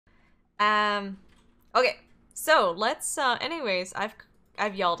Okay. So let's. Anyways,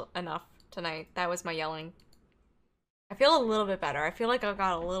 I've yelled enough tonight. That was my yelling. I feel a little bit better. I feel like I've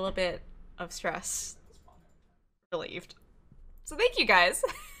got a little bit of stress relieved. So thank you guys.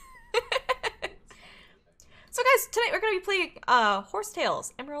 So guys, tonight we're gonna be playing Horse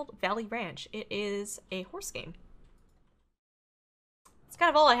Tales Emerald Valley Ranch. It is a horse game. It's kind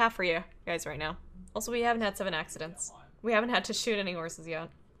of all I have for you guys right now. Also, we haven't had 7 accidents. We haven't had to shoot any horses yet.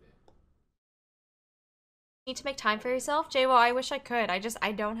 Need to make time for yourself? JWo, I wish I could. I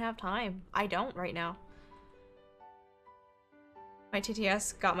don't have time. I don't right now. My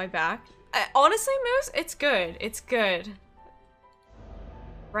TTS got my back. Honestly, Moose, it's good. It's good.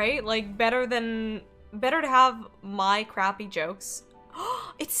 Right? Like, better to have my crappy jokes.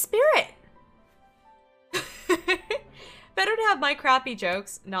 It's Spirit! Better to have my crappy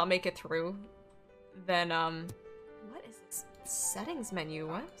jokes not make it through than, what is this? Settings menu,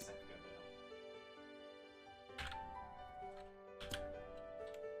 what?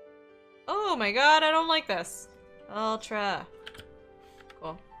 Oh my god, I don't like this. Ultra.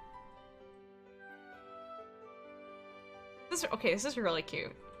 Cool. Okay, this is really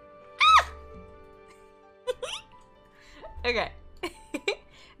cute. Ah! Okay.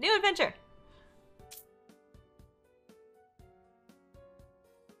 New adventure.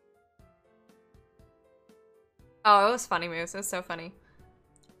 Oh, it was funny, Moose. It was so funny.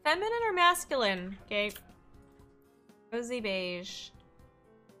 Feminine or masculine? Okay. Rosy beige.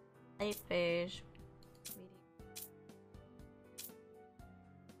 Light beige. Medium.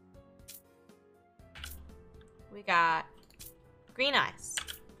 We got green eyes.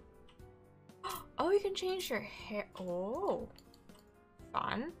 Oh, you can change your hair. Oh.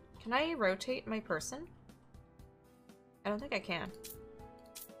 Fun. Can I rotate my person? I don't think I can.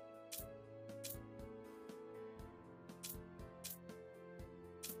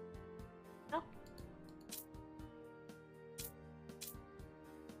 No.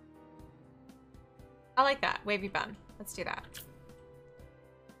 I like that. Wavy bun. Let's do that.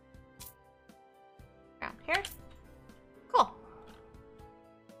 Down here. Cool.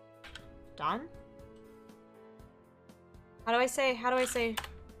 Done. How do I say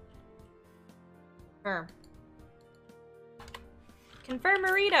confirm? Confirm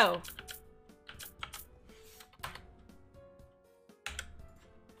Marito.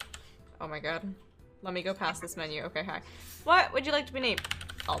 Oh my god. Let me go past this menu. Okay, hi. What would you like to be named?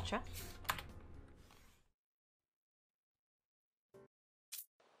 Ultra.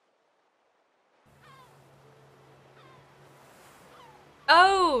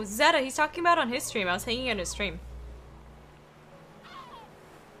 Oh, Zeta, he's talking about on his stream. I was hanging on his stream.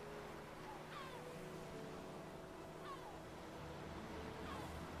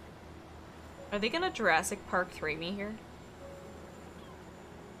 Are they gonna Jurassic Park 3 me here?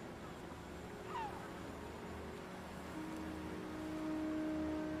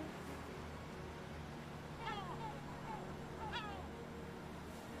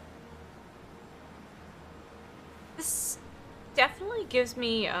 This definitely gives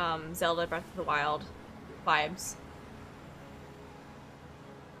me Zelda Breath of the Wild vibes.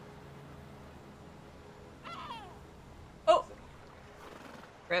 Oh!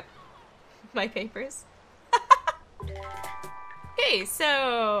 Rip. My papers. Okay,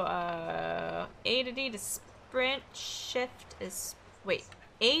 so A to D to sprint, shift is wait.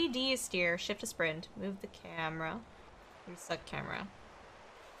 A D is steer, shift is sprint, move the camera. Reset camera.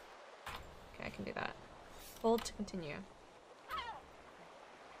 Okay, I can do that. Hold to continue.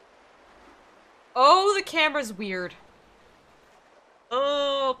 Oh, the camera's weird.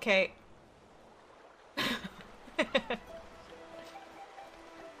 Oh, okay.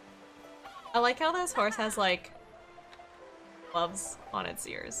 I like how this horse has, like, gloves on its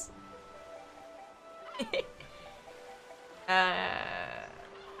ears. Gotta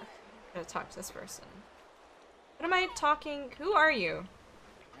talk to this person. What am I talking? Who are you?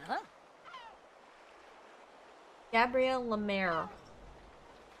 Huh? Gabrielle Lemaire.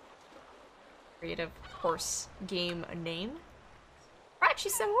 Creative horse game name. Right,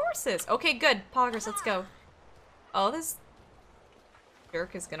 she's some horses. Okay, good. Poggers, let's go. Oh, this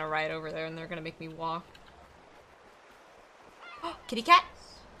jerk is gonna ride over there and they're gonna make me walk. Oh, kitty cat!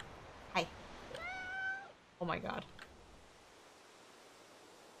 Hi. Oh my god.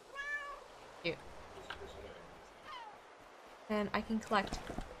 Cute. And I can collect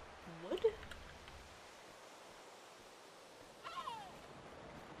wood?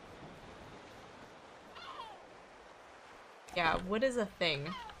 Yeah, wood is a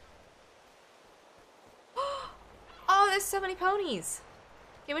thing. Oh, there's so many ponies!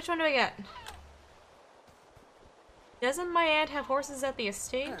 Okay, which one do I get? Doesn't my aunt have horses at the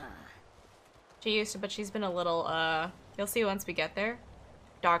estate? She used to, but she's been a little, you'll see once we get there.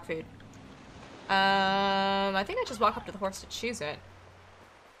 Dog food. I think I just walk up to the horse to choose it.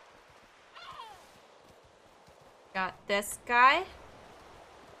 Got this guy.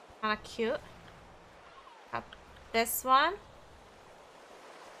 Kinda cute. Got this one.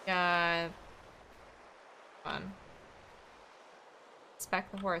 Got one.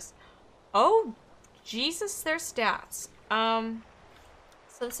 Inspect the horse. Oh, Jesus, their stats.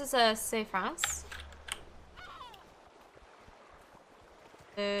 So this is a C'est France.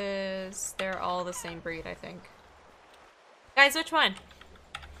 They're all the same breed, I think. Guys, which one?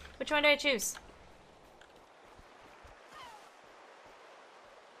 Which one do I choose?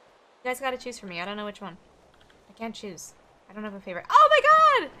 You guys gotta choose for me. I don't know which one. I can't choose. I don't have a favorite. Oh my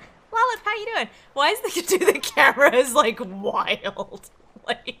god! Lilith, how you doing? Why is the camera is like wild?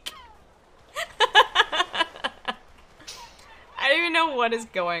 Like I don't even know what is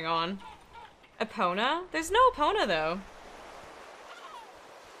going on. Epona? There's no Epona though.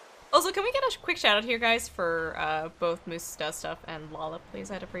 Also, can we get a quick shout out here, guys, for both Moose Does Stuff and Lala,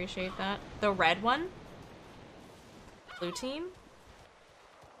 please? I'd appreciate that. The red one? Blue team?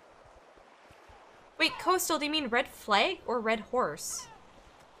 Wait, Coastal, do you mean red flag or red horse?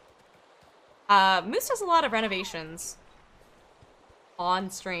 Moose does a lot of renovations on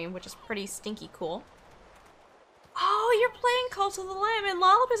stream, which is pretty stinky cool. Oh, you're playing Cult of the Lamb, and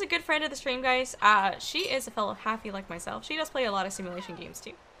Lollop is a good friend of the stream, guys. She is a fellow Happy like myself. She does play a lot of simulation games,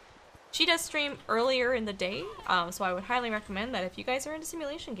 too. She does stream earlier in the day, so I would highly recommend that if you guys are into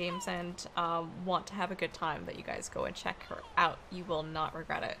simulation games and want to have a good time, that you guys go and check her out. You will not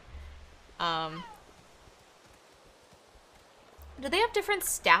regret it. Do they have different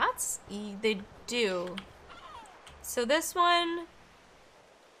stats? They do. So this one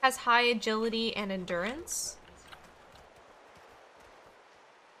has high agility and endurance.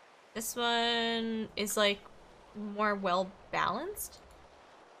 This one is like more well balanced.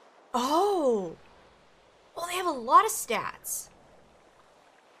 Oh! Well, they have a lot of stats.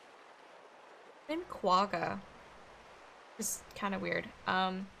 Then Quagga. Is kind of weird.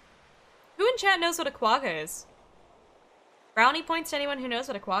 Who in chat knows what a Quagga is? Brownie points to anyone who knows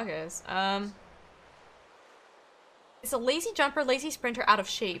what a Quagga is. It's a lazy jumper, lazy sprinter out of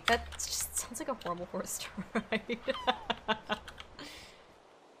shape. That just sounds like a horrible horse to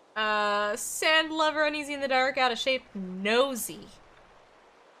ride. Sand lover, uneasy in the dark, out of shape, nosy.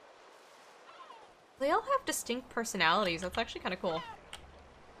 They all have distinct personalities. That's actually kind of cool.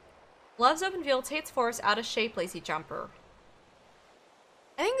 Loves open fields, hates forest, out of shape, lazy jumper.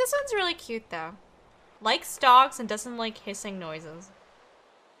 I think this one's really cute though. Likes dogs and doesn't like hissing noises.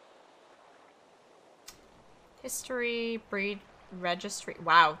 History, breed, registry.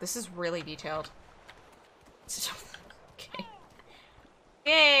 Wow, this is really detailed. Okay.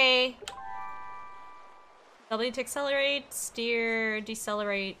 Yay! W to accelerate, steer,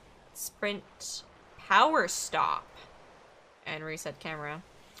 decelerate, sprint, power stop, and reset camera.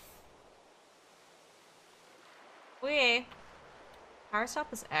 Okay. Power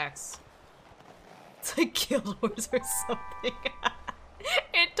stop is X. It's like Guild Wars or something.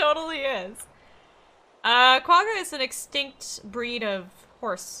 It totally is. Quagga is an extinct breed of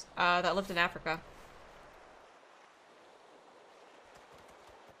horse that lived in Africa.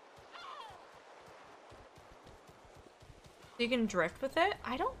 You can drift with it?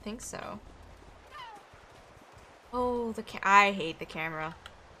 I don't think so. Oh, I hate the camera.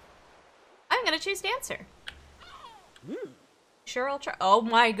 I'm gonna choose Dancer. Sure, I'll try. Oh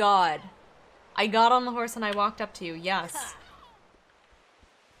my god. I got on the horse and I walked up to you, yes.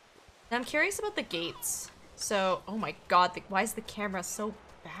 Now I'm curious about the gates. So, oh my god, why is the camera so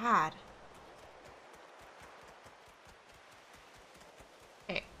bad?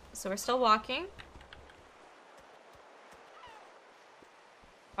 Okay, so we're still walking.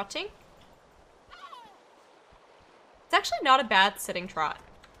 Trotting. It's actually not a bad sitting trot.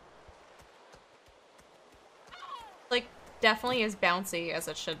 Like, definitely as bouncy as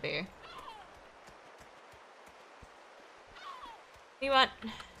it should be. What do you want?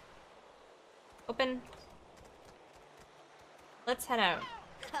 Open. Let's head out.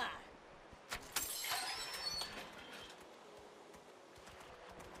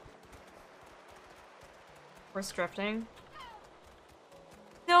 We're drifting.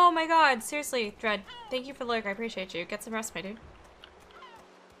 Oh my god, seriously, Dread. Thank you for the lurk, I appreciate you. Get some rest, my dude.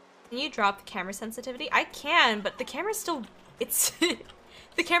 Can you drop the camera sensitivity? I can, but the camera's still... It's...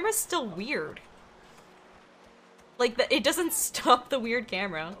 the camera's still weird. Like, it doesn't stop the weird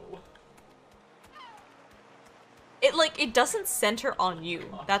camera. It doesn't center on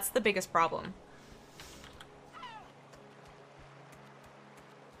you. That's the biggest problem.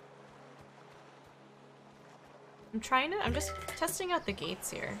 I'm just testing out the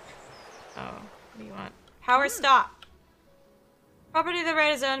gates here. Oh, what do you want? Power stop! Property of the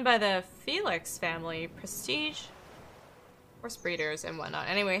right is owned by the Felix family. Prestige. Horse breeders and whatnot.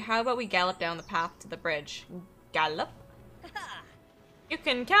 Anyway, how about we gallop down the path to the bridge? Gallop? You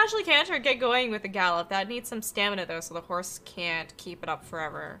can casually canter or get going with the gallop. That needs some stamina though, so the horse can't keep it up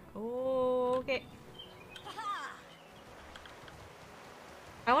forever. Okay.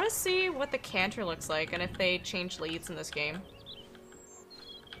 I want to see what the canter looks like and if they change leads in this game.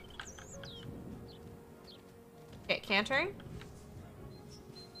 Okay, cantering.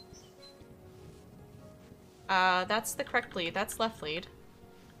 That's the correct lead. That's left lead.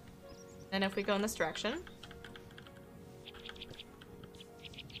 And if we go in this direction.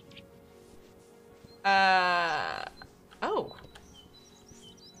 Oh.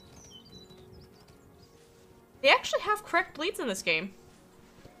 They actually have correct leads in this game.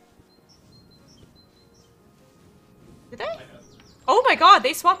 Did they? Oh my god,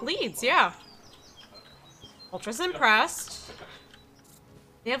 they swapped leads, yeah. Ultra's impressed.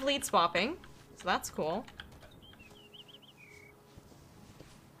 They have lead swapping, so that's cool.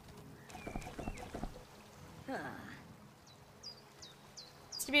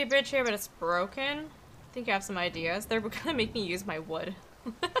 Used to be a bridge here, but it's broken. I think I have some ideas. They're gonna make me use my wood.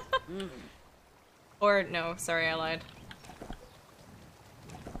 Or, no, sorry, I lied.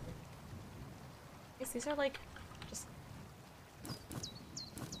 Guess these are like, just... Is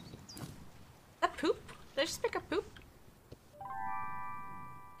that poop? Did I just pick up poop?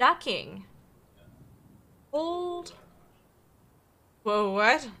 Ducking. Hold. Whoa,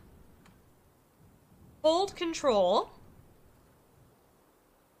 what? Hold control.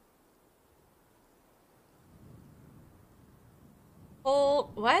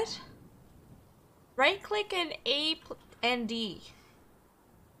 Hold, what? Right click and A and D.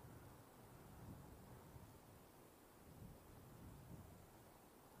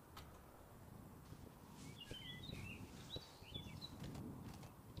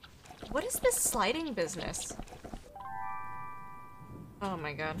 What is this sliding business? Oh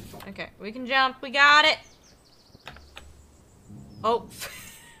my god. Okay, we can jump. We got it. Oh.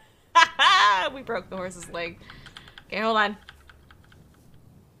 We broke the horse's leg. Okay, hold on.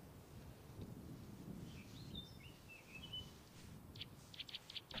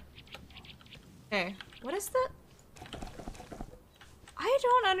 Okay, what is the... I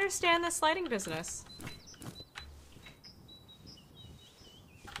don't understand the sliding business.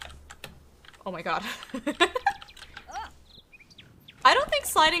 Oh my god. I don't think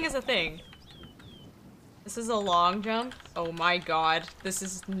sliding is a thing. This is a long jump. Oh my god, this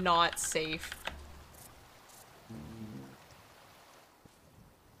is not safe.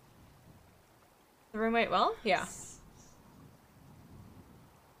 The room went well? Yeah.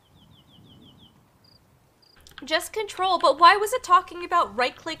 Just control, but why was it talking about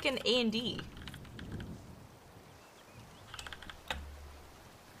right click and A and D?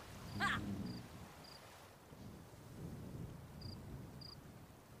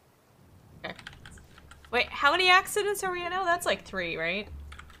 Okay. Wait, how many accidents are we in now? That's like 3, right?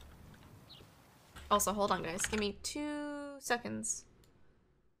 Also, hold on guys, give me 2 seconds.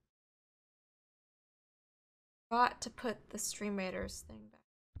 Got to put the Stream Raiders thing back.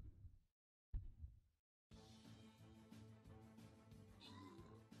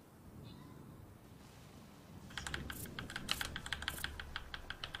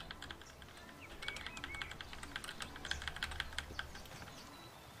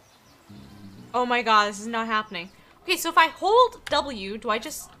 Oh my god, this is not happening. Okay, so if I hold W, do I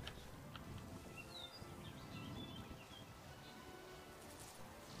just...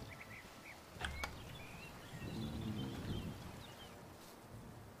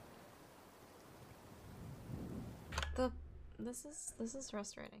 This is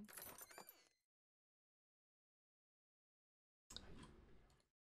frustrating.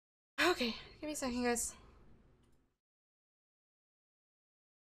 Okay, give me a second, guys.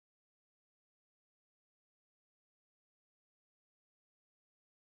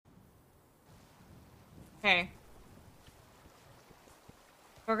 Okay.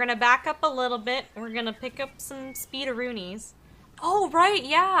 We're gonna back up a little bit. We're gonna pick up some speederoonies. Oh, right,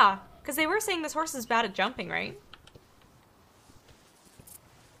 yeah. Because they were saying this horse is bad at jumping, right?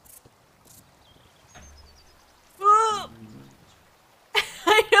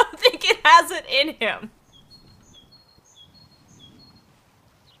 I don't think it has it in him.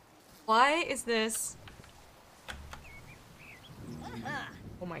 Why is this?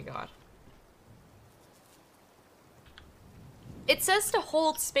 Oh my god. It says to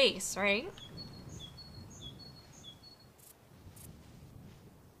hold space, right?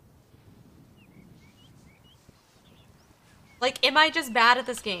 Like, am I just bad at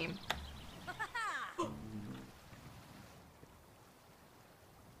this game?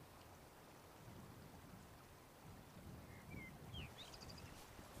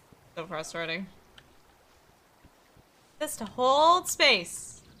 So frustrating. This to hold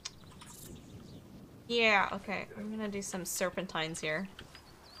space. Yeah, okay. I'm gonna do some serpentines here.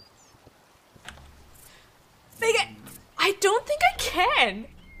 Make it! I don't think I can!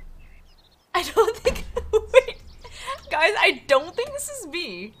 I don't think- wait. Guys, I don't think this is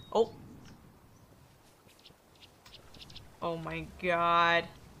me. Oh. Oh my god.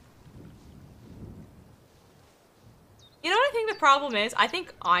 You know what I think the problem is? I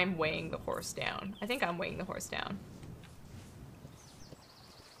think I'm weighing the horse down. I think I'm weighing the horse down.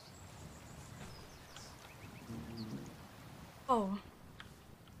 Oh.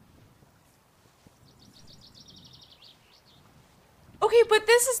 Okay, but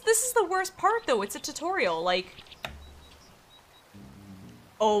this is the worst part though. It's a tutorial, like.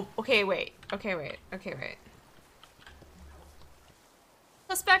 Oh, okay, wait. Okay, wait. Okay, wait.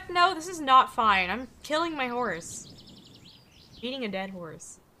 Suspect, no, this is not fine. I'm killing my horse. Beating a dead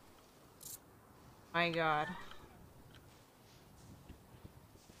horse. My god.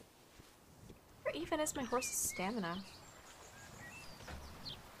 Where even is my horse's stamina?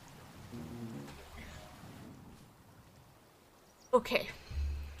 Okay.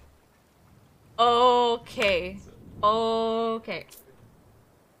 Okay. Okay.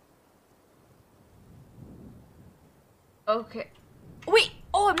 Okay. Wait!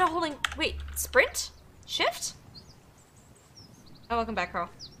 Oh, I'm not holding- wait, sprint? Shift? Oh, welcome back, Carl.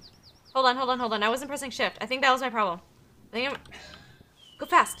 Hold on, hold on, hold on. I wasn't pressing shift. I think that was my problem. I think I'm- Go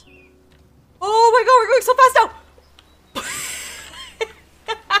fast. Oh my god, we're going so fast now!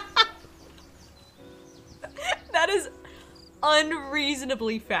 That is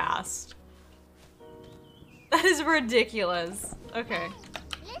unreasonably fast. That is ridiculous. Okay.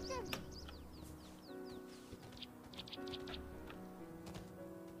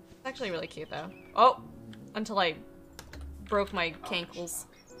 It's actually really cute though. Oh! Until I broke my cankles.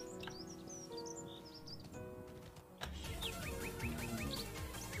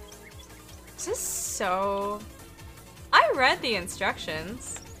 This is so... I read the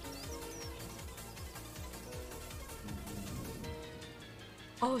instructions.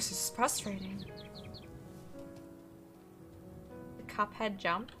 Oh, this is frustrating. The Cuphead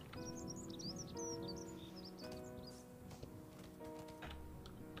jump.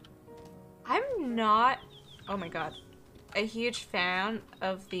 I'm not... Oh my god. A huge fan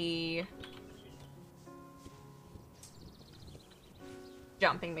of the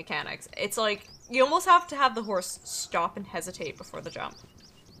jumping mechanics. It's like, you almost have to have the horse stop and hesitate before the jump.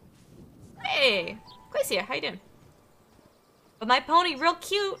 Hey! Quasia, how you doing? But my pony, real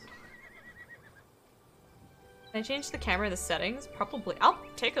cute! Can I change the camera, the settings? Probably. I'll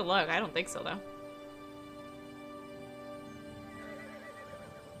take a look. I don't think so, though.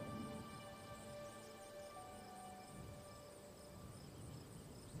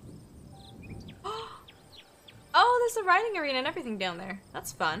 Oh, there's a riding arena and everything down there.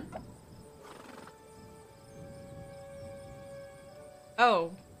 That's fun.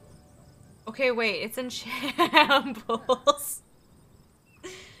 Oh. Okay, wait. It's in shambles.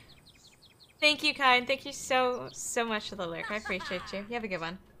 Thank you, Kind. Thank you so much for the lyric. I appreciate you. You have a good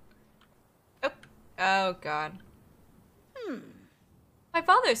one. Oh. Oh, God. My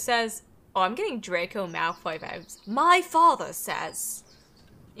father says... Oh, I'm getting Draco Malfoy vibes. My father says...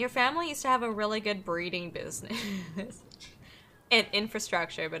 Your family used to have a really good breeding business. And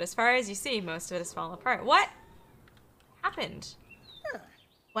infrastructure, but as far as you see, most of it has fallen apart. What happened?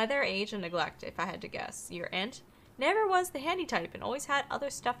 Weather, age, and neglect, if I had to guess. Your aunt never was the handy type and always had other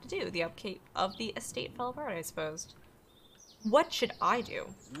stuff to do. The upkeep of the estate fell apart, I suppose. What should I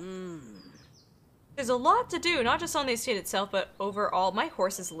do? There's a lot to do, not just on the estate itself, but overall. My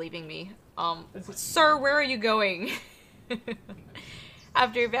horse is leaving me. Sir, where are you going?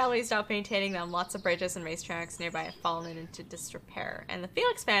 After your family stopped maintaining them, lots of bridges and racetracks nearby have fallen into disrepair. And the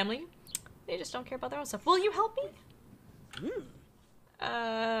Felix family, they just don't care about their own stuff. Will you help me?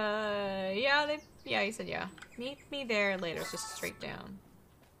 Yeah, he said yeah. Meet me there later, it's just straight down.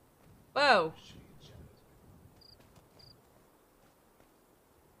 Whoa.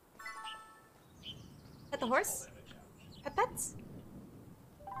 Pet the horse? Pet pets?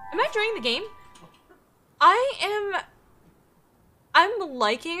 Am I enjoying the game? I'm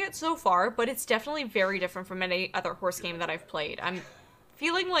liking it so far, but it's definitely very different from any other horse game that I've played. I'm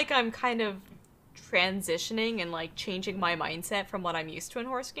feeling like I'm kind of transitioning and like changing my mindset from what I'm used to in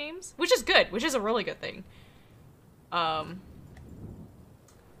horse games, which is good, which is a really good thing. Pet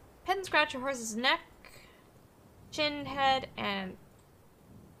and scratch your horse's neck. chin, head, and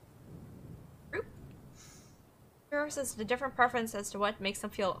group. Yours is a different preference as to what makes them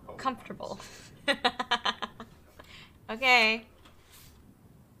feel comfortable. Okay.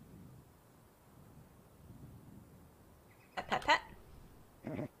 Pet, pet, pet.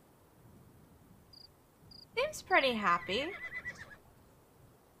 Seems pretty happy.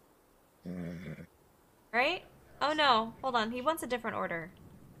 Right? Oh no, hold on. He wants a different order.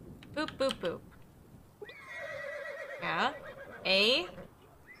 Boop, boop, boop. Yeah. A.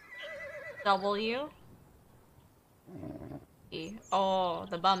 W. E. Oh,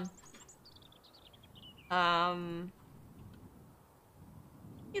 the bum.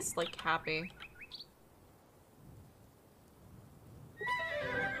 He's like happy.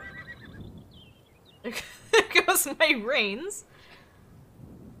 There goes my reins.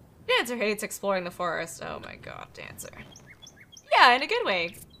 Dancer hates exploring the forest. Oh my god, Dancer. Yeah, in a good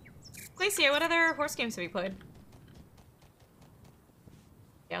way. Glacia, what other horse games have you played?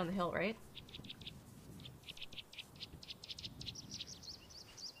 Down the hill, right?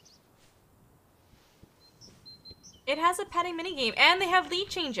 It has a petting minigame, and they have lead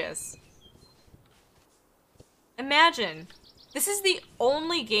changes. Imagine. This is the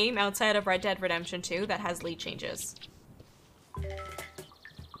only game outside of Red Dead Redemption 2 that has lead changes.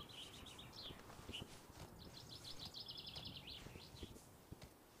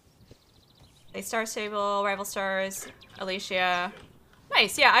 They Star Stable, Rival Stars, Alicia.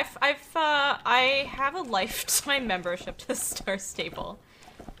 Nice, yeah, I have a lifetime membership to the Star Stable.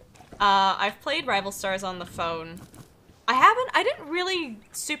 I've played Rival Stars on the phone. I didn't really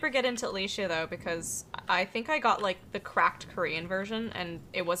super get into Alicia though, because I think I got like the cracked Korean version and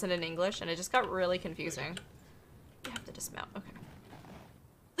it wasn't in English and it just got really confusing. You have to dismount, okay.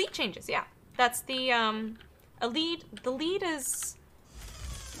 Lead changes, yeah. That's the, the lead is,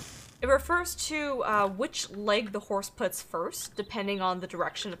 it refers to which leg the horse puts first, depending on the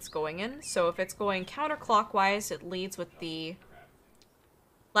direction it's going in. So if it's going counterclockwise, it leads with the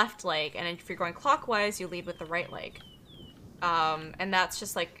left leg, and if you're going clockwise, you lead with the right leg. And that's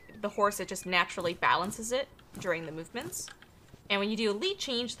just like the horse, it just naturally balances it during the movements. And when you do a lead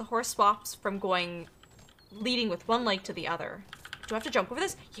change, the horse swaps from leading with one leg to the other. Do I have to jump over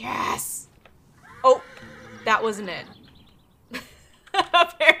this? Yes! Oh, that wasn't it.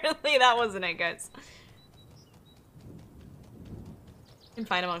 Apparently that wasn't it, guys. You can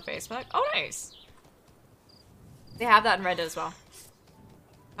find them on Facebook. Oh, nice. They have that in Reddit as well.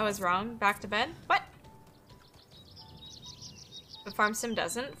 I was wrong. Back to bed? What? But Farm Sim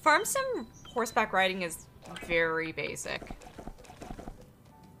doesn't. Farm Sim horseback riding is very basic.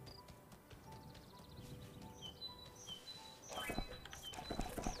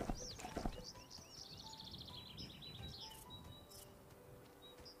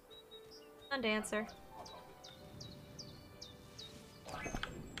 On Dancer.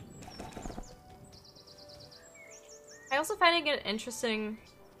 I also find it an interesting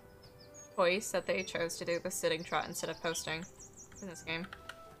choice that they chose to do the sitting trot instead of posting in this game.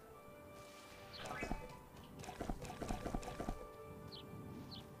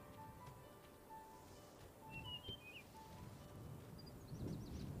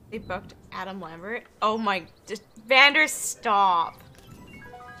 They booked Adam Lambert. Oh my, Vander, stop.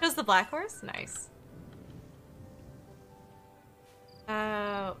 Chose the black horse? Nice.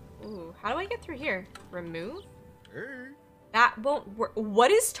 Ooh, how do I get through here? Remove? Hey. That won't work. What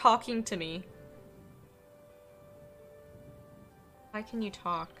is talking to me? Why can you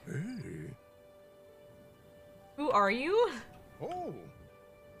talk? Hey. Who are you? Oh.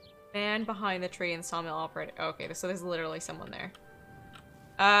 Man behind the tree and sawmill operator. Okay, so there's literally someone there.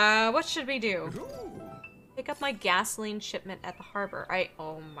 What should we do? Ooh. Pick up my gasoline shipment at the harbor.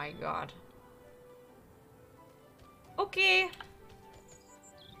 Oh my god. Okay.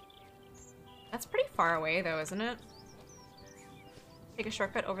 That's pretty far away though, isn't it? Take a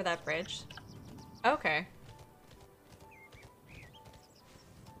shortcut over that bridge. Okay.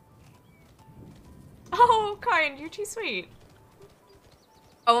 Oh, kind, you're too sweet.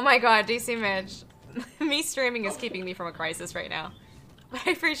 Oh my god, DC Mitch. Me streaming is keeping me from a crisis right now. But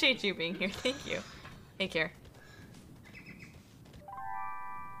I appreciate you being here. Thank you. Take care.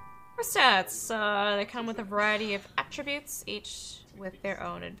 For stats, they come with a variety of attributes, each with their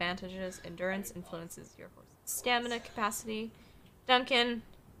own advantages. Endurance influences your horse's stamina capacity. Duncan,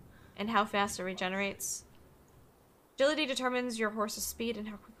 and how fast it regenerates. Agility determines your horse's speed and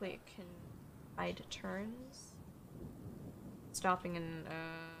how quickly it can bide turns. Stopping and,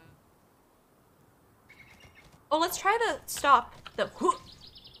 Oh, let's try the stop.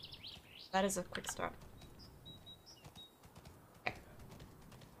 That is a quick stop. Okay.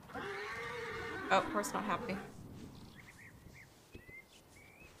 Oh, horse not happy.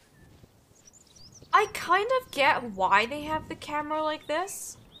 kind of get why they have the camera like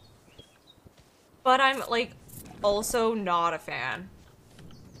this, but I'm, like, also not a fan.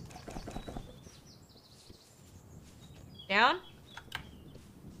 Down?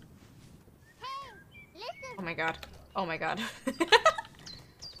 Oh my god. Oh my god.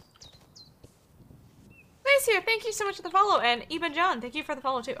 Nice here, thank you so much for the follow, and Eben John, thank you for the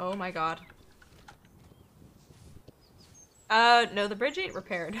follow too. Oh my god. No, the bridge ain't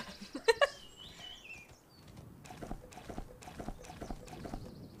repaired.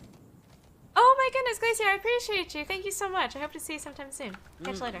 Oh my goodness, Glacier, I appreciate you. Thank you so much. I hope to see you sometime soon.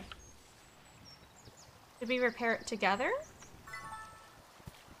 Catch you later. Did we repair it together?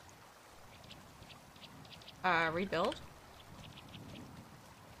 Rebuild?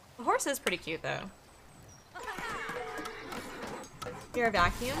 The horse is pretty cute, though. You're a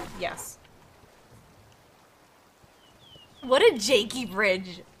vacuum? Yes. What a janky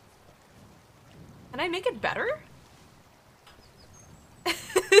bridge. Can I make it better?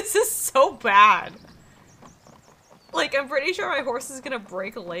 This is so bad. Like, I'm pretty sure my horse is gonna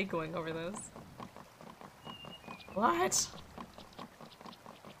break a leg going over this. What?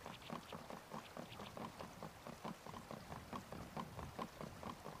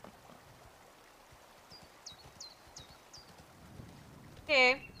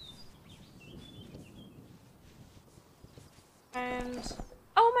 Okay. And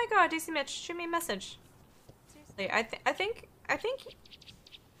oh my god, DC Mitch, shoot me a message. Seriously, I think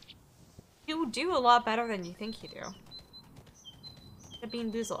you do a lot better than you think you do. The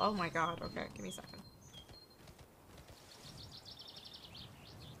Bean Boozle. Oh my god. Okay, give me a second.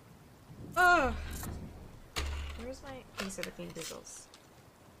 Ugh. Where's my? These are the Bean Boozles.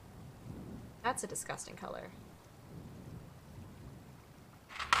 That's a disgusting color.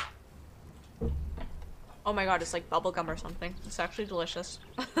 Oh my god, it's like bubblegum or something. It's actually delicious.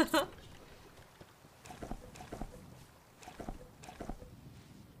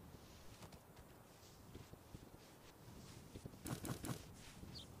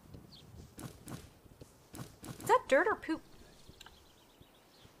 Is that dirt or poop?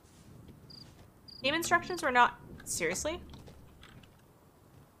 Game instructions were not... Seriously?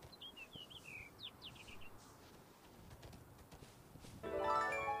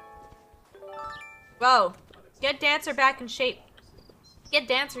 Whoa. Get Dancer back in shape. Get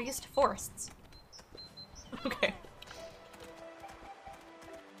Dancer used to forests. Okay.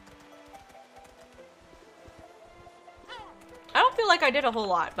 I don't feel like I did a whole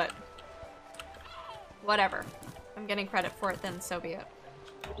lot, but... whatever. I'm getting credit for it, then so be it.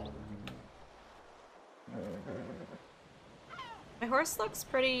 My horse looks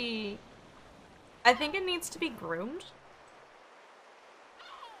pretty... I think it needs to be groomed.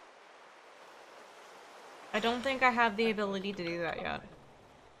 I don't think I have the ability to do that yet.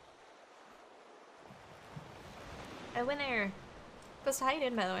 A winner! Ghost, how you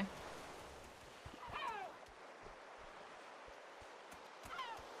doing, by the way?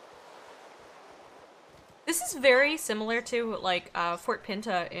 This is very similar to, like, Fort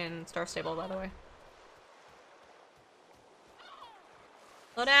Pinta in Star Stable, by the way.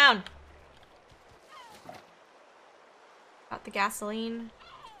 Slow down! Got the gasoline.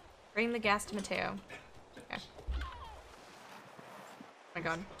 Bring the gas to Mateo. Okay. Oh my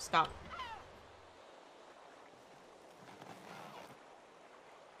god, stop.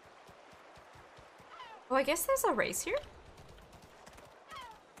 Oh, I guess there's a race here?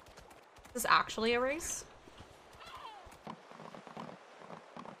 Is this actually a race?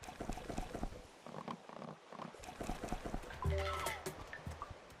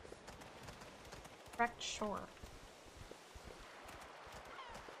 Correct shore.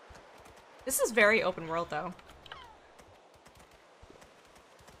 This is very open world, though.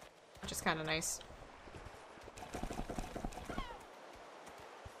 Which is kind of nice.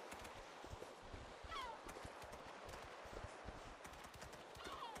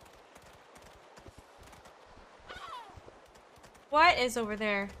 What is over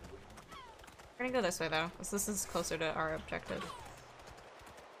there? We're gonna go this way, though, because this is closer to our objective.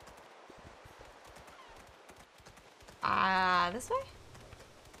 This way?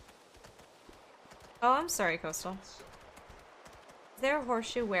 Oh, I'm sorry, Coastal. Is there a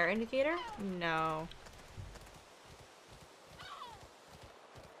horseshoe wear indicator? No.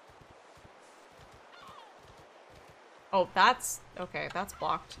 Oh, that's... okay, that's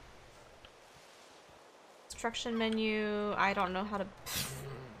blocked. Instruction menu... I don't know how to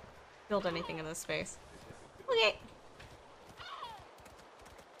build anything in this space. Okay.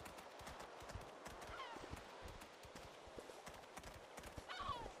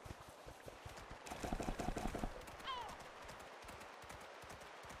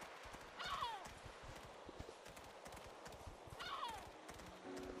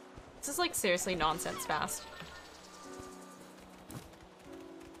 This is like seriously nonsense fast.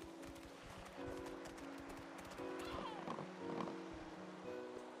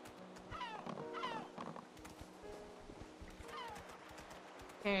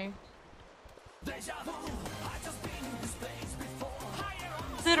 Okay.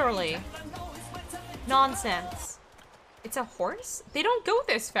 Literally. Nonsense. It's a horse? They don't go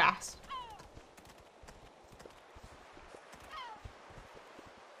this fast.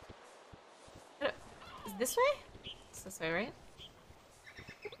 Is this way? It's this way, right?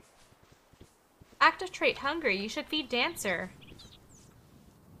 Active trait, hungry. You should feed Dancer.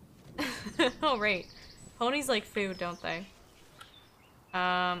 Oh, right. Ponies like food, don't they?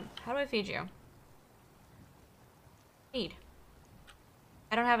 How do I feed you? Feed.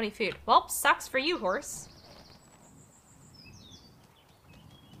 I don't have any food. Well, sucks for you, horse.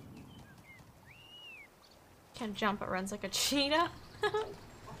 Can't jump, it runs like a cheetah.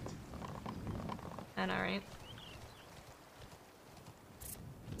 I know, right?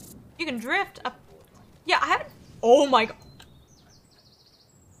 You can drift up. Yeah, I haven't. Oh my god.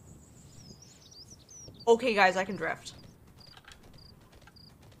 Okay, guys, I can drift.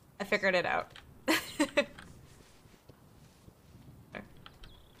 I figured it out.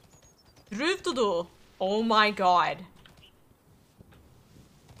 Driftado. Oh my god.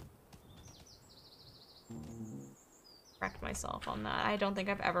 Wrecked myself on that. I don't think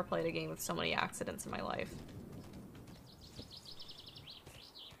I've ever played a game with so many accidents in my life.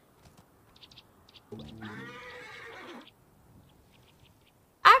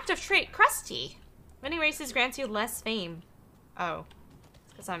 Active trait, Crusty. Winning races grants you less fame. Oh.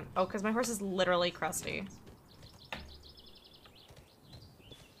 Because my horse is literally crusty.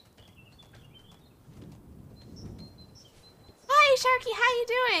 Hi, Sharky, how you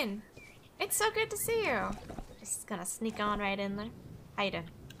doing? It's so good to see you. Just gonna sneak on right in there. How you doing?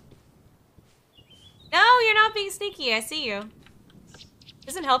 No, you're not being sneaky. I see you.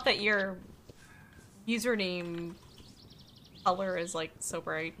 Doesn't help that your username color is like so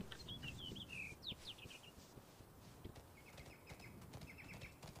bright.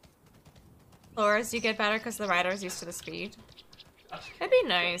 Floors, you get better because the rider is used to the speed. That'd be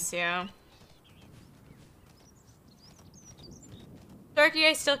nice, yeah. Darky,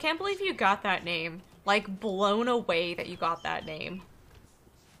 I still can't believe you got that name. Like, blown away that you got that name.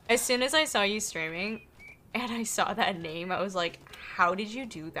 As soon as I saw you streaming and I saw that name, I was like, how did you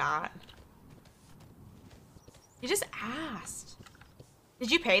do that? You just asked.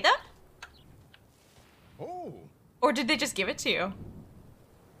 Did you pay them? Oh. Or did they just give it to you?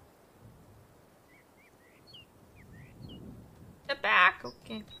 The back,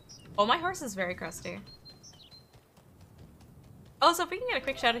 okay. Oh, my horse is very crusty. Also, if we can get a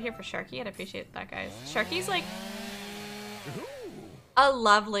quick shout out here for Sharky, I'd appreciate that, guys. Sharky's like a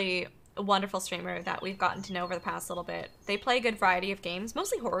lovely, wonderful streamer that we've gotten to know over the past little bit. They play a good variety of games,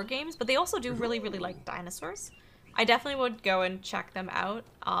 mostly horror games, but they also do really, really like dinosaurs. I definitely would go and check them out.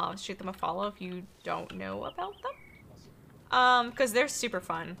 Shoot them a follow if you don't know about them. Because they're super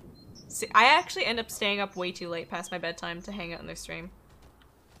fun. See, I actually end up staying up way too late past my bedtime to hang out in their stream.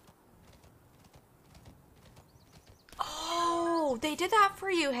 Oh, they did that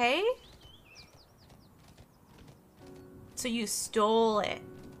for you, hey? So you stole it.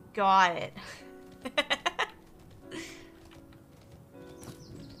 Got it.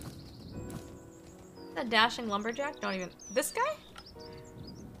 That dashing lumberjack? Don't even... This guy?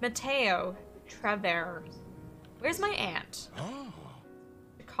 Mateo Trevor. Where's my aunt? Oh.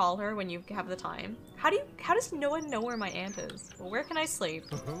 Call her when you have the time. How does no one know where my aunt is? Well, where can I sleep?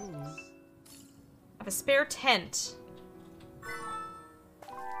 I have a spare tent.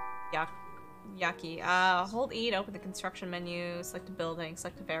 Yuck. Yucky. Hold E to open the construction menu, select a building,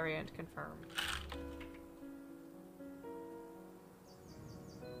 select a variant, confirm.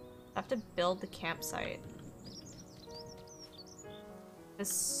 I have to build the campsite.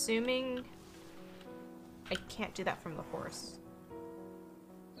 Assuming I can't do that from the horse.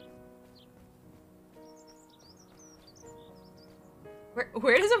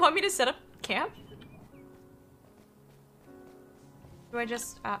 Where does it want me to set up camp? Do I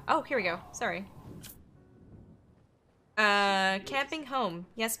just, oh, here we go. Sorry. Camping home.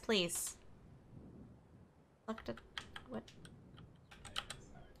 Yes, please. Looked at, what?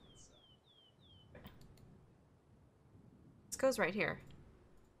 This goes right here.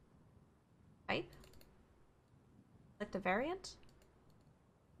 Pipe? Select a variant?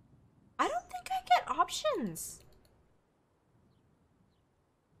 I don't think I get options.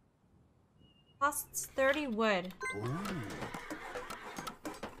 Costs 30 wood. Ooh.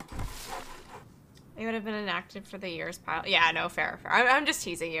 It would have been inactive for the year's pile. Yeah, no, fair. I'm just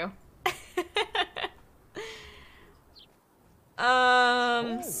teasing you.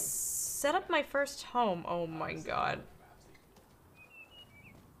 Set up my first home. Oh my god.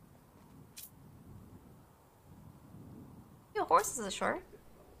 Yo, horses ashore.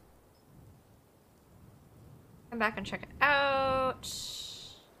 Come back and check it out.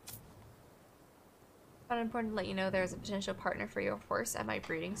 But important to let you know there's a potential partner for your horse at my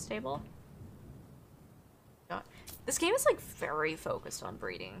breeding stable. God. This game is like very focused on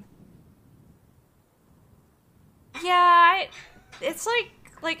breeding. Yeah, it's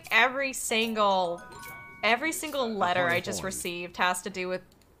like every single letter I just received has to do with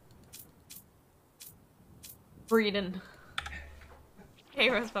breeding. Hey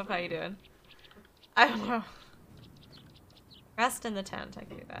Rosepup, how you doing? I don't know. Rest in the tent, I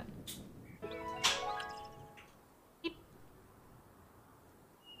can do that. Beep.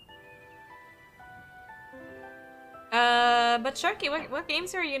 But Sharky, what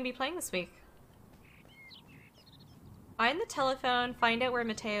games are you gonna be playing this week? Find the telephone, find out where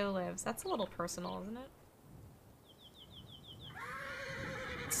Mateo lives. That's a little personal, isn't it?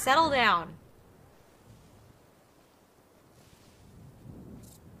 Settle down.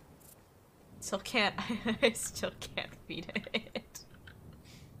 I still can't feed it.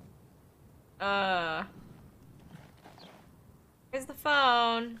 Here's the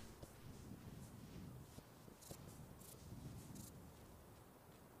phone.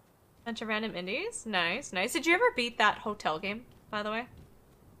 Bunch of random indies. Nice, nice. Did you ever beat that hotel game, by the way?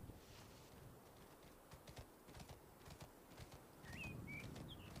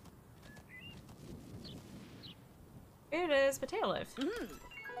 Here it is, Mateo live.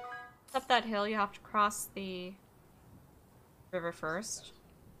 Up that hill, you have to cross the river first.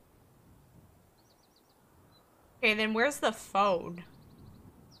 Okay, then where's the phone?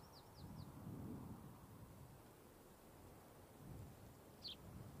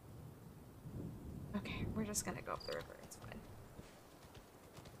 Okay, we're just gonna go up the river, it's fine.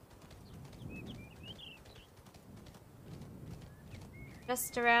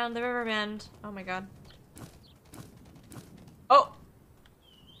 Just around the river bend. Oh my god. Oh!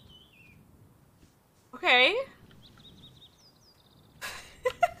 Okay.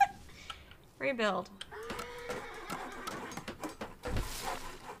 Rebuild.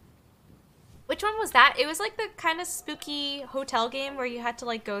 Which one was that? It was like the kind of spooky hotel game where you had to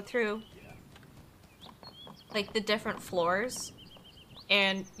like go through like the different floors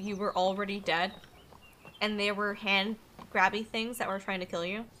and you were already dead and there were hand grabby things that were trying to kill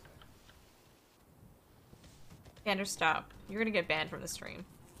you. Xander, stop. You're gonna get banned from the stream.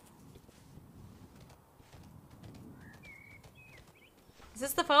 Is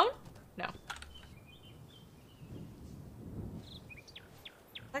this the phone? No.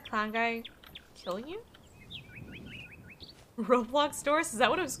 Is that clown guy killing you? Roblox doors? Is that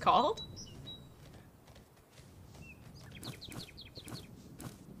what it was called?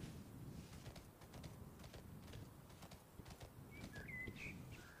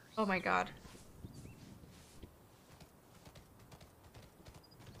 Oh my god.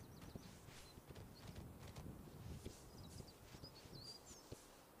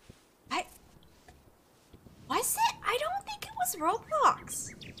 Was it? I don't think it was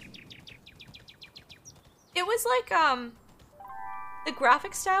Roblox. It was like, the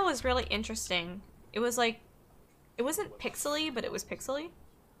graphic style was really interesting. It was like, it wasn't pixely, but it was pixely.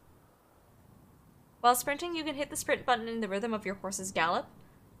 While sprinting, you can hit the sprint button in the rhythm of your horse's gallop.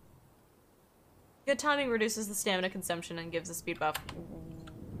 Good timing reduces the stamina consumption and gives a speed buff.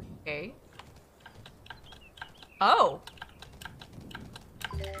 Okay. Oh!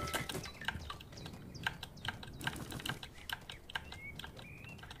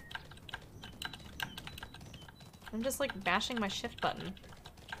 I'm just like bashing my shift button.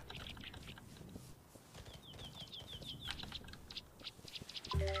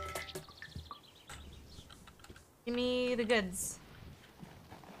 Give me the goods.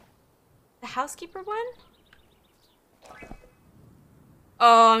 The housekeeper one?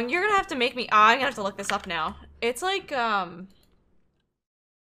 Oh, you're gonna have to make me. Oh, I'm gonna have to look this up now. It's like,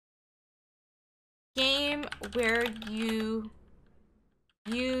 game where you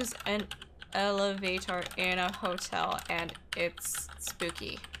use an elevator in a hotel and it's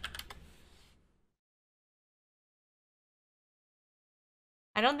spooky.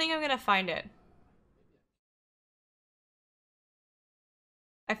 I don't think I'm gonna find it.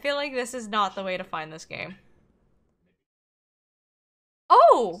 I feel like this is not the way to find this game.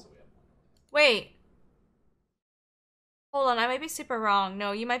 Oh! Wait. Hold on, I might be super wrong.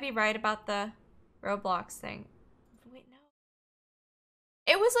 No, you might be right about the Roblox thing. Wait, no.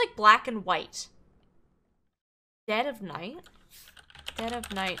 It was like black and white. Dead of Night? Dead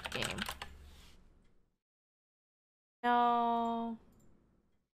of Night game. No.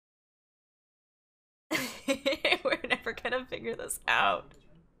 We're never gonna figure this out.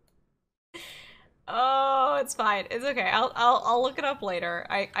 Oh, it's fine. It's okay. I'll look it up later.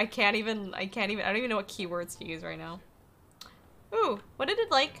 I can't even I don't even know what keywords to use right now. Ooh, what did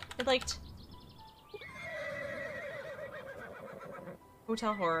it like? It liked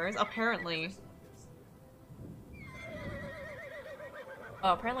hotel horrors, apparently.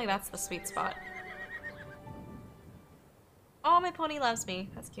 Oh, apparently that's the sweet spot. Oh, my pony loves me.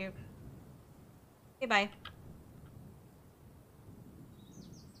 That's cute. Okay, bye.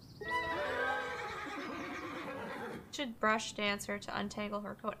 Should brush Dancer to untangle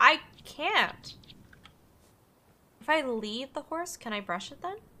her coat. I can't. If I lead the horse, can I brush it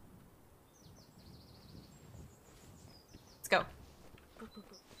then? Let's go.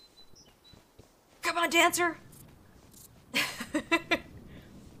 Come on, Dancer!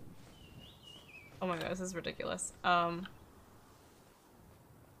 Oh my god, this is ridiculous.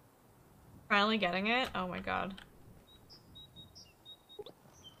 Finally getting it? Oh my god.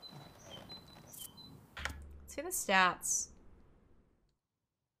 Let's see the stats.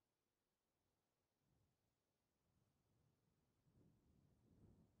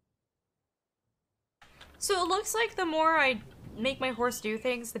 So it looks like the more I make my horse do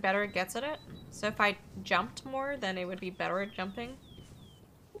things, the better it gets at it. So if I jumped more, then it would be better at jumping.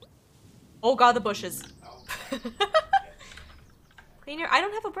 Oh god, the bushes. Clean your- I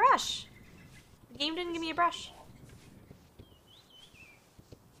don't have a brush. The game didn't give me a brush.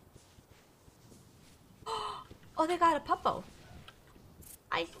 Oh, they got a puppo.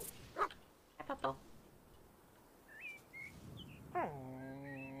 Hi. Hi, puppo.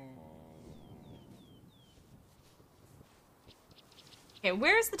 Okay,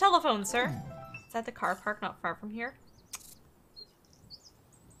 where's the telephone, sir? Is that the car park not far from here?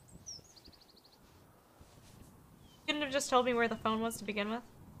 Couldn't have just told me where the phone was to begin with?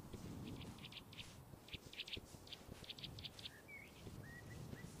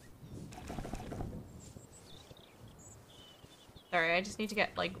 Sorry, I just need to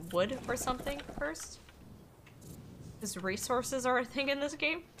get, like, wood or something first. Because resources are a thing in this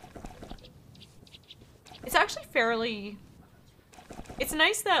game. It's actually fairly... It's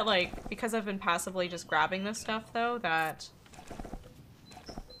nice that, like, because I've been passively just grabbing this stuff, though, that...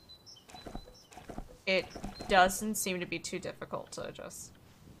 it doesn't seem to be too difficult to just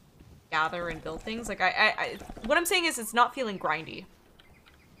gather and build things. Like, what I'm saying is it's not feeling grindy.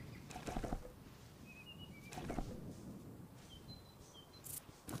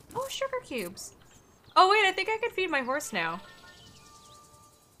 Oh, sugar cubes. Oh, wait, I think I can feed my horse now.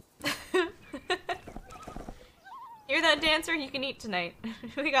 Hear that, Dancer? You can eat tonight.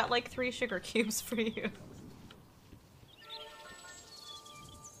 We got like 3 sugar cubes for you.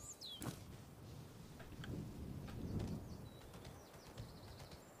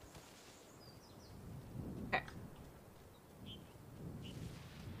 Okay.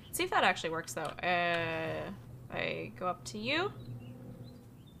 Let's see if that actually works, though. I go up to you.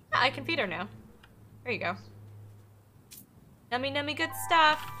 Yeah, I can feed her now. There you go. Nummy, nummy, good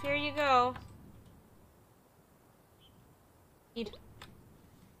stuff. Here you go. Eat.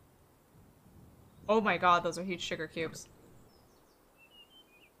 Oh my god, those are huge sugar cubes.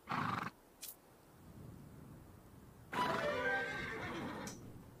 Does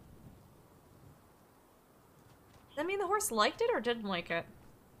that mean the horse liked it or didn't like it?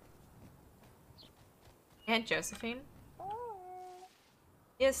 Aunt Josephine?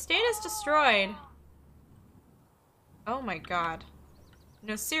 The estate is destroyed. Oh my god.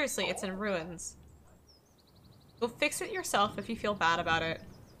 No, seriously, it's in ruins. Go fix it yourself if you feel bad about it.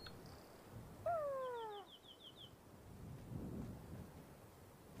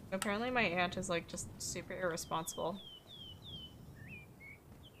 Apparently my aunt is like just super irresponsible.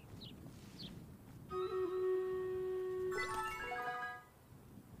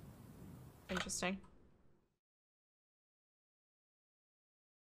 Interesting.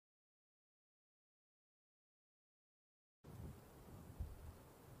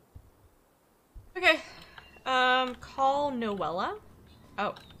 Okay. Call Noella.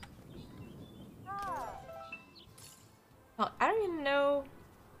 Oh. Well, I don't even know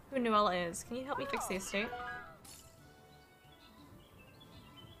who Noella is. Can you help me fix the estate?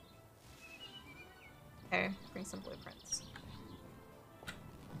 Okay, bring some blueprints.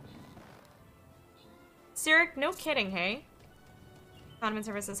 Sirik, no kidding, hey? Condiment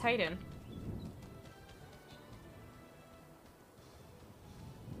services Hayden.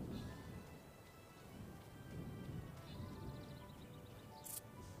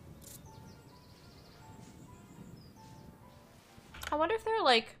 I wonder if they're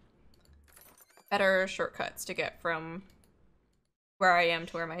like better shortcuts to get from where I am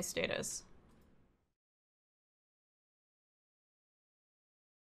to where my estate is.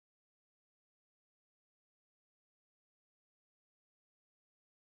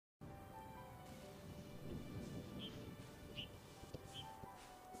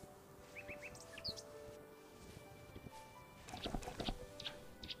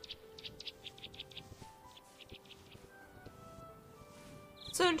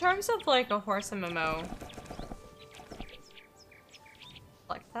 So in terms of like a horse MMO,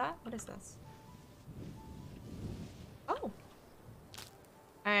 like that? What is this? Oh.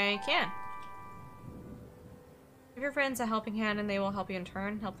 I can. Give your friends a helping hand and they will help you in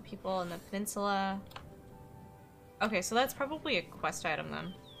turn. Help the people in the peninsula. Okay, so that's probably a quest item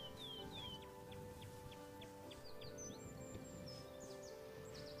then.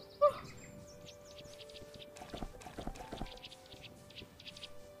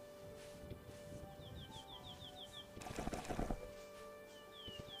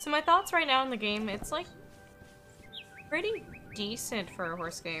 So my thoughts right now in the game, it's like pretty decent for a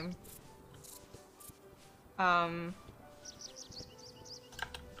horse game. I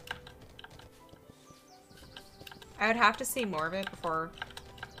would have to see more of it before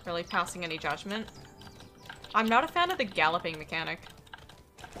really passing any judgment. I'm not a fan of the galloping mechanic.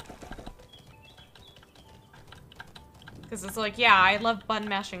 Because it's like, yeah, I love button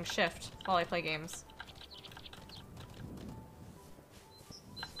mashing shift while I play games.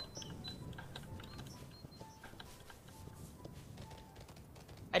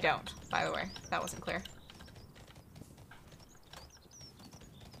 I don't, by the way. That wasn't clear.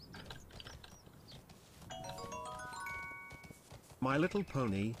 My Little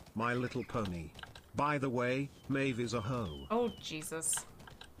Pony, My Little Pony. By the way, Maeve is a hoe. Oh, Jesus.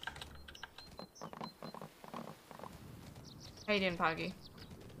 How you doing, Poggy?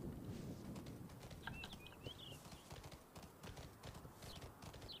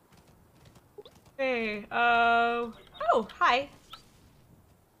 Hey, oh, hi.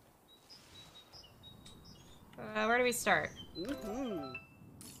 Where do we start? Mm-hmm.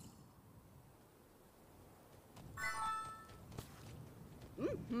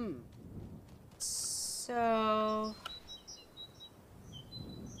 Mm-hmm. So...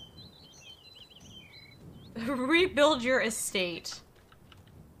 rebuild your estate.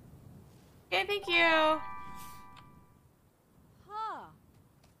 Okay, thank you. Huh.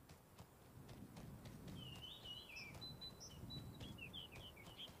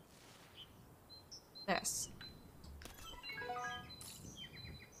 This.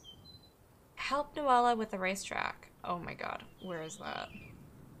 Help Noella with the racetrack. Oh my god, where is that?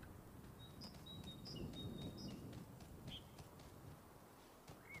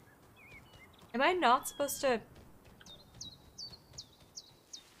 Am I not supposed to...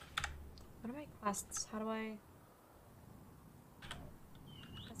 What are my quests? How do I...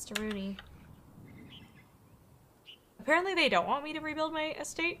 That's to Rooney. Apparently they don't want me to rebuild my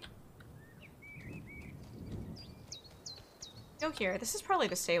estate. Go here. This is probably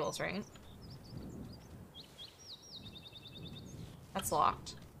the stables, right? That's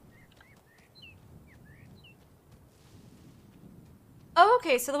locked. Oh,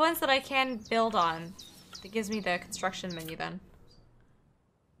 okay, so the ones that I can build on. It gives me the construction menu then.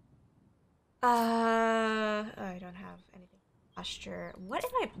 I don't have anything. Posture. What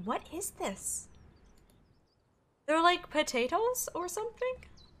is this? They're like potatoes or something?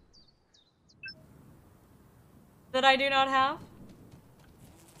 That I do not have?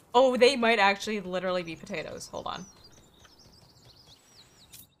 Oh, they might actually literally be potatoes. Hold on.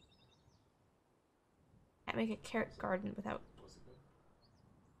 Can't make a carrot garden without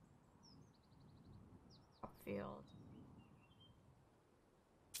field.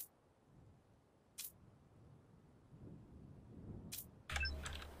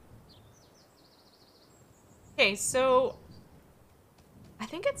 Okay, so I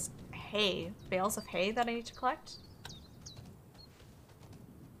think it's hay, bales of hay that I need to collect.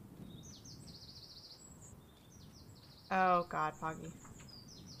 Oh god, Poggy.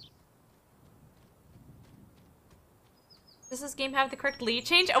 Does this game have the correct lead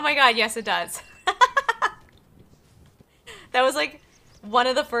change? Oh my god, yes it does. That was like one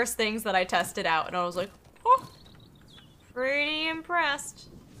of the first things that I tested out and I was like, oh, pretty impressed.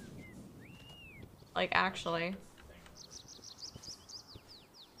 Like, actually.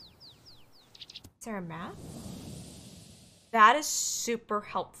 Is there a map? That is super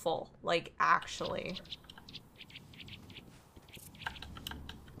helpful. Like, actually.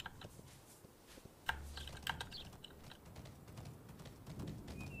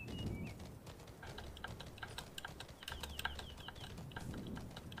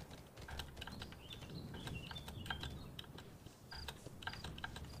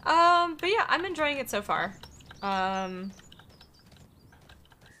 But yeah, I'm enjoying it so far.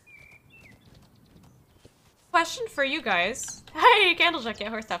 Question for you guys. Hey, Candlejack, yeah,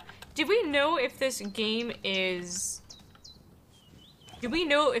 horse stuff. Do we know if this game is... Do we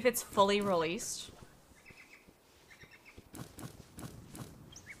know if it's fully released?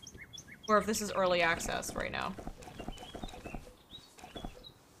 Or if this is early access right now?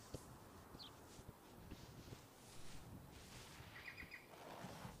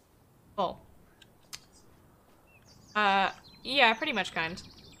 Full. Yeah, pretty much kind.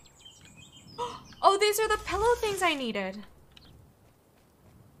 Oh, these are the pillow things I needed.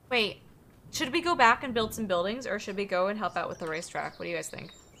 Wait, should we go back and build some buildings, or should we go and help out with the racetrack? What do you guys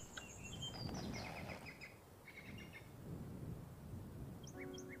think?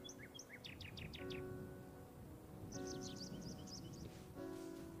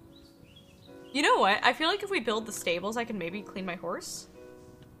 You know what? I feel like if we build the stables, I can maybe clean my horse.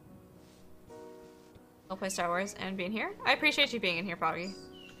 I'll play Star Wars and being here. I appreciate you being in here, Poggy.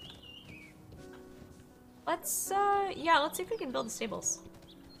 Let's, yeah, let's see if we can build the stables.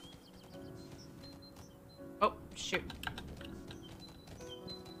 Oh, shoot.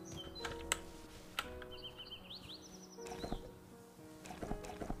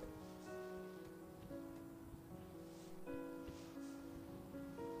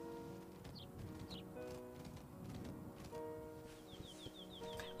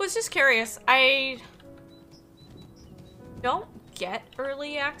 Was just curious. I don't get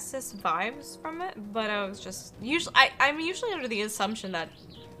early access vibes from it, but I was just I'm usually under the assumption that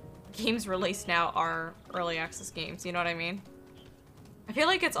games released now are early access games, you know what I mean? I feel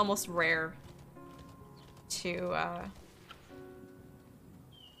like it's almost rare to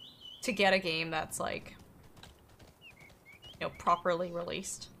get a game that's like, you know, properly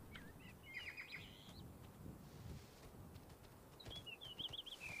released.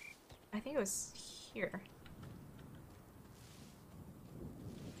 I think it was here.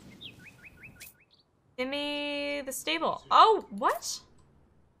 Give me the stable. Oh, what?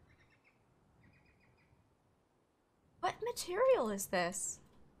 What material is this?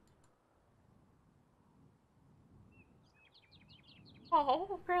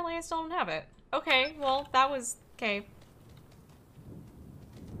 Oh, apparently I still don't have it. Okay, well, that was... okay.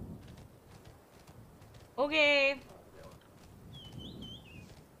 Okay.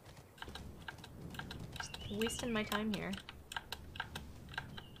 Just wasting my time here.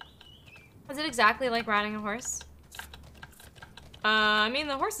 Is it exactly like riding a horse? I mean,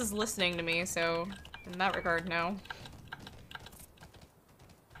 the horse is listening to me, so in that regard, no.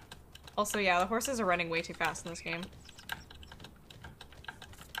 Also, yeah, the horses are running way too fast in this game.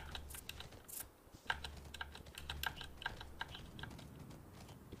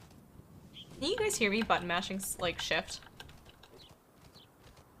 Can you guys hear me button mashing, like, shift?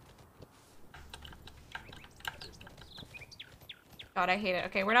 God, I hate it.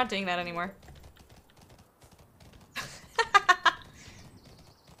 Okay, we're not doing that anymore.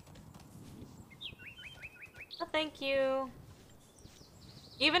 Oh, thank you.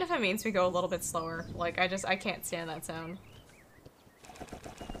 Even if it means we go a little bit slower. Like, I can't stand that sound.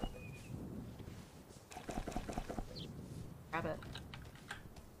 Grab it.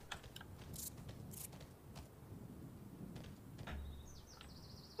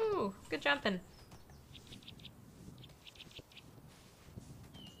 Ooh, good jumping.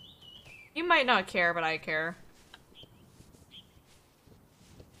 You might not care, but I care.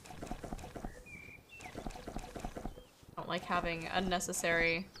 Don't like having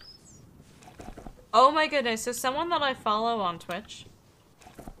unnecessary... Oh my goodness, so someone that I follow on Twitch,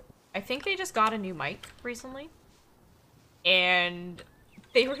 I think they just got a new mic recently. And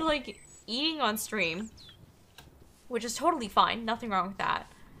they were like eating on stream, which is totally fine, nothing wrong with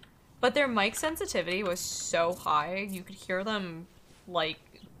that. But their mic sensitivity was so high, you could hear them like...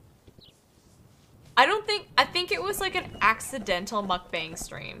 I think it was like an accidental mukbang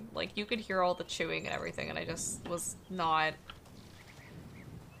stream. Like, you could hear all the chewing and everything, and I just was not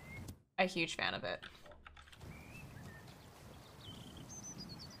a huge fan of it.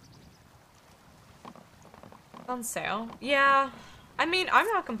 On sale? Yeah. I mean, I'm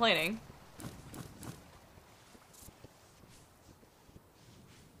not complaining.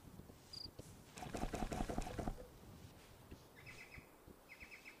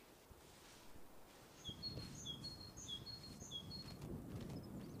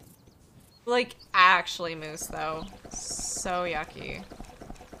 Like, actually moose, though. So yucky.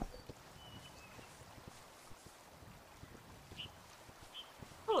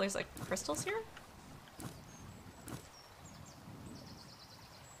 Oh, there's like crystals here?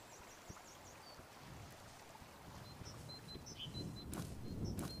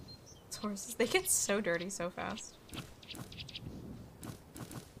 horses. They get so dirty so fast.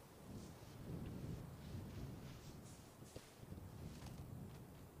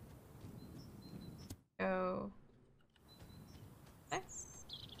 Go. Okay.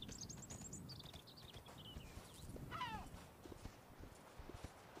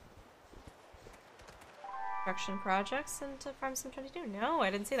 Construction projects into Farm Sim 22. No, I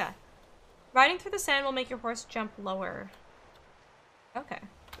didn't see that. Riding through the sand will make your horse jump lower. Okay.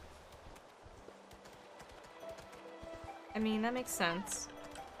 I mean, that makes sense.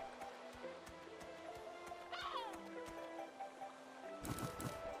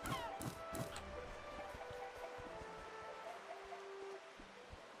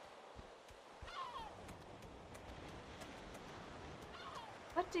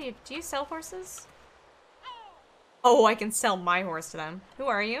 What do you sell horses? Oh, I can sell my horse to them. Who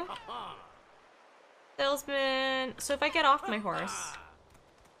are you? Salesman. So if I get off my horse,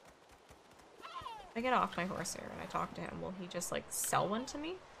 here and I talk to him, will he just like sell one to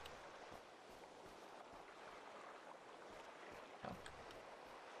me? No.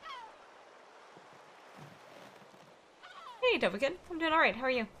 Hey, Dovakin. I'm doing alright. How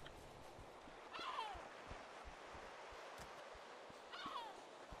are you?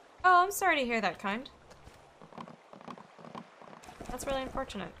 Oh, I'm sorry to hear that, kind. That's really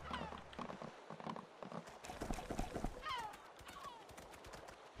unfortunate.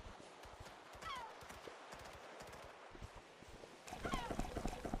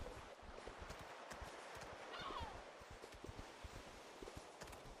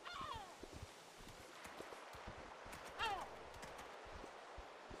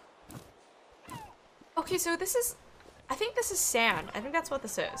 Okay, so this is... I think this is sand. I think that's what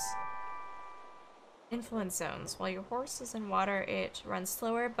this is. Influence zones. While your horse is in water, it runs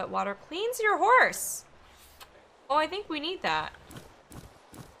slower, but water cleans your horse! Oh, I think we need that.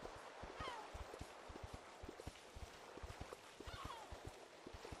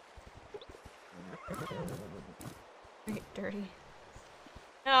 Get dirty.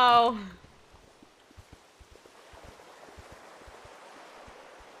 No!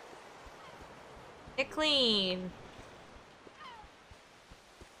 Get clean!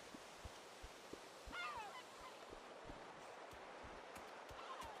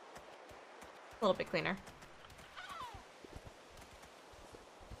 A little bit cleaner.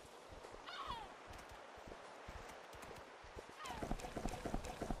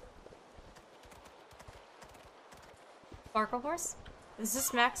 Sparkle horse? Is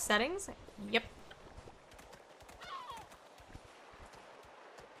this max settings? Yep.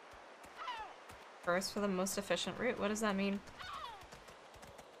 First for the most efficient route. What does that mean?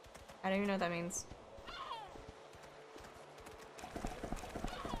 I don't even know what that means.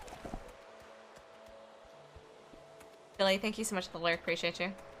 Billy, thank you so much for the alert. Appreciate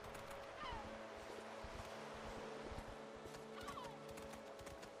you.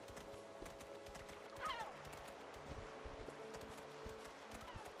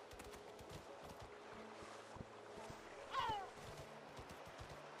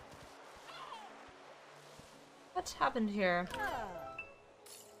 What happened here?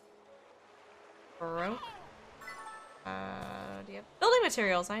 Broke? Do you have building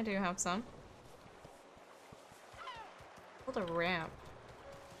materials? I do have some. Build a ramp.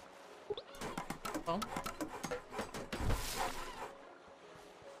 Oh.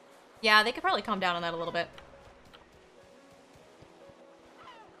 Yeah, they could probably calm down on that a little bit.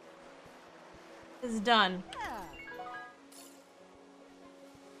 It's done.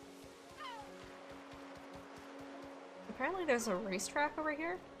 Apparently there's a racetrack over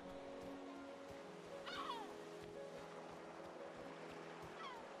here.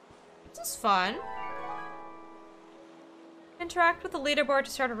 This is fun. Interact with the leaderboard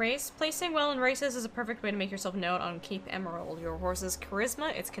to start a race. Placing well in races is a perfect way to make yourself known on Cape Emerald. Your horse's charisma,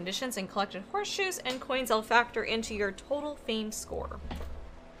 its conditions, and collected horseshoes and coins all factor into your total fame score.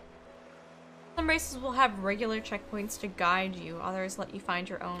 Some races will have regular checkpoints to guide you, others let you find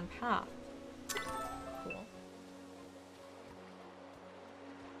your own path. Cool.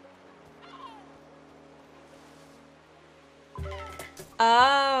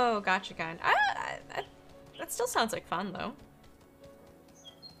 Oh, gotcha, kind. That still sounds like fun, though.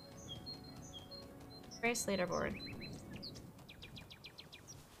 Race leaderboard.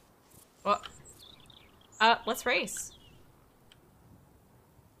 Well, let's race.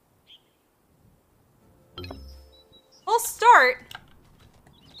 We'll start.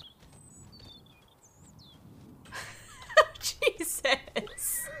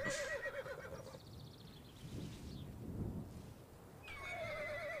 Jesus.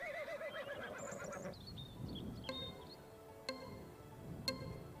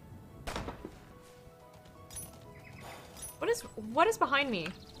 What is behind me?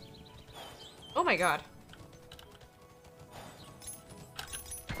 Oh my god.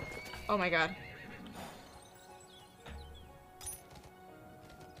 Oh my god.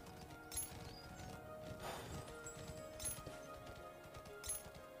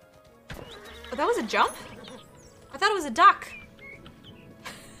 Oh, that was a jump? I thought it was a duck.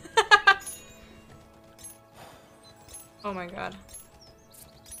 Oh my god.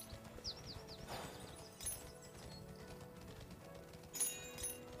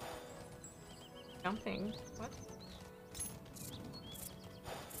 Jumping. What?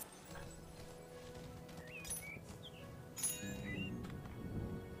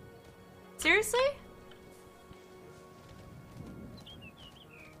 Seriously?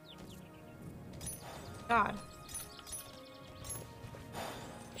 God.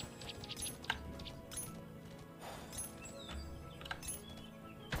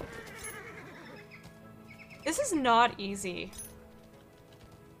 This is not easy.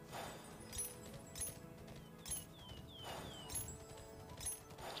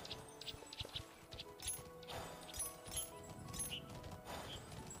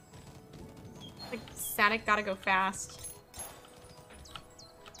 Like, Sonic gotta go fast.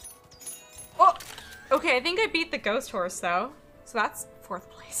 Oh! Okay, I think I beat the ghost horse, though. So that's 4th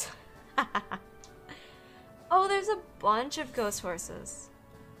place. Oh, there's a bunch of ghost horses.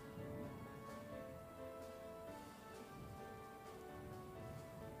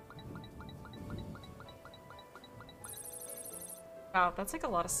 Wow, that's like a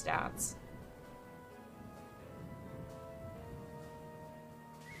lot of stats.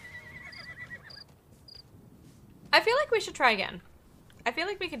 I feel like we should try again. I feel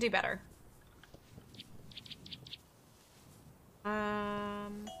like we could do better.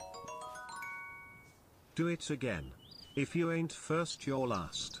 Do it again. If you ain't first, you're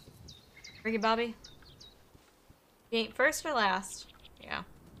last. Ricky Bobby? You ain't first or last. Yeah.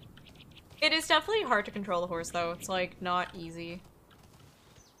 It is definitely hard to control the horse, though. It's, like, not easy.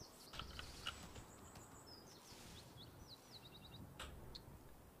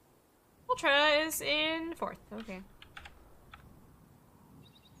 Ultra is in 4th. Okay.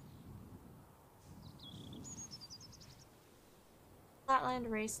 Flatland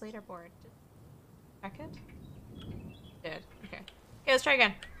race leaderboard. Check it? Did. Okay. Okay, let's try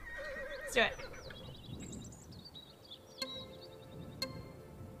again. Let's do it.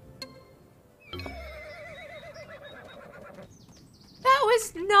 That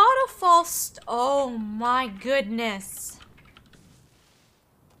was not a false. Oh my goodness.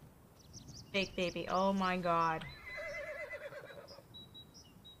 Fake baby. Oh my god.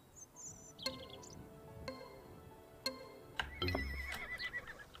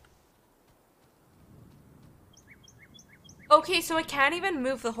 Okay, so I can't even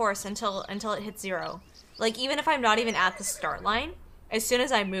move the horse until it hits 0. Like, even if I'm not even at the start line, as soon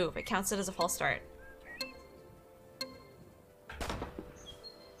as I move, it counts it as a false start.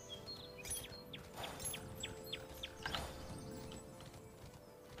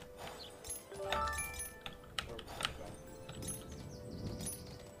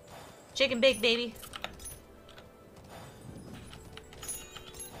 Chicken bake, baby.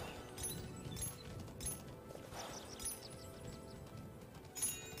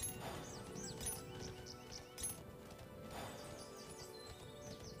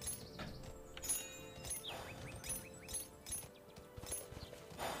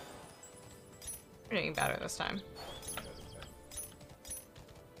 We're doing better this time.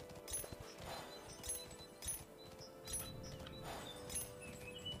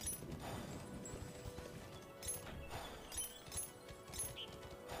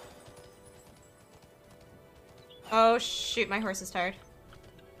 Oh shoot, my horse is tired.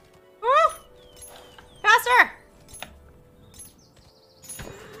 Woo! Faster!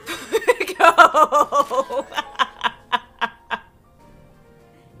 Go!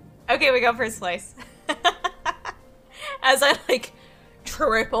 Okay, we go first place. As I like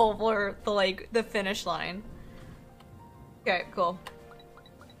trip over the finish line. Okay, cool.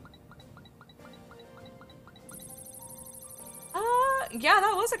 Yeah,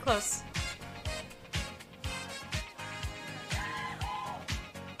 that was a close.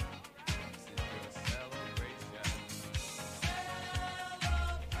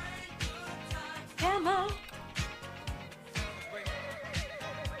 Emma.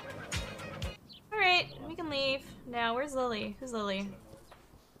 Alright, we can leave. Now, where's Lily? Who's Lily?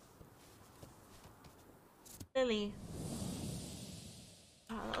 Lily.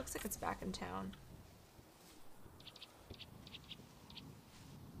 Oh, that looks like it's back in town.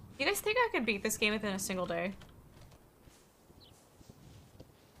 You guys think I could beat this game within a single day?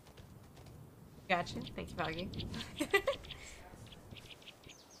 Gotcha. Thank you, Foggy.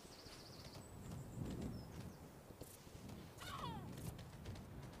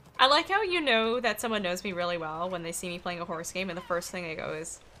 I like how you know that someone knows me really well when they see me playing a horse game, and the first thing they go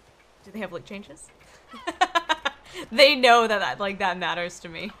is, "Do they have link changes?" They know that like that matters to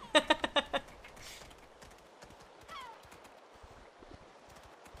me.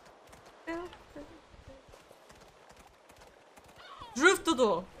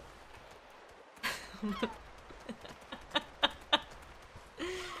 Driftudo.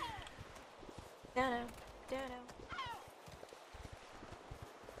 Dono, dono.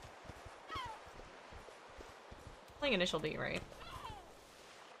 Playing initial D, right?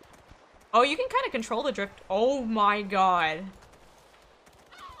 Oh, you can kind of control the drift. Oh my god.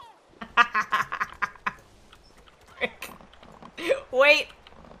 Wait.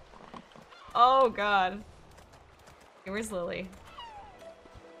 Oh god. Okay, where's Lily?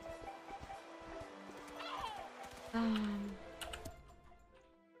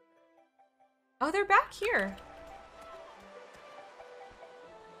 Oh, they're back here.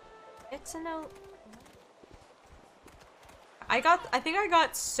 It's a no. I think I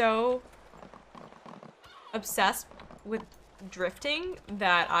got so obsessed with drifting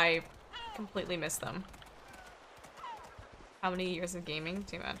that I completely missed them. How many years of gaming?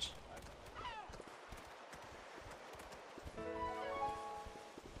 Too much.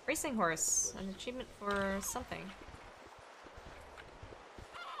 Racing horse, an achievement for something.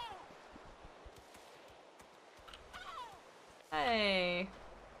 Hey.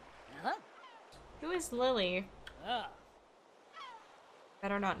 Huh? Who is Lily? Ah.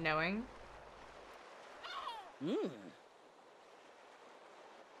 Better not knowing.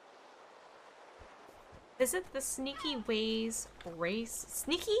 Visit the Sneaky Ways race.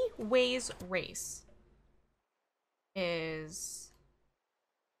 Sneaky Ways race is...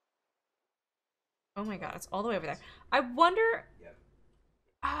 Oh my god, it's all the way over there. I wonder...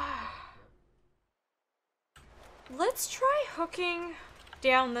 Let's try hooking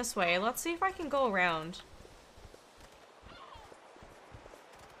down this way. Let's see if I can go around.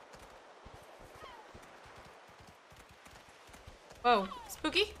 Whoa,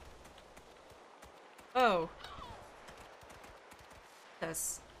 spooky? Oh.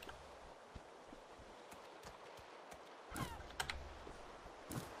 This. I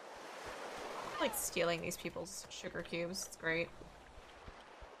like stealing these people's sugar cubes. It's great.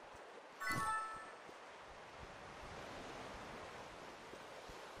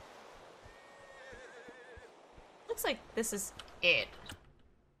 Looks like this is it.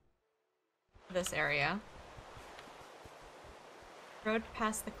 This area. Road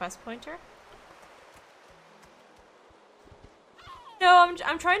past the quest pointer. No,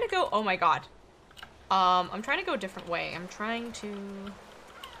 I'm trying to go. Oh my god. I'm trying to go a different way. I'm trying to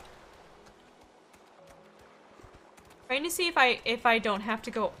see if I don't have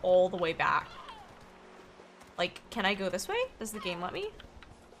to go all the way back. Like, can I go this way? Does the game let me?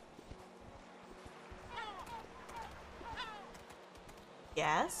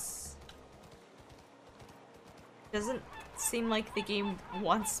 Yes. Doesn't seem like the game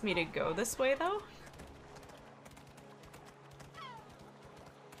wants me to go this way though.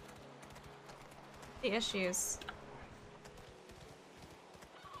 The issues.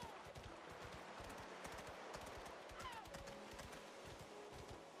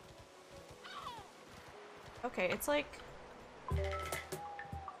 Okay, it's like I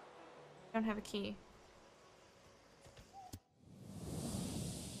don't have a key.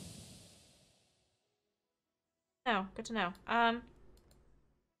 No, good to know.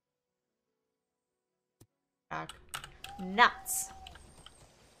 Back. Nuts.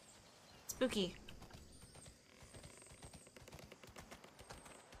 Spooky.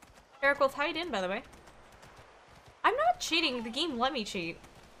 Eric Wolf, how you doing, by the way? I'm not cheating. The game let me cheat.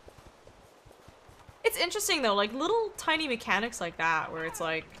 It's interesting though, like little tiny mechanics like that, where it's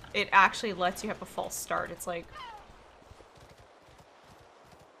like it actually lets you have a false start. It's like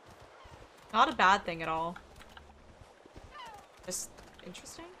not a bad thing at all. Just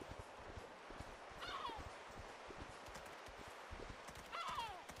interesting.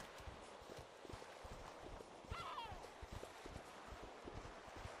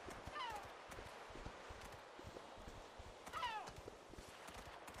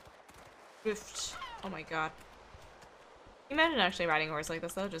 Drift. Oh my god. Can you imagine actually riding a horse like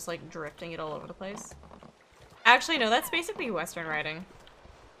this though? Just like drifting it all over the place. Actually, no, that's basically Western riding.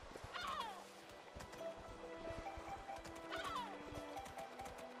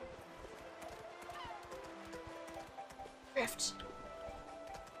 Drift.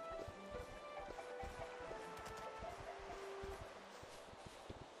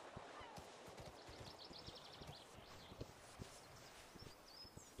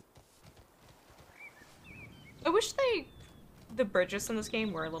 I wish they the bridges in this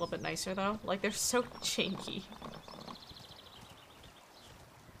game were a little bit nicer though. Like, they're so janky.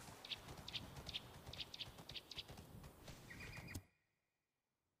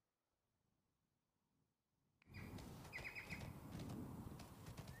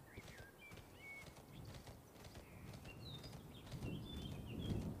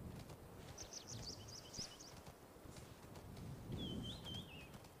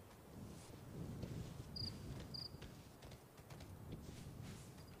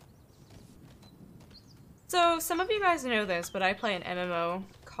 So, some of you guys know this, but I play an MMO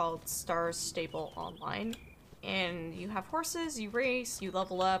called Stars Stable Online. And you have horses, you race, you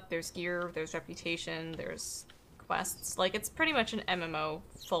level up, there's gear, there's reputation, there's quests. Like, it's pretty much an MMO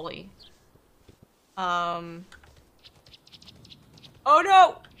fully. Oh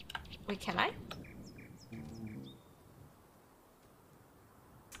no! Wait, can I?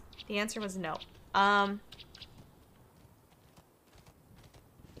 The answer was no.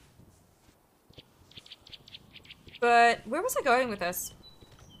 But where was I going with this?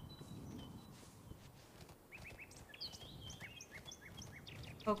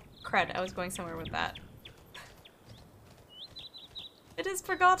 Oh, crud. I was going somewhere with that. It is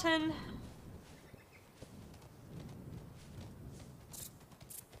forgotten.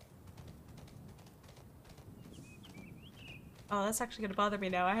 Oh, that's actually gonna bother me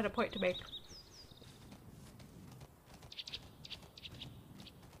now. I had a point to make.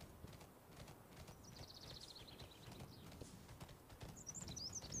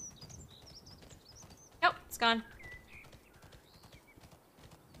 Nope, it's gone.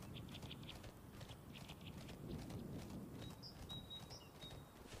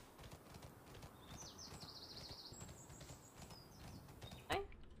 Okay.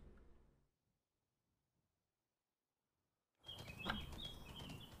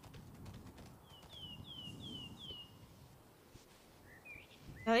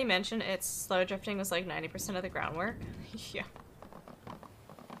 Now that you mentioned it's slow drifting was like 90% of the groundwork. Yeah.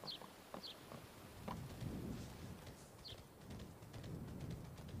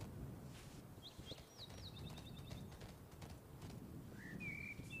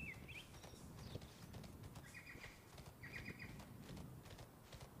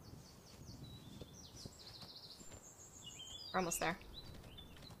 We're almost there.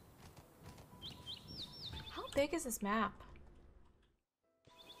 How big is this map?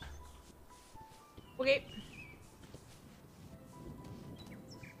 Okay.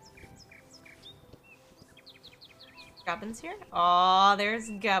 Gubbins here? Aw, there's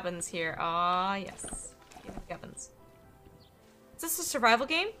Gubbins here. Aw, yes. Gubbins. Is this a survival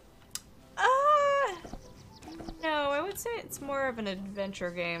game? No, I would say it's more of an adventure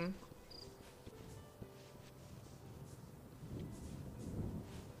game.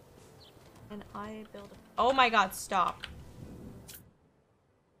 And I build a— oh my god, stop.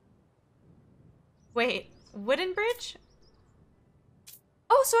 Wait, wooden bridge?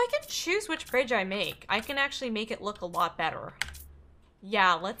 Oh, so I can choose which bridge I make. I can actually make it look a lot better.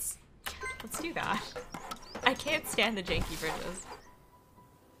 Yeah, let's do that. I can't stand the janky bridges.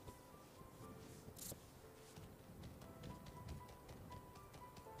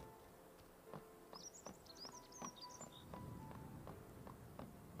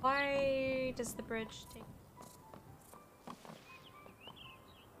 Why does the bridge take—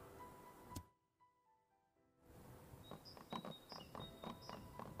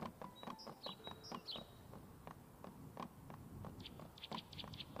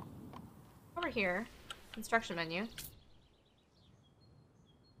 over here, construction menu.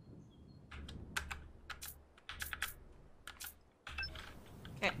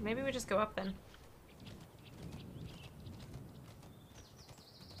 Okay, maybe we just go up then.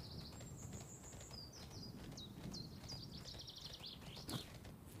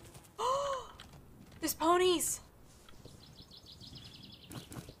 There's ponies!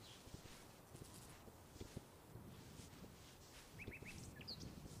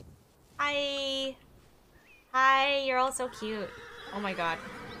 Hi! Hi, you're all so cute. Oh my god.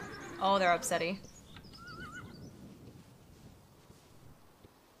 Oh, they're upsetty.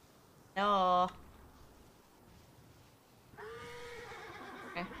 No.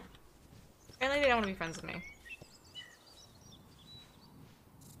 Okay. Apparently they don't want to be friends with me.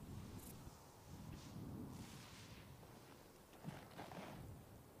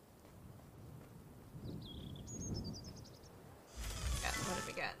 Yeah, what did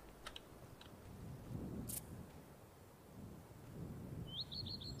we get?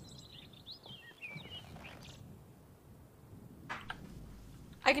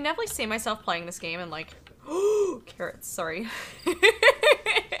 I can definitely see myself playing this game and like, oh, carrots, sorry.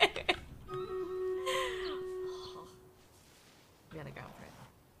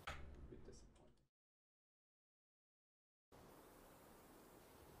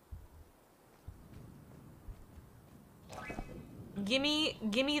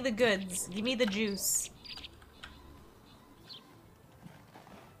 Gimme the goods. Gimme the juice.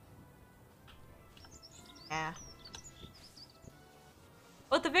 Yeah.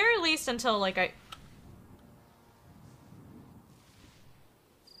 Well, at the very least, until, like, I...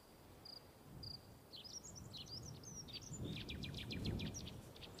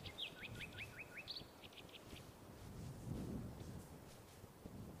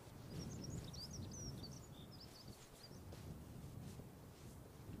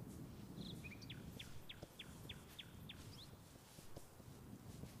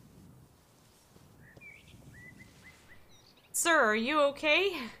 Sir, are you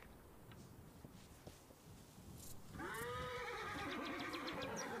okay?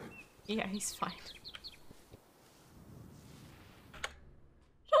 Yeah, he's fine.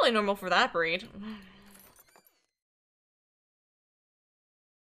 Totally normal for that breed.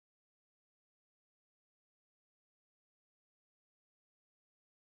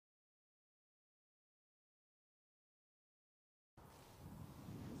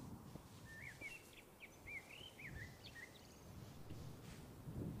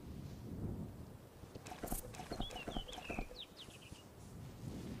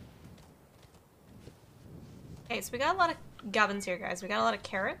 Okay, so we got a lot of gubbins here, guys. We got a lot of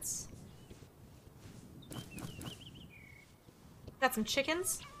carrots. Got some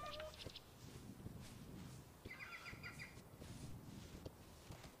chickens.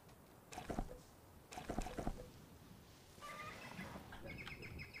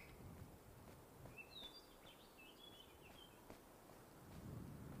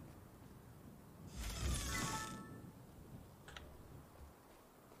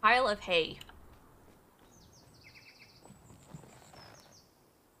 Pile of hay.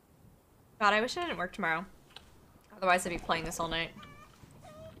 God, I wish I didn't work tomorrow. Otherwise, I'd be playing this all night.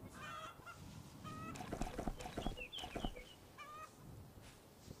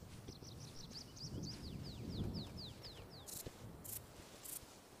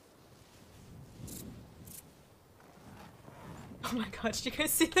 Oh my god, did you guys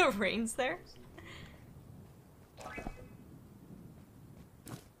see the rains there?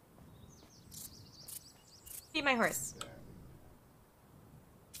 Feed my horse.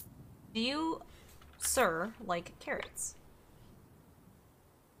 Do you, sir, like carrots?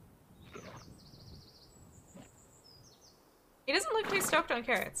 He doesn't look too stoked on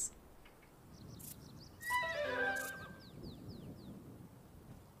carrots.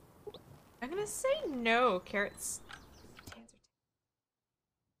 I'm gonna say no, carrots.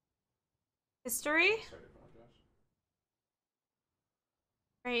 History?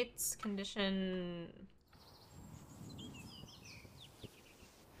 Traits, condition...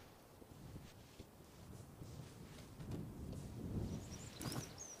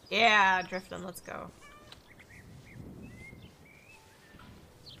 Yeah, Driftin', let's go.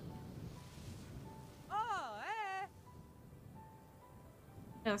 Oh, eh.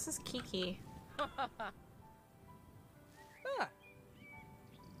 No, this is Kiki. Ah.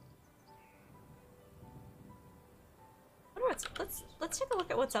 Let's take a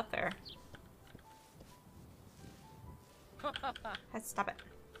look at what's up there. Let's stop it.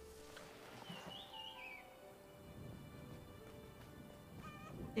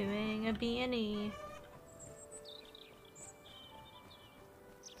 Doing a B&E.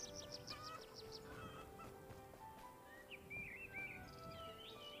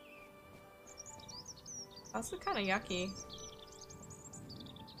 Also kind of yucky.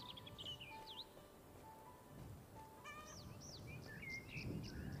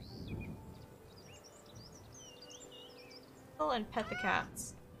 And pet the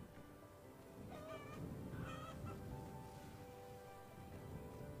cats.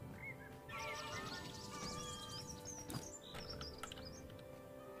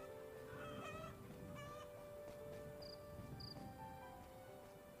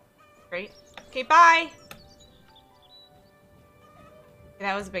 Great. Okay, bye!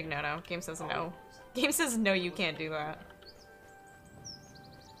 That was a big no-no. Game says no. Game says no, you can't do that.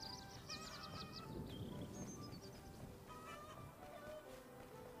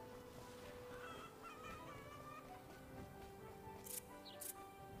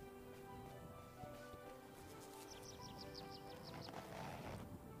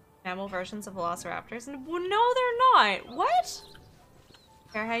 Mammal versions of velociraptors? And well, no, they're not. What?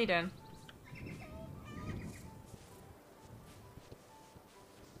 Here, how you doing?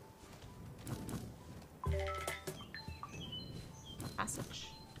 Passage.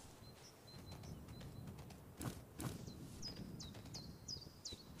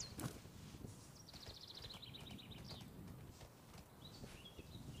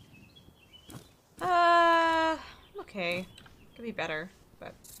 Okay. could be better,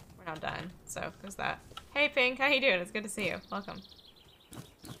 but we're not done. So there's that. Hey Pink, how you doing? It's good to see you. Welcome.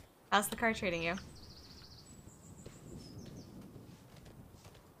 How's the car treating you?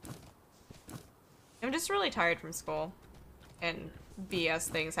 I'm just really tired from school and BS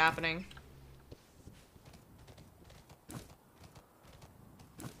things happening.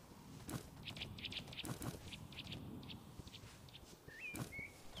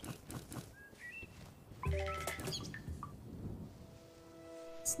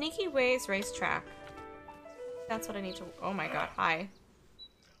 Sneaky Ways Racetrack. That's what I need to... Oh my god, hi.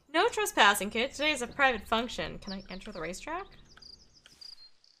 No trespassing, kid. Today is a private function. Can I enter the racetrack?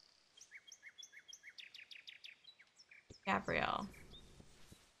 Gabrielle.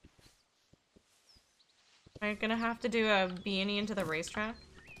 Am I gonna have to do a beanie into the racetrack?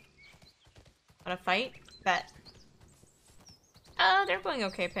 On a fight? Bet. They're going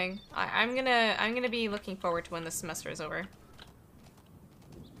okay, Ping. I'm gonna be looking forward to when this semester is over.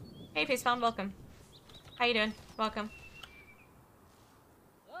 Hey, Facepalm, welcome. How you doing? Welcome.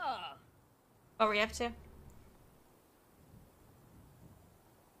 What were you up to?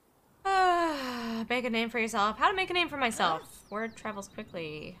 Make a name for yourself. How to make a name for myself. Word travels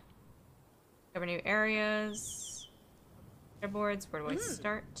quickly. Cover new areas. Boards. Where do I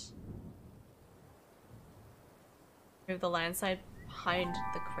start? Move the landslide behind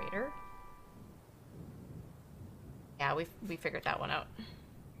the crater. Yeah, we figured that one out.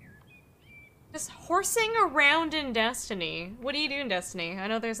 Just horsing around in Destiny. What do you do in Destiny? I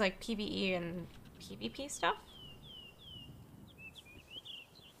know there's like PvE and PvP stuff.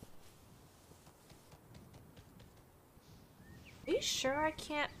 Are you sure I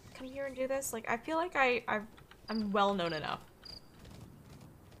can't come here and do this? Like, I feel like I'm well known enough.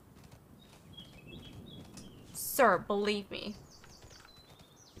 Sir, believe me.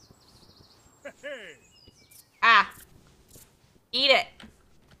 Ah! Eat it!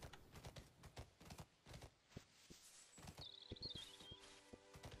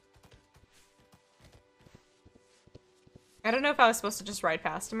 I don't know if I was supposed to just ride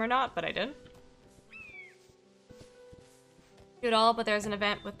past him or not, but I did. Do it all, but there's an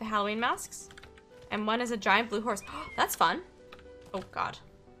event with the Halloween masks. And one is a giant blue horse. That's fun. Oh, God.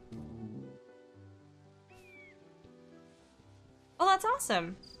 Oh, that's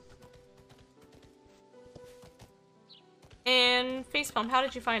awesome. And Facepalm, how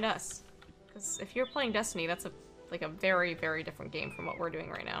did you find us? Because if you're playing Destiny, that's like a very, very different game from what we're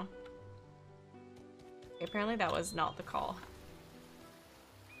doing right now. Okay, apparently that was not the call.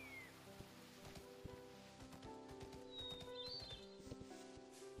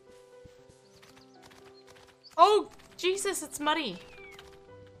 Oh, Jesus, it's muddy.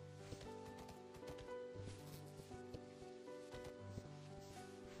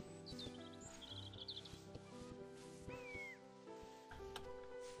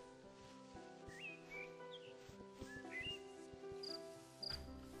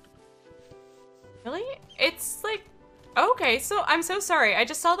 Really? It's like... Okay, so I'm so sorry. I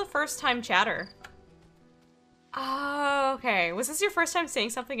just saw the first time chatter. Oh, okay. Was this your first time saying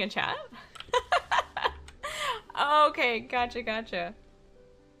something in chat? Okay, gotcha, gotcha.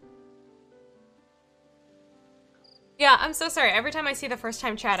 Yeah, I'm so sorry. Every time I see the first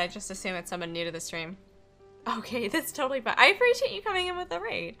time chat, I just assume it's someone new to the stream. Okay, that's totally fine. I appreciate you coming in with the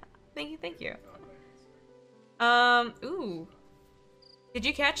raid. Thank you, thank you. Ooh. Did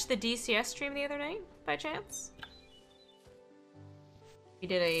you catch the DCS stream the other night, by chance? We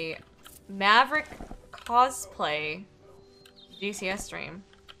did a Maverick cosplay DCS stream.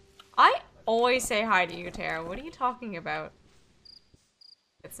 I always say hi to you, Tara. What are you talking about?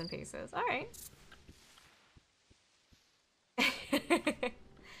 Bits and pieces. Alright.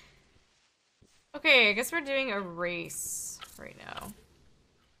 Okay, I guess we're doing a race right now.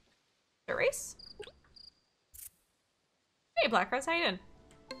 A race? Hey, Black Rose, how you doing?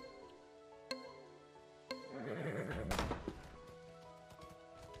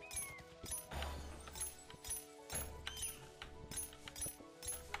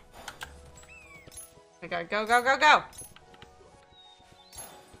 Oh my god, go, go, go, go!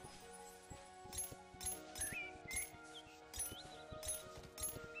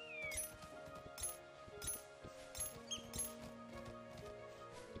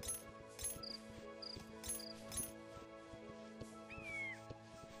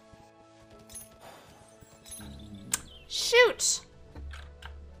 Shoot!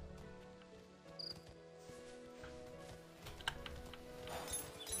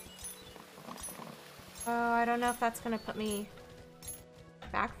 Oh, I don't know if that's gonna put me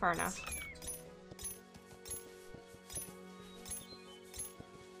back far enough.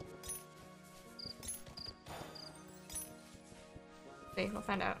 see. We'll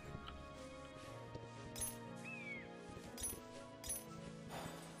find out.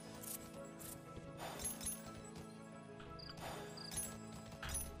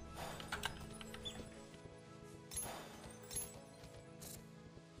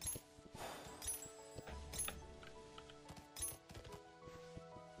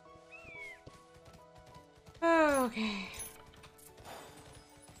 Okay.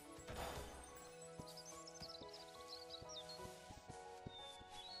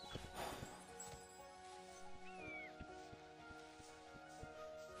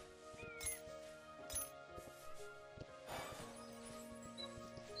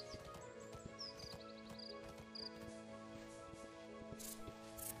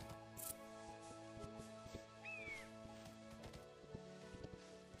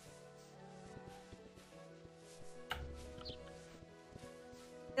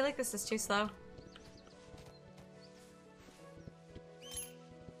 I feel like this is too slow.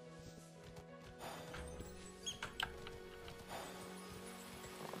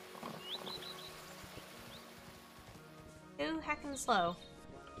 Too heckin' slow.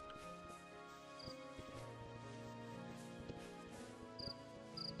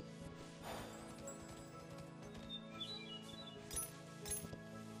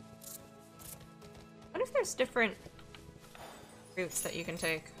 What if there's different routes that you can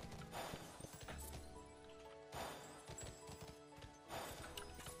take?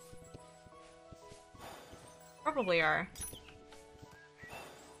 Probably are.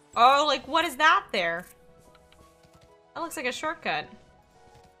 Oh, like what is that there? That looks like a shortcut.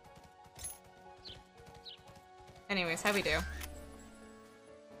 Anyways, how'd we do?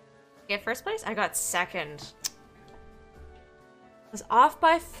 Get first place? I got second. I was off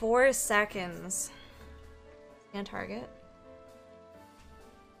by 4 seconds. Scan target.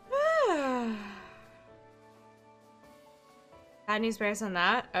 Bad news bears on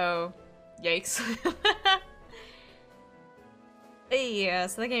that? Oh, yikes. Yeah,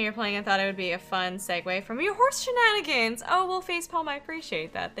 so the game you're playing, I thought it would be a fun segue from your horse shenanigans. Oh, well, Facepalm, I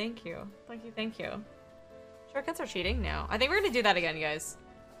appreciate that. Thank you. Thank you, thank you. Shortcuts are cheating? No. I think we're gonna do that again, guys.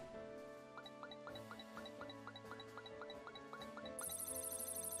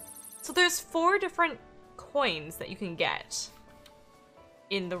 So there's 4 different coins that you can get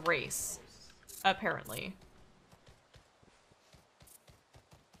in the race, apparently.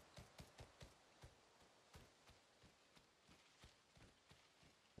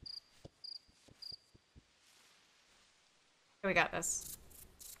 We got this.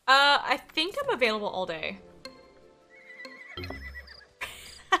 I think I'm available all day.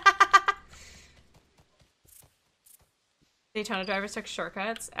 Daytona drivers took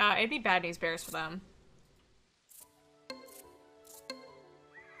shortcuts. It'd be bad news bears for them.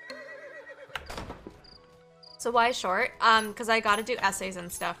 So why short? Because I gotta do essays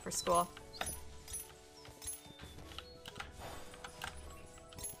and stuff for school.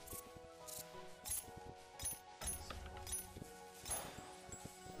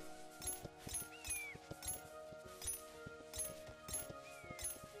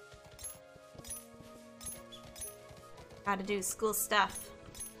 Gotta do school stuff.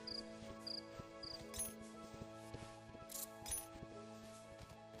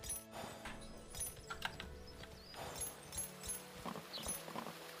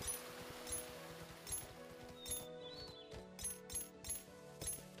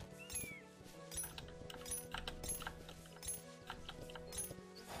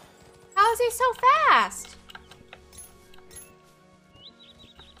 How is he so fast?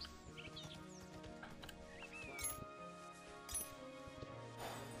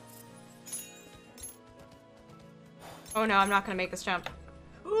 Oh no, I'm not gonna make this jump.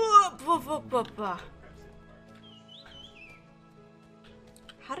 How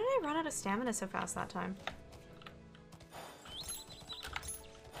did I run out of stamina so fast that time?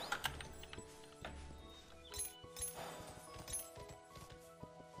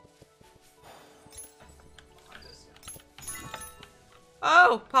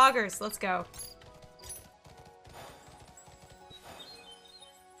 Oh, poggers, let's go.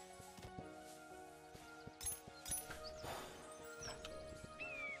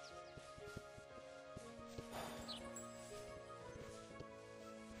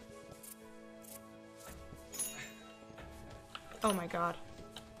 Oh my god.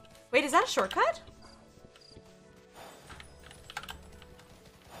 Wait, is that a shortcut?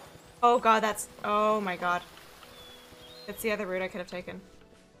 Oh god, that's... Oh my god. It's the other route I could have taken.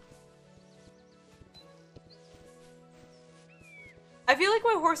 I feel like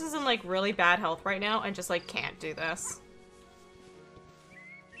my horse is in like really bad health right now and just like can't do this.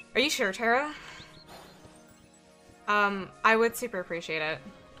 Are you sure, Tara? I would super appreciate it.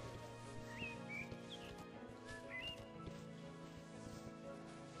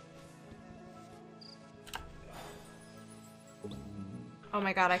 Oh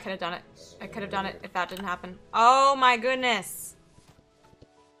my god, I could have done it. I could have done it if that didn't happen. Oh my goodness!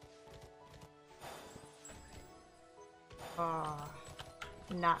 Oh,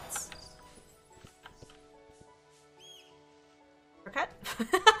 nuts. Cut?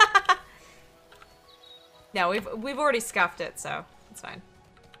 No, we've already scuffed it, so it's fine.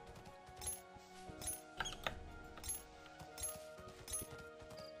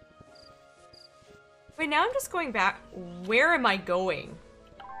 Wait, now I'm just going back. Where am I going?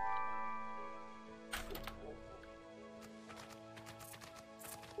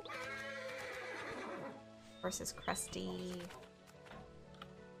 Horse is crusty.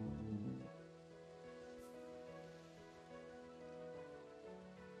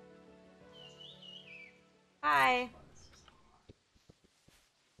 Hi.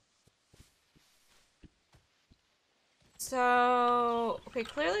 So, okay,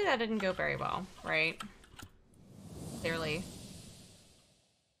 clearly that didn't go very well, right? Clearly.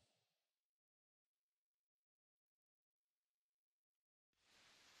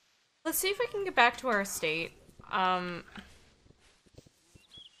 Let's see if we can get back to our estate. I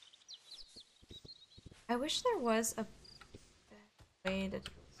wish there was a way to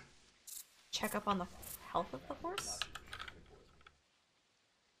check up on the health of the horse.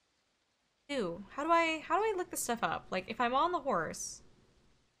 Ew, how do I look this stuff up? Like, if I'm on the horse.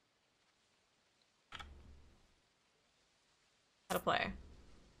 How to play.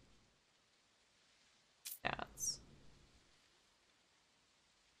 Stats.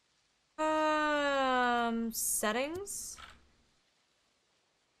 Settings?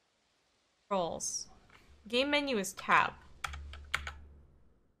 Controls. Game menu is tab.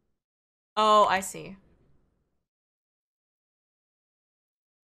 Oh, I see.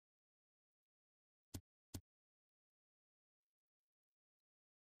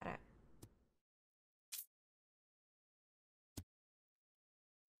 Got it.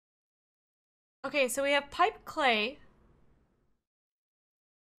 Okay, so we have pipe clay,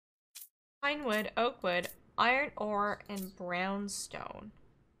 pine wood, oak wood, iron ore, and brown stone.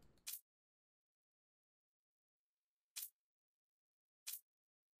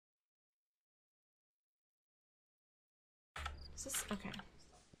 Is this okay?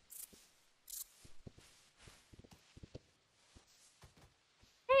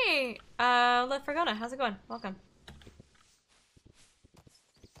 Hey, La Fragona, how's it going? Welcome.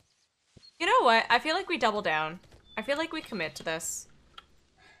 You know what? I feel like we double down. I feel like we commit to this.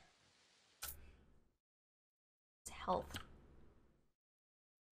 It's health.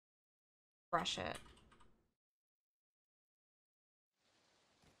 Brush it.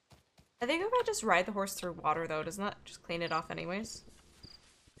 I think if I just ride the horse through water, though, doesn't that just clean it off anyways?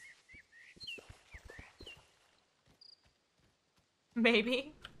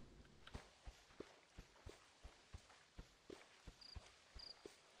 Maybe.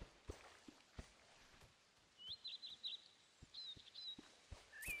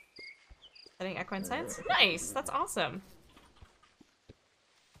 Setting equine science? Nice! That's awesome.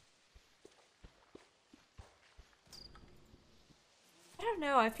 I don't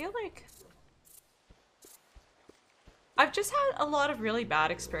know, I feel like I've just had a lot of really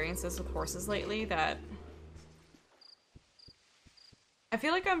bad experiences with horses lately that I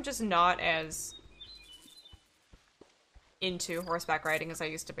feel like I'm just not as into horseback riding as I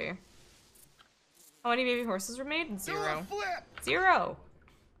used to be. How many baby horses were made? Zero. Zero!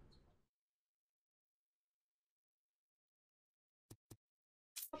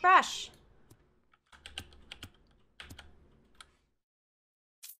 Oh, Bash!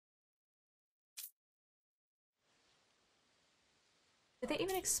 Did they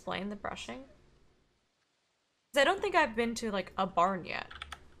even explain the brushing? 'Cause I don't think I've been to, like, a barn yet,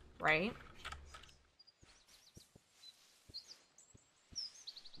 right?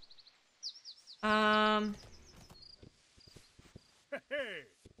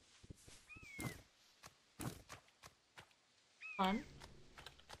 Fun.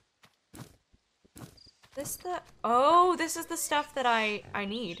 Oh, this is the stuff that I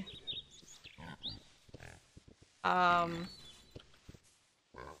need.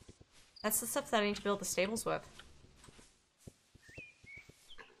 That's the stuff that I need to build the stables with.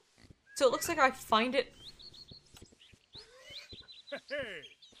 So it looks like I find it...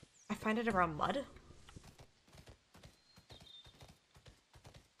 I find it around mud?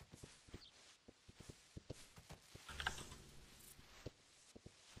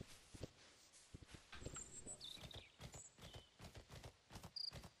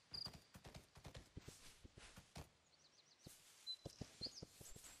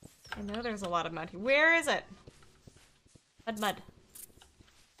 I know there's a lot of mud here. Where is it? Mud, mud.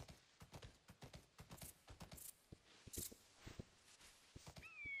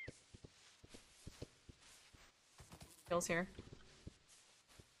 Kills here.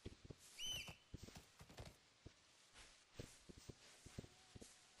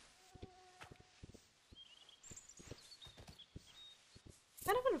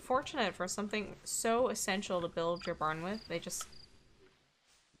 Kind of unfortunate for something so essential to build your barn with. They just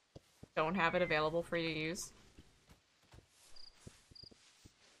don't have it available for you to use.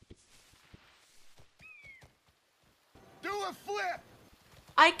 Do a flip!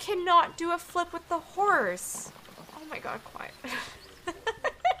 I cannot do a flip with the horse! Oh my god, quiet.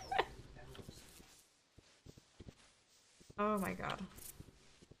 Oh my god.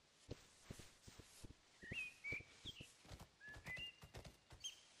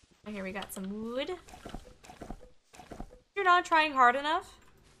 Oh, here we got some wood. You're not trying hard enough?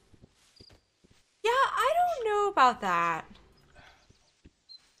 Yeah, I don't know about that.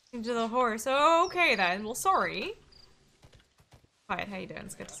 Into the horse. Oh, okay then. Well, sorry. Quiet, how you doing?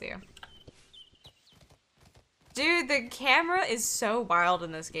 It's good to see you. Dude, the camera is so wild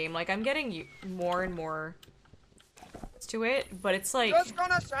in this game. Like, I'm getting more and more to it, but it's like... Just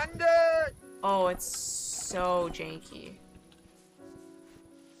gonna send it! Oh, it's so janky.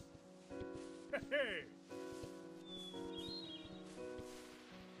 Hey!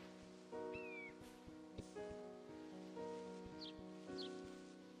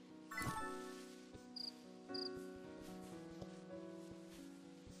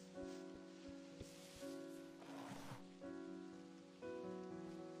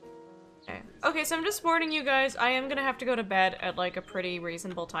 Okay, so I'm just warning you guys, I am gonna have to go to bed at like a pretty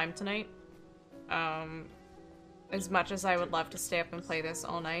reasonable time tonight. As much as I would love to stay up and play this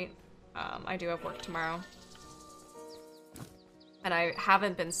all night, I do have work tomorrow. And I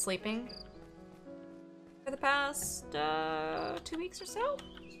haven't been sleeping for the past 2 weeks or so.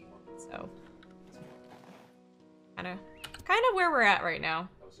 So, kind of where we're at right now.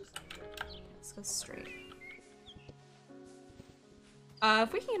 Let's go straight.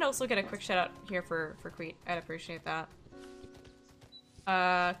 If we can also get a quick shout out here for Queet, I'd appreciate that.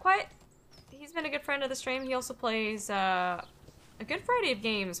 Quiet. He's been a good friend of the stream. He also plays a good variety of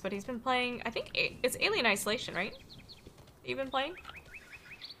games, but he's been playing, I think it's Alien Isolation, right? You've been playing?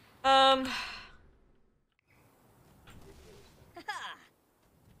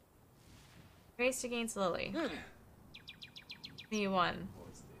 Raced against Lily. Me won.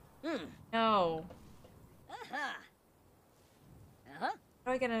 No.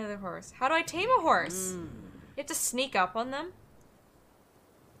 How do I get another horse? How do I tame a horse? You have to sneak up on them?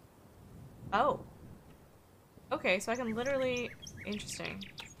 Oh. Okay, so I can literally... Interesting.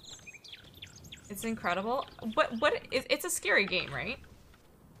 It's incredible. It's a scary game, right?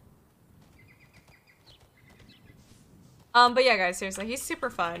 But yeah, guys, seriously, he's super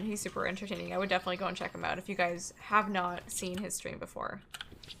fun. He's super entertaining. I would definitely go and check him out. If you guys have not seen his stream before,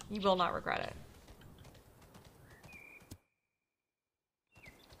 you will not regret it.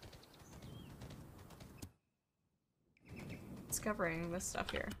 Discovering this stuff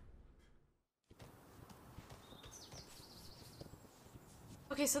here.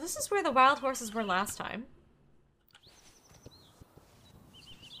 Okay, so this is where the wild horses were last time.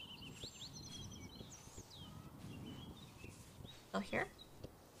 Still here?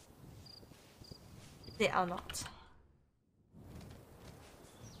 They are not.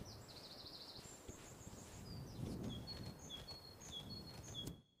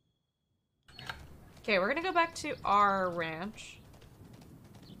 Okay, we're gonna go back to our ranch.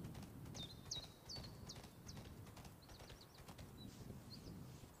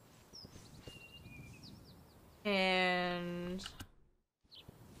 And...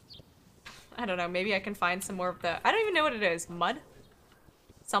 I don't know, maybe I can find some more of the... I don't even know what it is. Mud?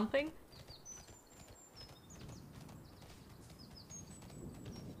 Something?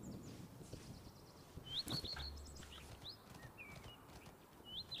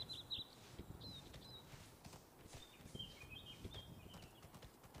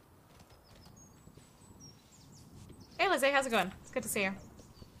 Hey Lizzie, how's it going? It's good to see you.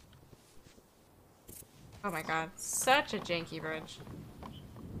 Oh my god, such a janky bridge.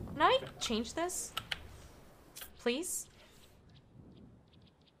 Can I change this? Please?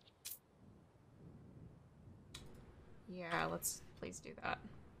 Yeah, let's please do that.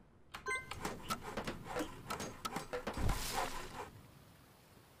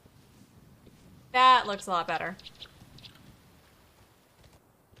 That looks a lot better.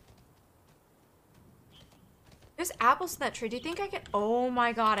 There's apples in that tree. Do you think I can... Oh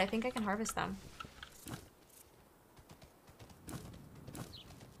my god, I think I can harvest them.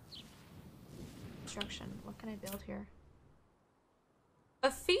 construction. What can I build here?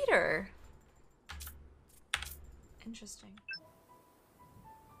 A feeder! Interesting.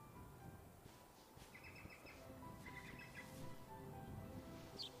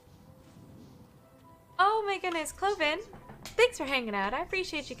 Oh my goodness, Cloven! Thanks for hanging out. I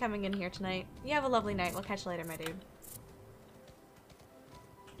appreciate you coming in here tonight. You have a lovely night. We'll catch you later, my dude.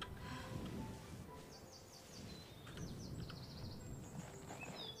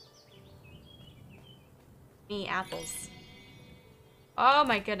 Me, apples. Oh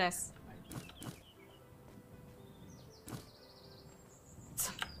my goodness.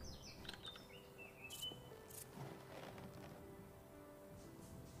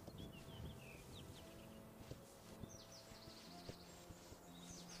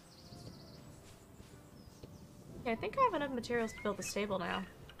 Okay, I think I have enough materials to build the stable now.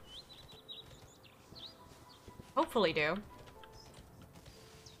 Hopefully do.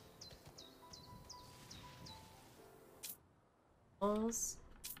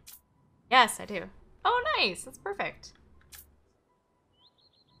 Yes, I do. Oh, nice! That's perfect.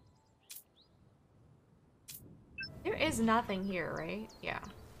 There is nothing here, right? Yeah.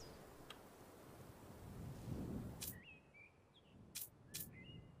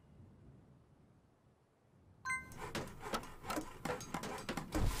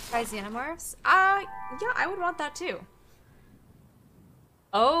 Try xenomorphs? Yeah, I would want that too.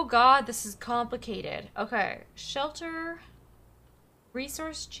 Oh god, this is complicated. Okay, shelter,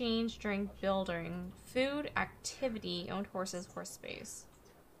 resource change during building, food, activity, owned horses, horse space.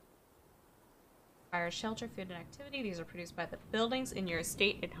 Fire, shelter, food, and activity. These are produced by the buildings in your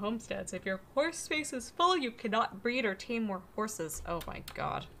estate and homesteads. If your horse space is full, you cannot breed or tame more horses. Oh my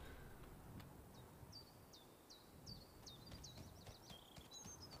god.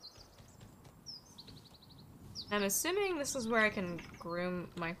 I'm assuming this is where I can groom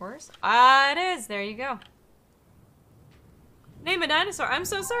my horse. Ah, it is! There you go. Name a dinosaur. I'm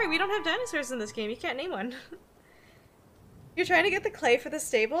so sorry, we don't have dinosaurs in this game. You can't name one. You're trying to get the clay for the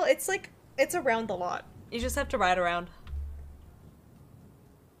stable? It's like, it's around the lot. You just have to ride around.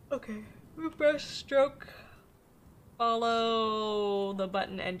 Okay. Brush stroke. Follow the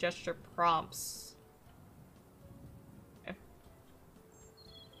button and gesture prompts.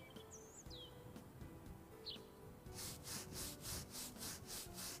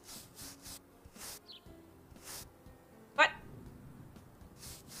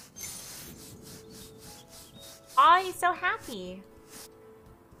 Oh, he's so happy.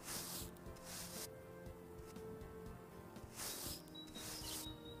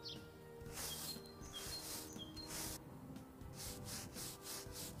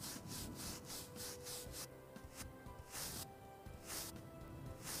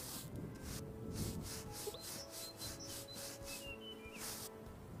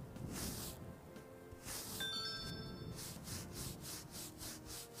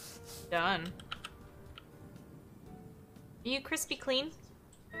 Done. Are you crispy clean?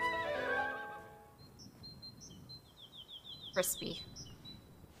 Crispy.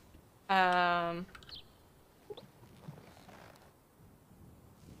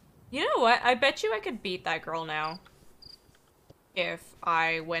 You know what? I bet you I could beat that girl now. If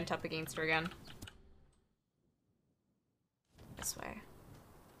I went up against her again. This way.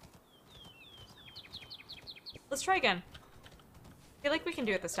 Let's try again. I feel like we can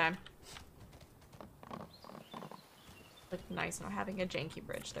do it this time. Look nice not having a janky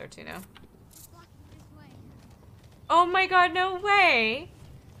bridge there too now. Oh my god, no way!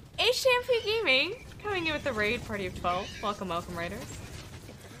 HMP Gaming coming in with the raid party of 12. Welcome, welcome, raiders.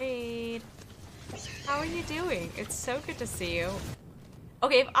 Raid. How are you doing? It's so good to see you.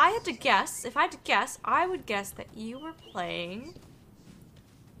 Okay, if I had to guess, I would guess that you were playing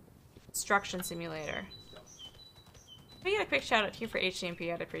Construction Simulator. Can we get a quick shout out here for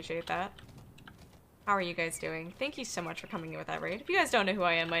HMP? I'd appreciate that. How are you guys doing? Thank you so much for coming in with that raid. If you guys don't know who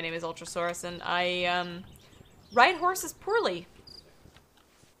I am, my name is Ultrasaurus, and I, ride horses poorly.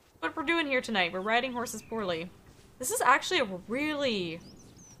 What we're doing here tonight, we're riding horses poorly. This is actually a really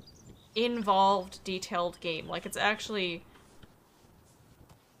involved, detailed game. Like, it's actually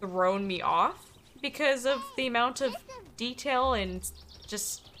thrown me off because of the amount of detail and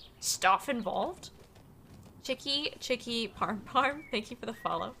just stuff involved. Chicky, Parm, thank you for the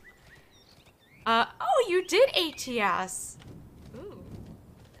follow. Oh, you did ATS! Ooh.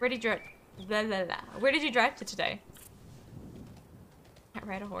 Where did you drive to today? Can't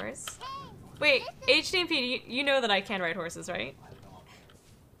ride a horse? Wait, HDMP, you know that I can ride horses, right?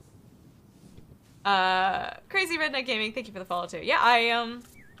 Crazy Redneck Gaming, thank you for the follow too. Yeah, I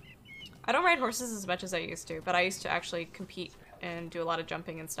don't ride horses as much as I used to, but I used to actually compete and do a lot of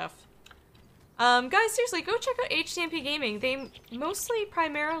jumping and stuff. Guys, seriously, go check out HTMP Gaming. They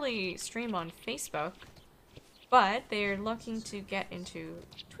primarily stream on Facebook, but they're looking to get into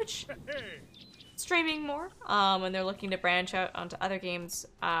Twitch streaming more, and they're looking to branch out onto other games.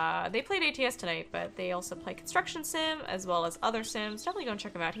 They played ATS tonight, but they also play Construction Sim, as well as other sims. Definitely go and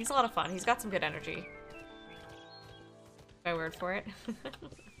check him out. He's a lot of fun. He's got some good energy. My word for it.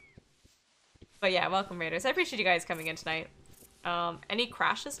 But yeah, welcome Raiders. I appreciate you guys coming in tonight. Any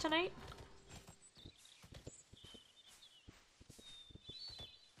crashes tonight?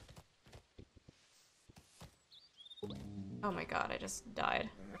 Oh my god, I just died.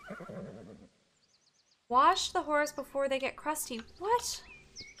 Wash the horse before they get crusty. What?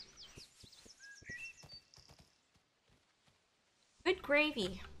 Good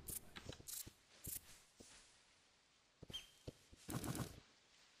gravy.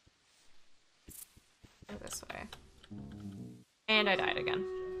 Go this way. And I died again.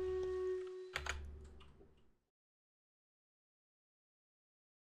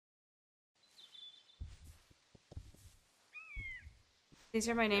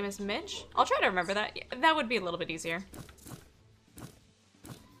 My name is Mitch. I'll try to remember that. That would be a little bit easier.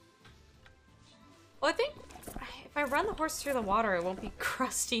 Well, I think if I run the horse through the water, it won't be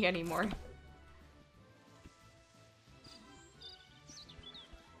crusty anymore.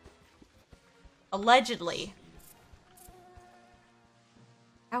 Allegedly.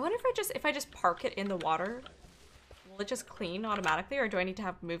 I wonder if I just park it in the water, will it just clean automatically, or do I need to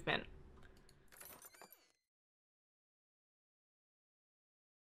have movement?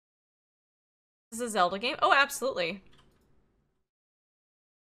 This is a Zelda game? Oh, absolutely.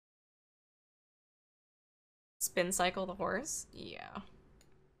 Spin cycle the horse? Yeah.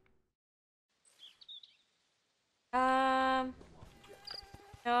 No,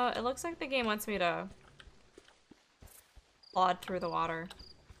 it looks like the game wants me to plod through the water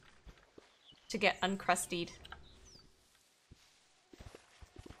to get uncrustied.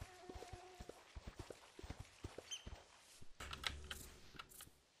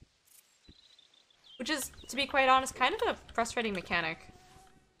 Which is, to be quite honest, kind of a frustrating mechanic.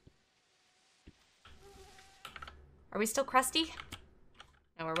 Are we still crusty?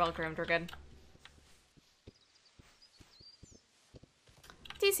 No, we're well groomed, we're good.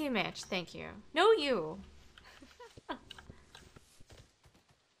 DC match, thank you. No, you!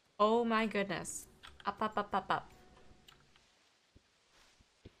 Oh my goodness. Up, up, up, up, up.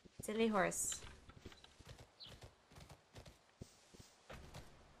 Silly horse.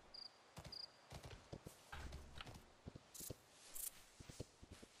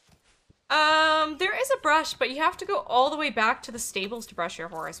 There is a brush, but you have to go all the way back to the stables to brush your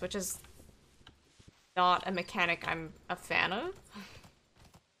horse, which is not a mechanic I'm a fan of.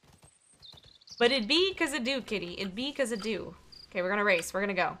 But it be 'cause it do, kitty. It be 'cause it do. Okay, we're gonna race. We're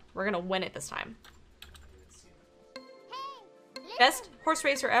gonna go. We're gonna win it this time. Best horse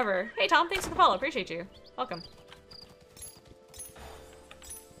racer ever. Hey, Tom, thanks for the follow. Appreciate you. Welcome.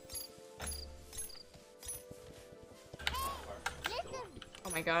 Oh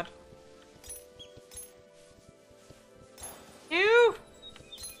my god. Ew!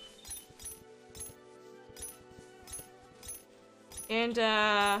 And,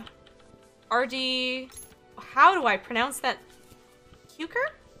 RD... How do I pronounce that?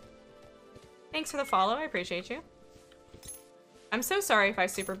 Cuker? Thanks for the follow, I appreciate you. I'm so sorry if I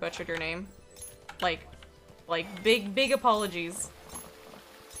super butchered your name. Like, big apologies.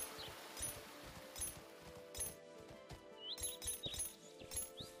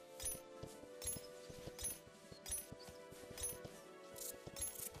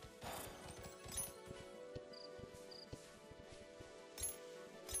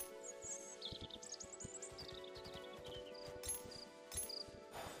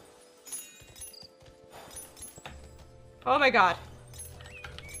 Oh my god.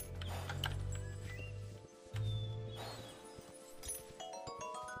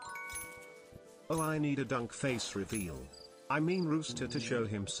 Oh, I need a dunk face reveal. I mean Rooster to show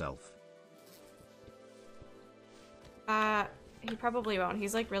himself. He probably won't.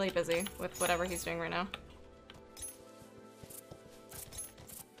 He's like really busy with whatever he's doing right now.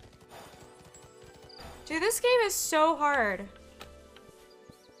 Dude, this game is so hard.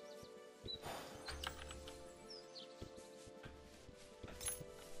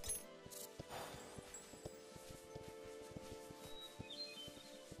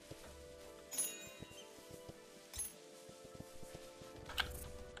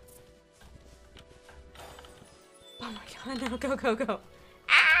 Oh my god, no, go, go, go.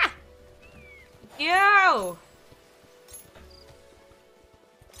 Ah! Yo!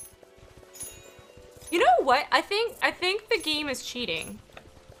 You know what? I think the game is cheating.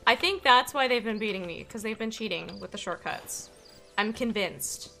 I think that's why they've been beating me, because they've been cheating with the shortcuts. I'm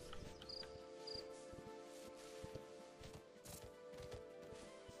convinced.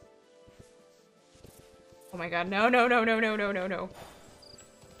 Oh my god, no, no, no, no, no, no, no, no.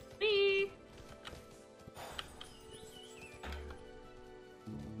 Whee!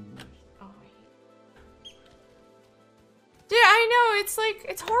 Oh, dude, I know, it's like,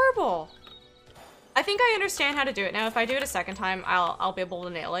 it's horrible. I think I understand how to do it now. If I do it a second time, I'll be able to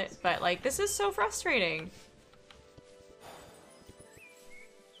nail it. But like, this is so frustrating.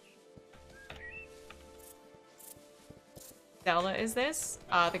 Zelda is this?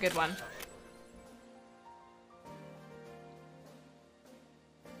 The good one.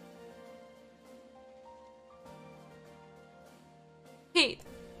 Okay,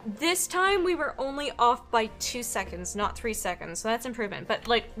 this time we were only off by 2 seconds, not 3 seconds, so that's improvement. But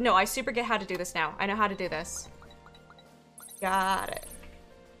like, no, I super get how to do this now. I know how to do this. Got it.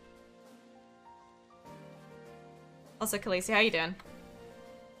 Also, Khaleesi, how you doing?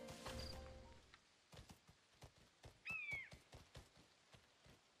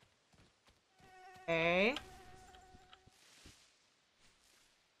 Okay.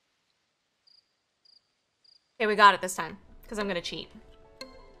 Okay, we got it this time, because I'm gonna cheat.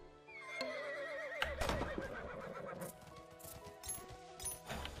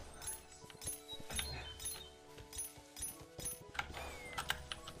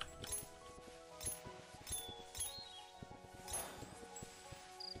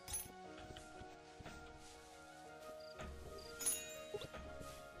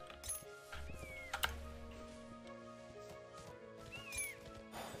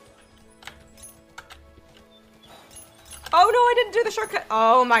 Oh no, I didn't do the shortcut.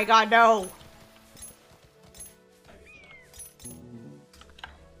 Oh my god, no.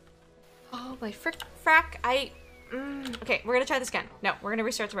 Oh my frack, okay, we're gonna try this again. No, we're gonna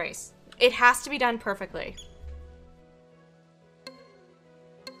restart the race. It has to be done perfectly.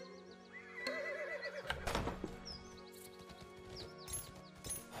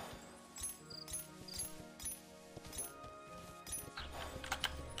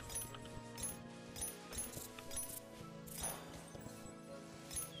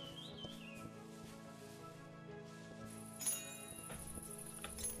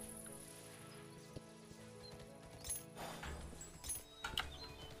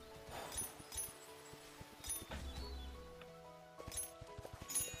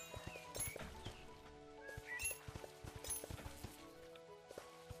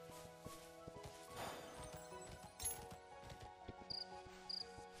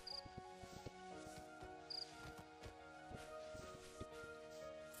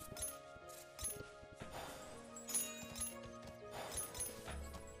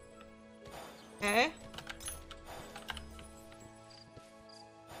 Okay.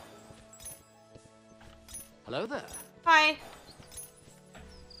 Hello there. Hi.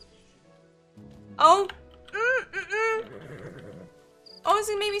 Oh. Oh, it's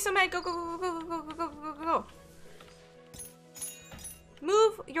gonna make me so mad. Go, go, go, go, go, go, go, go, go, go, go.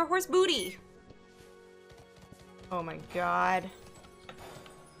 Move your horse booty. Oh my god.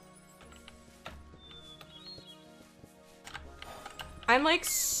 I'm like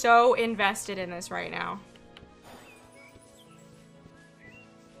so invested in this right now.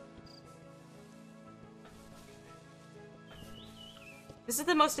 This is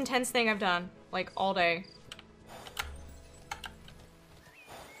the most intense thing I've done, like, all day.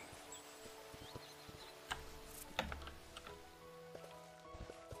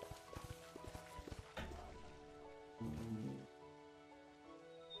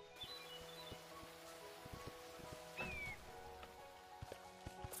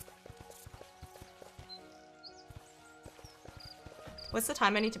 What's the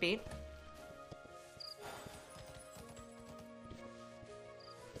time I need to beat?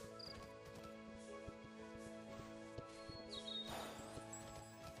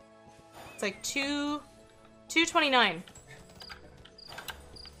 It's like 2:29.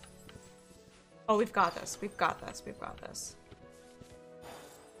 Oh, we've got this. We've got this. We've got this.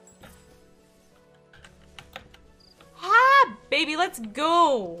 Ah, baby, let's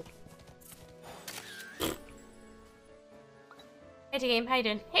go. Hey, Game, how you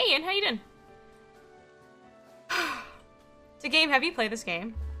doing? Hey, Ian, how you doing? To Game, have you played this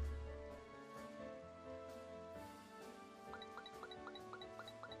game?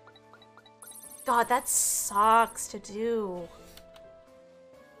 God, that sucks to do.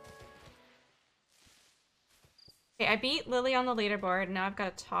 Okay, I beat Lily on the leaderboard, and now I've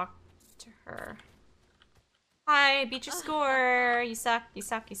got to talk to her. Hi, beat your score. You suck, you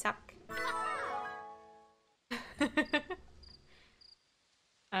suck, you suck.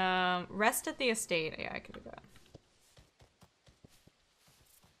 Rest at the estate. Yeah, I could do that.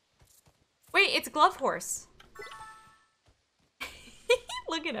 Wait, it's Glove Horse.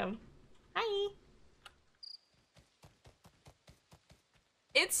 Look at him. Hi.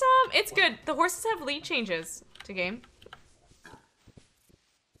 It's good. The horses have lead changes to game.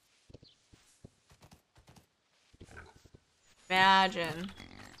 Imagine.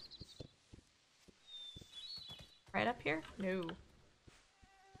 Right up here? No.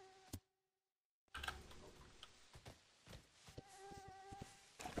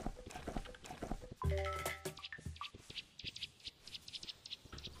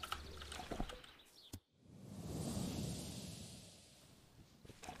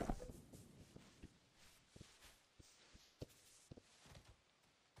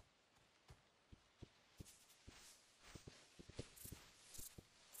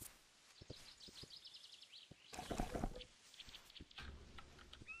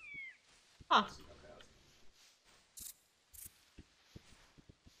 Huh.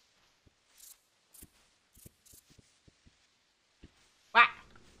 Wah.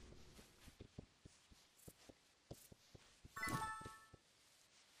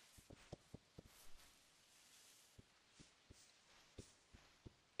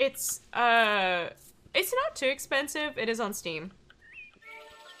 It's not too expensive. It is on Steam.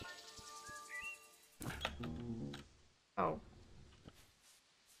 Oh.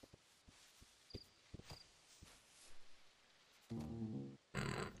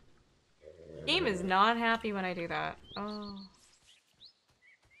 Game is not happy when I do that. Oh.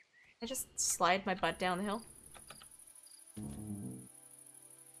 I just slide my butt down the hill.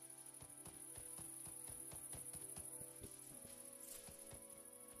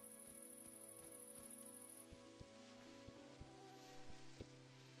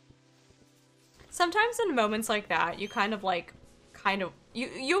 Sometimes in moments like that, you kind of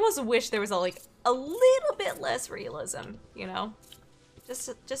you almost wish there was a little bit less realism, you know? Just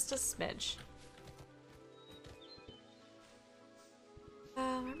a smidge. Where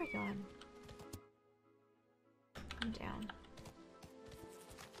am I going? I'm down.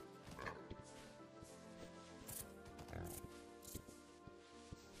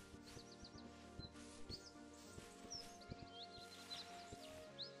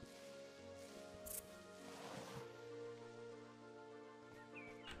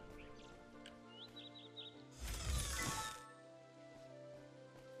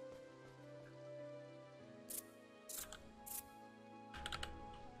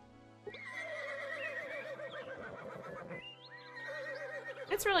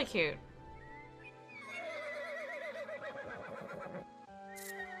 It's really cute.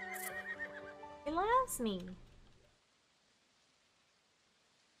 He loves me.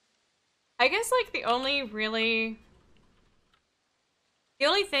 I guess like the only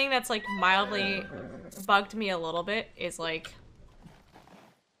thing that's like mildly bugged me a little bit is like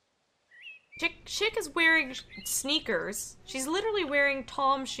Chick is wearing sneakers. She's literally wearing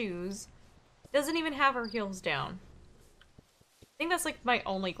Tom shoes. Doesn't even have her heels down. I think that's like my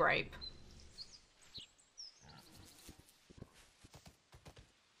only gripe.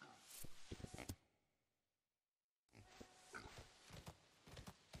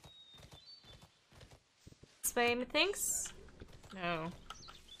 Spam thinks? No.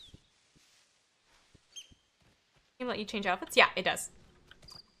 Can let you change outfits? Yeah, it does.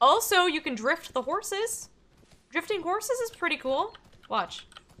 Also, you can drift the horses. Drifting horses is pretty cool. Watch.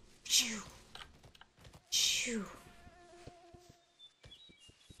 Shoo. Shoo.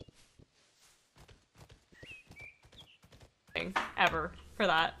 Ever for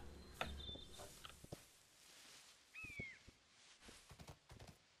that.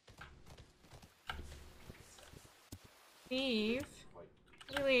 Leave.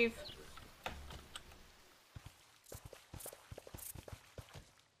 Let me leave.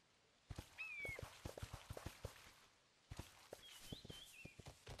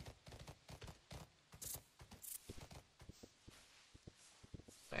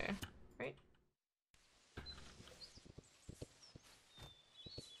 There. Right?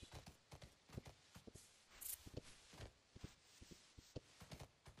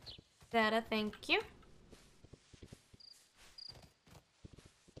 Data, thank you.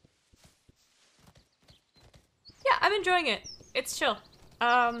 Yeah, I'm enjoying it. It's chill.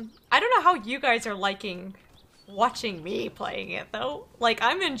 I don't know how you guys are liking watching me playing it though. Like,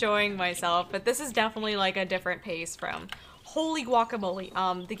 I'm enjoying myself, but this is definitely like a different pace from holy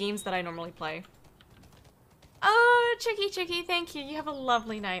guacamole, the games that I normally play. Oh, Chicky, thank you. You have a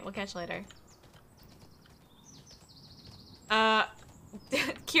lovely night. We'll catch you later.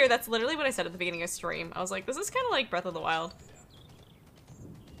 Kier, that's literally what I said at the beginning of stream. I was like, this is kind of like Breath of the Wild.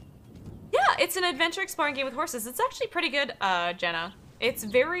 it's an adventure exploring game with horses. It's actually pretty good, Jenna. It's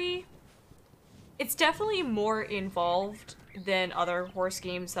definitely more involved than other horse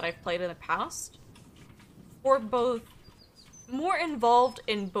games that I've played in the past. Or both, more involved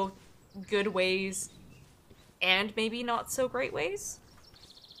in both good ways and maybe not so great ways.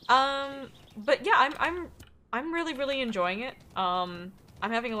 But yeah, I'm really, really enjoying it. I'm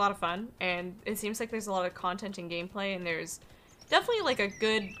having a lot of fun, and it seems like there's a lot of content and gameplay, and there's definitely like a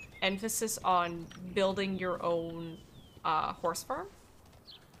good emphasis on building your own horse farm.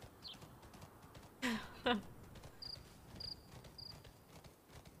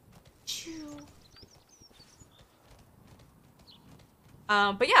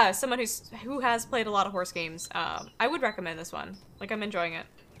 But yeah, as someone who has played a lot of horse games, I would recommend this one. Like, I'm enjoying it.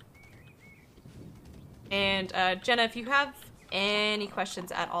 And Jenna, if you have any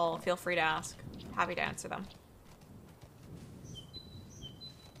questions at all, feel free to ask. Happy to answer them.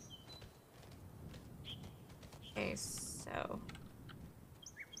 Okay, so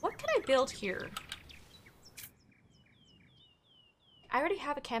what can I build here? I already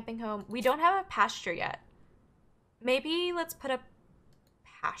have a camping home. We don't have a pasture yet. Maybe let's put a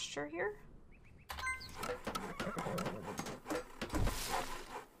pasture here?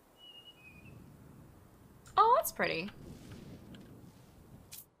 Oh, that's pretty.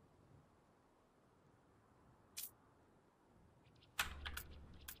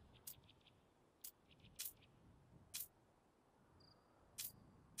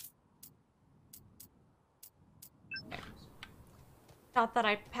 Not that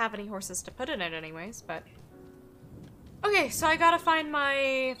I have any horses to put in it anyways, but... Okay, so I gotta find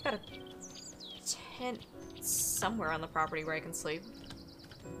my... I've got a tent somewhere on the property where I can sleep.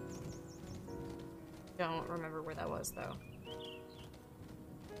 Don't remember where that was, though.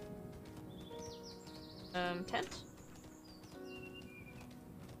 Tent?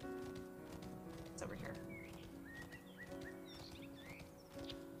 It's over here.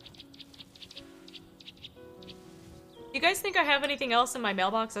 You guys think I have anything else in my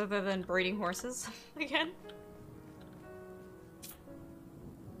mailbox other than breeding horses again?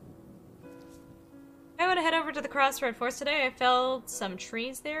 I want to head over to the Crossroad Forest today. I felled some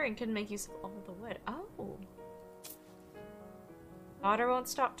trees there and couldn't make use of all the wood. Oh. Otter won't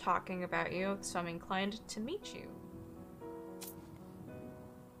stop talking about you, so I'm inclined to meet you.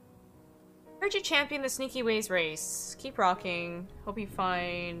 Heard you champion the Sneaky Ways race. Keep rocking. Hope you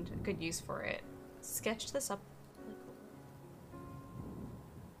find a good use for it. Sketch this up.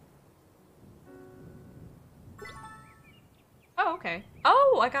 Oh, okay.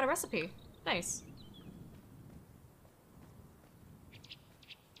 Oh, I got a recipe. Nice.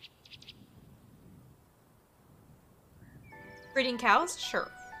 Breeding cows? Sure.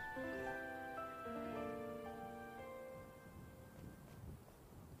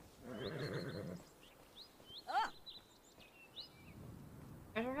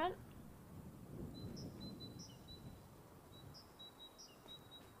 Treasure hunt?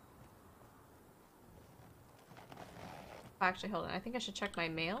 Oh, actually, hold on. I think I should check my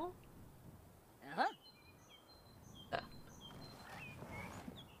mail.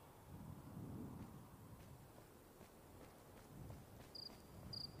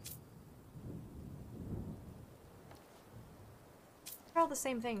 They're all the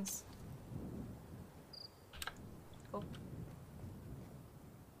same things. Cool.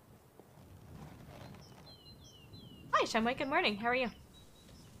 Hi, Shenwei. Good morning. How are you?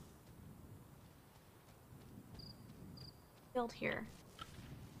 Build here.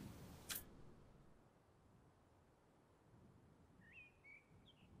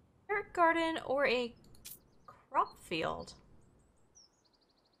 Carrot garden or a crop field?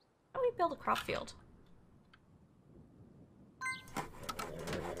 How do we build a crop field?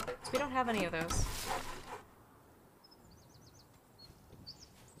 We don't have any of those.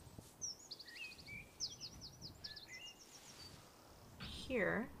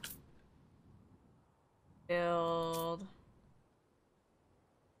 Here. Build.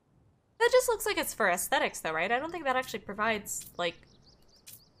 That just looks like it's for aesthetics though, right? I don't think that actually provides, like,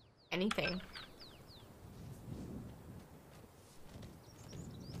 anything.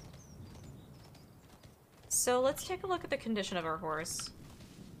 So let's take a look at the condition of our horse.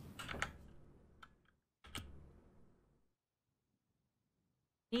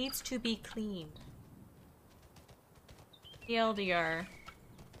 Needs to be cleaned. TLDR.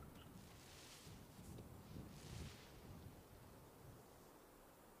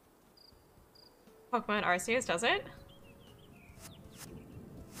 Pokemon Arceus does it?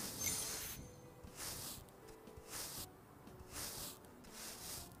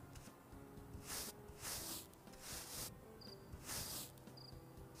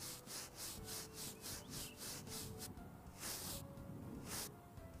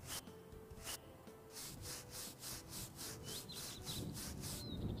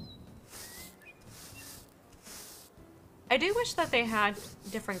 I do wish that they had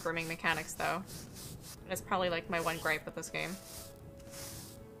different grooming mechanics, though. That's probably like my one gripe with this game.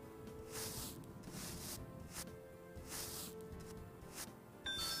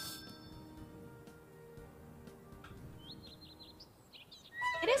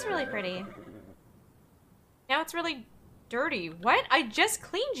 It is really pretty. Now it's really dirty. What? I just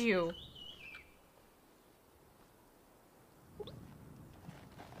cleaned you.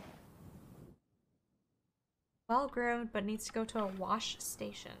 Well groomed, but needs to go to a wash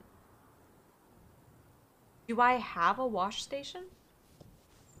station. Do I have a wash station?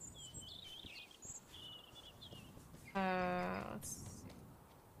 Let's see.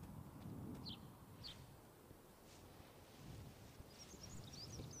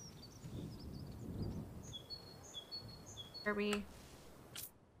 Are we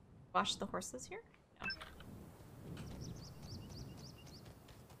wash the horses here? No.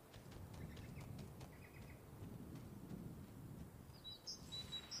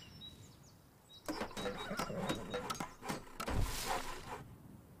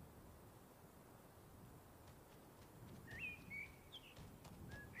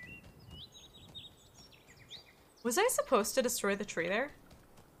 Was I supposed to destroy the tree there?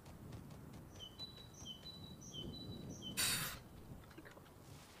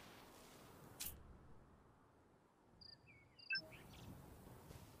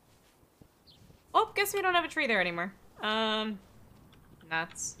 Oh, guess we don't have a tree there anymore.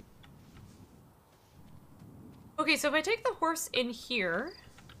 Nuts. Okay, so if I take the horse in here...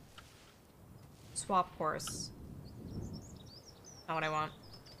 Swap horse. Not what I want.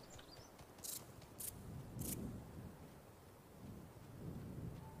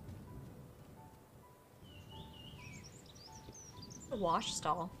 A wash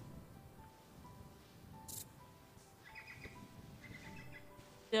stall.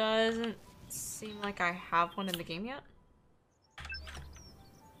 Doesn't seem like I have one in the game yet.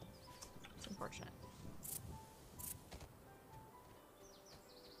 It's unfortunate.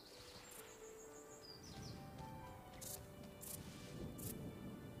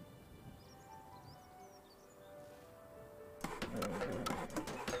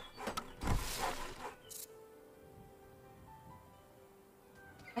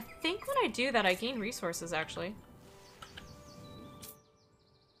 I think when I do that, I gain resources, actually.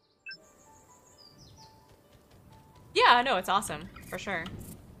 Yeah, no, it's awesome, for sure.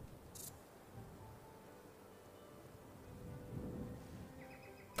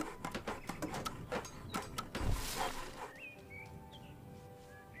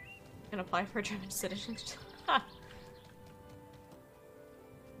 Can apply for German citizenship.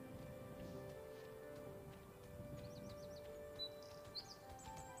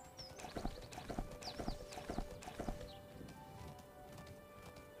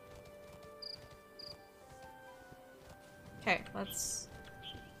 Okay, let's...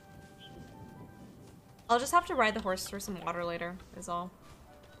 I'll just have to ride the horse through some water later, is all.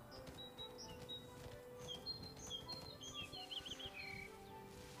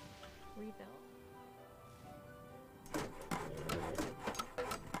 Rebuild.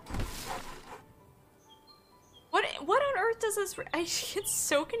 What on earth does this... I get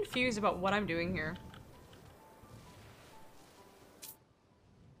so confused about what I'm doing here.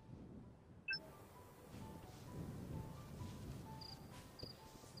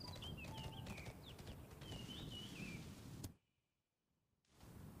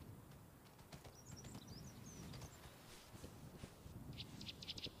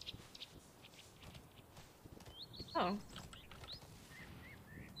 Oh.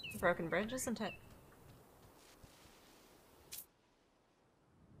 Broken bridge, isn't it?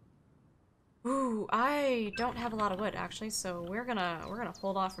 Ooh, I don't have a lot of wood actually, so we're gonna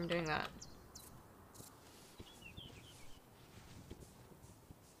hold off from doing that.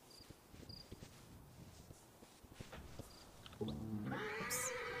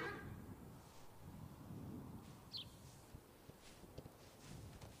 Oops.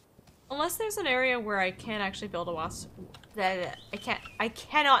 Unless there's an area where I can't actually build a wash... I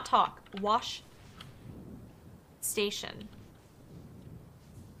cannot talk. Wash station.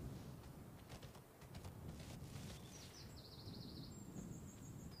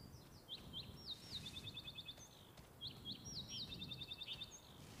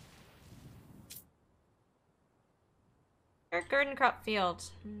 Garden crop field.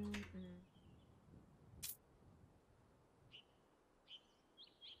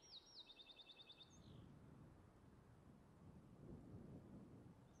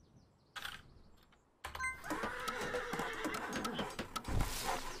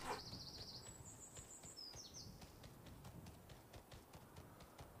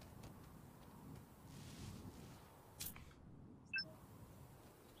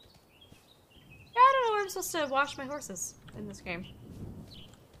 supposed to wash my horses in this game.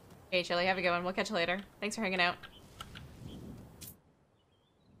 Hey, Chili, have a good one. We'll catch you later. Thanks for hanging out.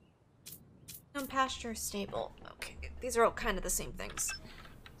 Pasture, stable. Okay, these are all kind of the same things.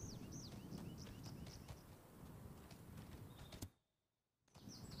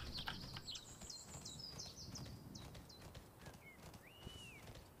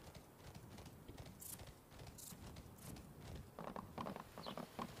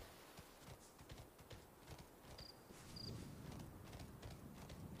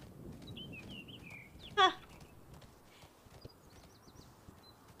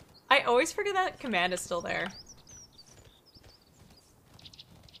 I always forget that command is still there.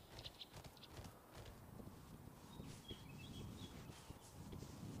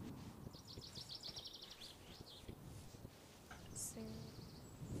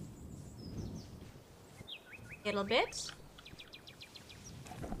 Little bit.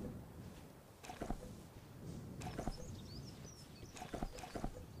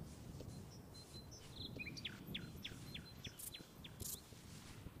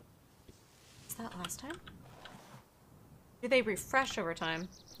 That last time? Do they refresh over time?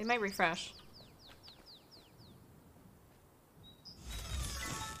 They might refresh.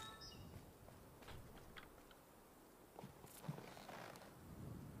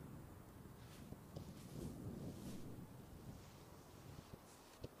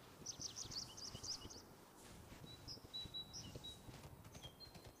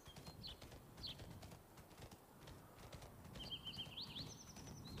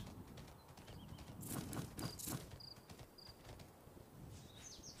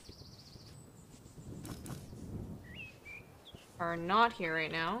 Are not here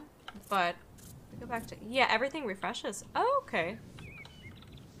right now, but go back to, yeah, everything refreshes. Oh, okay.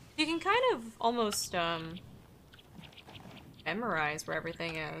 You can kind of almost memorize where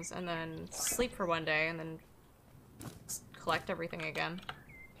everything is and then sleep for one day and then collect everything again.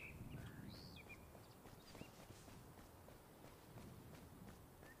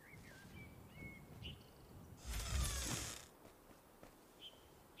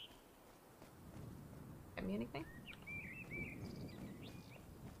 Get me anything?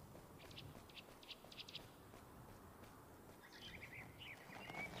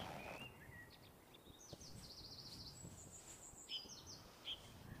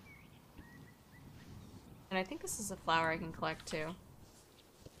 And I think this is a flower I can collect too.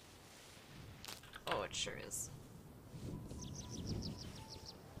 Oh, it sure is.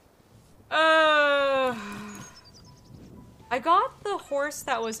 I got the horse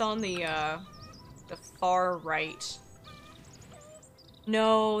that was on the far right.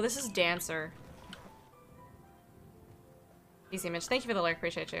 No, this is Dancer. Easy Mitch, thank you for the like,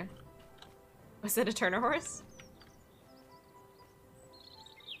 appreciate you. Was it a Turner horse?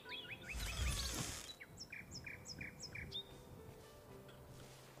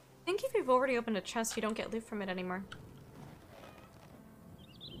 I think if you've already opened a chest, you don't get loot from it anymore.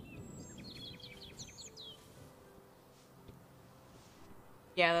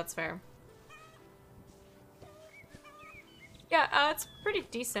 Yeah, that's fair. Yeah, it's pretty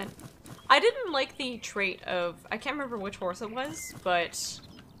decent. I didn't like the trait of... I can't remember which horse it was, but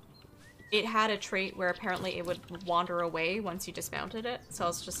it had a trait where apparently it would wander away once you dismounted it. So I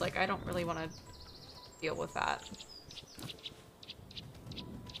was just like, I don't really want to deal with that.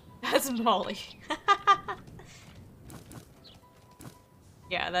 That's Molly.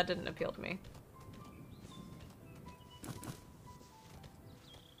 Yeah, that didn't appeal to me.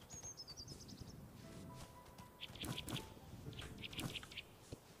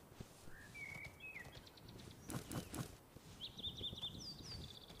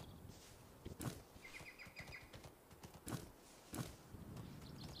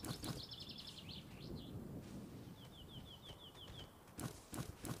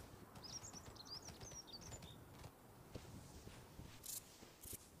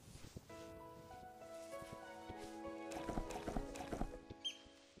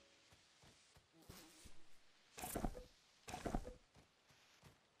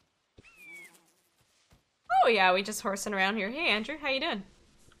 Oh yeah, we just horsing around here. Hey Andrew, how you doing?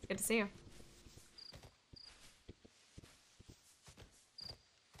 Good to see you.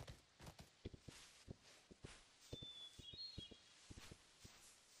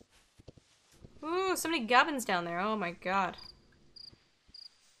 Ooh, so many gubbins down there. Oh my god.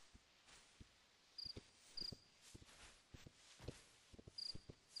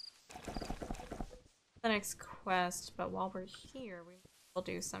 The next quest, but while we're here, we'll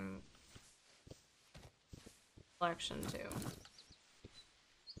do some collection too.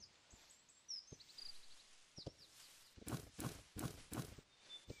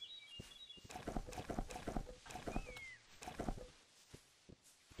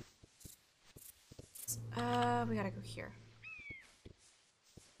 We gotta go here.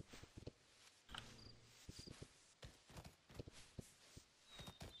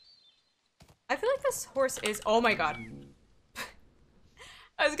 I feel like this horse is- oh my god.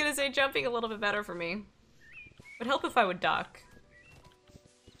 I was gonna say jumping a little bit better for me. Would help if I would duck.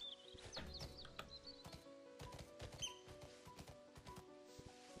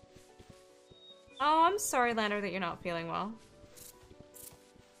 Oh, I'm sorry, Lander, that you're not feeling well.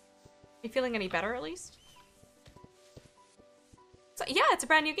 You feeling any better, at least? So, yeah, it's a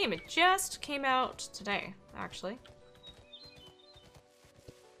brand new game. It just came out today, actually.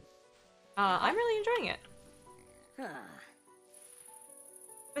 I'm really enjoying it.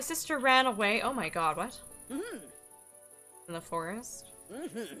 My sister ran away. Oh my god, what? In the forest?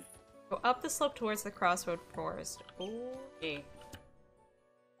 Go up the slope towards the crossroad forest. Okay.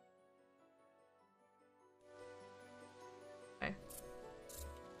 Okay.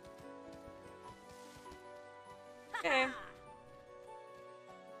 Okay.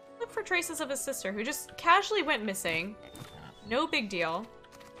 Look for traces of his sister, who just casually went missing. No big deal.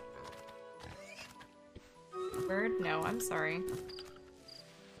 Bird? No, I'm sorry.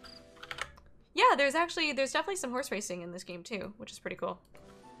 Yeah, there's definitely some horse racing in this game too, which is pretty cool.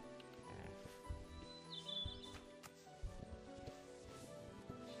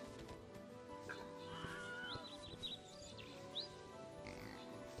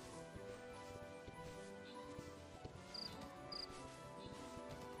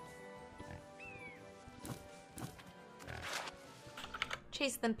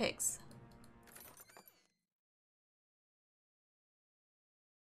 Chase them pigs.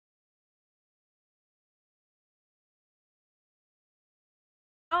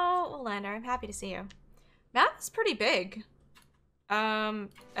 Oh, well, Lander, I'm happy to see you. Map is pretty big.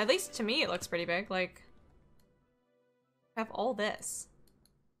 At least to me it looks pretty big. Like, I have all this.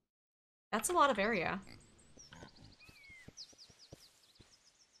 That's a lot of area.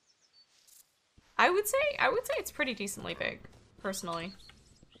 I would say it's pretty decently big, personally.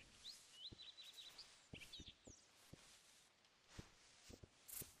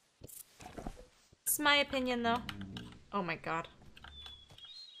 It's my opinion, though. Oh my god.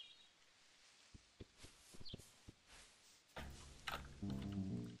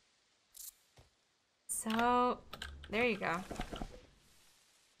 So, there you go.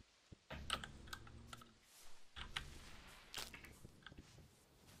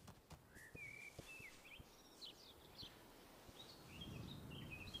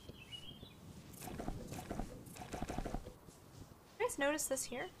 You guys notice this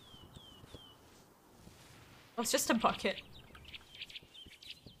here? Oh, it's just a bucket.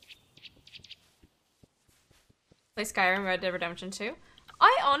 Play Skyrim, Red Dead Redemption 2.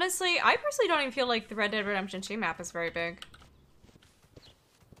 I personally don't even feel like the Red Dead Redemption 2 map is very big.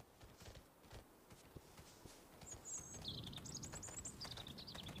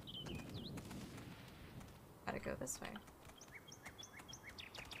 Gotta go this way.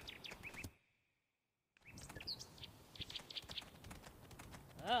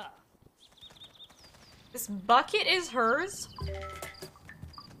 This bucket is hers?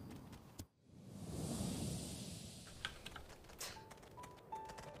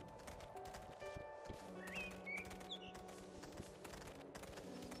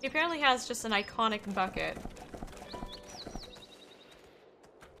 He apparently has just an iconic bucket.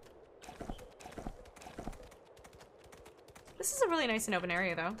 This is a really nice and open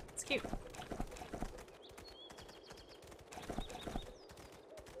area, though. It's cute.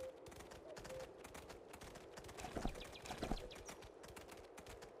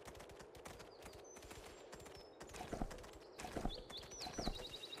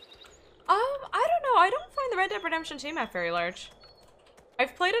 I don't know. I don't find the Red Dead Redemption 2 map very large.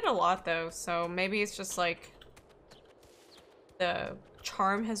 I've played it a lot, though, so maybe it's just, like, the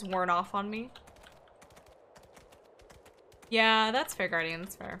charm has worn off on me. Yeah, that's fair, Guardian.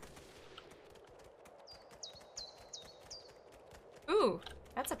 That's fair. Ooh,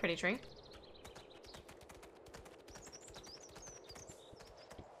 that's a pretty tree.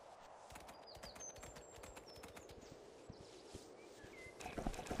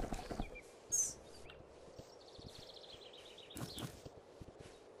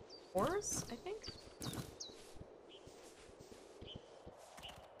 Ores, I think?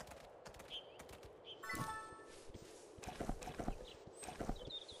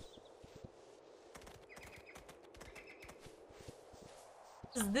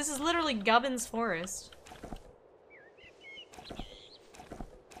 This is literally Gubbins Forest.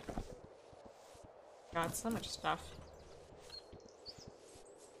 God, so much stuff.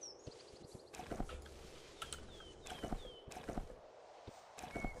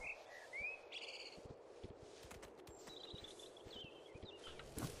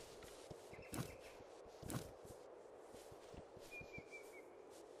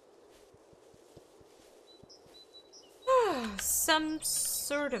 some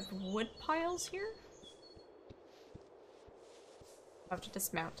sort of wood piles here? I'll have to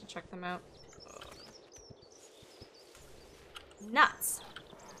dismount to check them out. Nuts.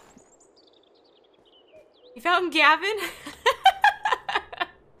 You found Gavin?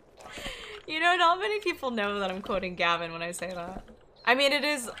 You know, not many people know that I'm quoting Gavin when I say that. I mean, it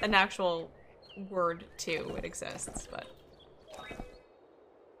is an actual word too. It exists, but...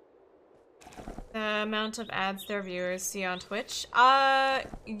 The amount of ads their viewers see on Twitch?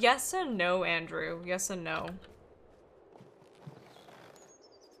 Yes and no, Andrew. Yes and no.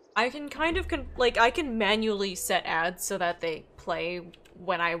 I can kind of, I can manually set ads so that they play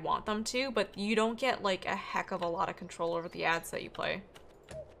when I want them to, but you don't get, like, a heck of a lot of control over the ads that you play.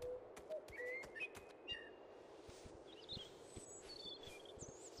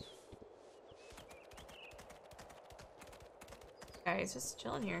 Yeah, he's just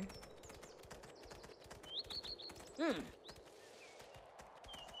chilling here.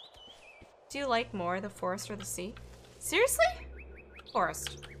 Do you like more the forest or the sea? Seriously?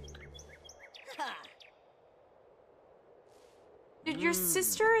 Forest. Dude, your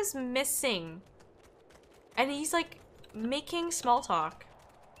sister is missing. And he's like making small talk.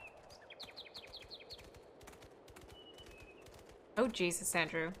 Oh Jesus,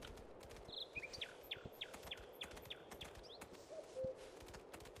 Andrew.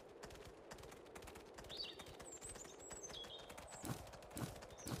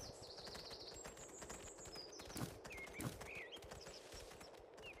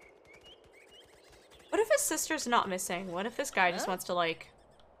 What if his sister's not missing? What if this guy just wants to, like...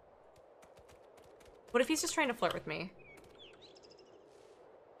 What if he's just trying to flirt with me?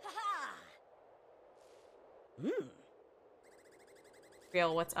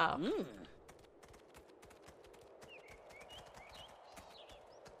 Real, what's up?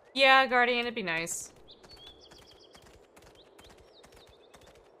 Yeah, Guardian, it'd be nice.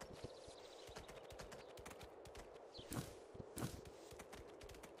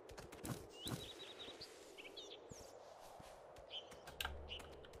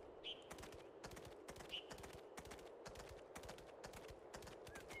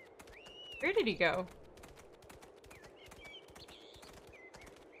 Where did he go?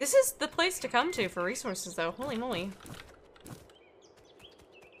 This is the place to come to for resources, though. Holy moly.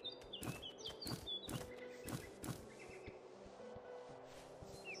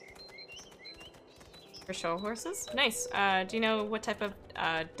 For show horses? Nice. Do you know what type of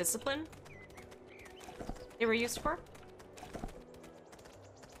discipline they were used for?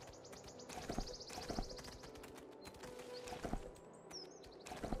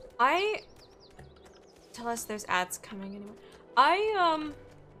 Tell us there's ads coming anyway. I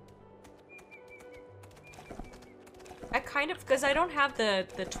kind of, because I don't have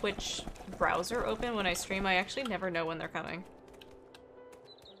the Twitch browser open when I stream, I actually never know when they're coming.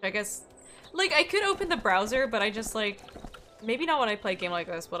 I guess, like, I could open the browser, but I just, like, maybe not when I play a game like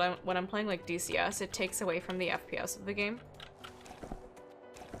this, but when I'm playing, like, DCS, it takes away from the FPS of the game.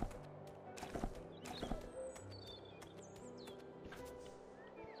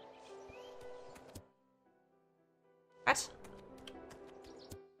 What?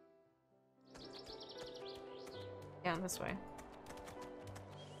 Yeah, this way.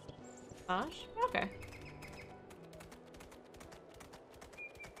 Gosh? Okay.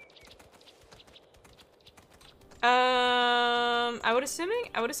 I would assume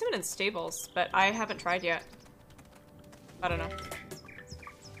it in stables, but I haven't tried yet. I don't know.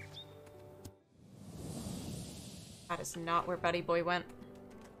 That is not where Buddy Boy went.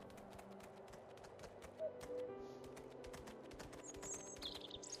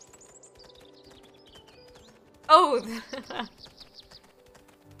 Oh!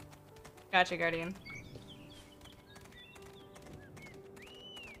 Gotcha, Guardian.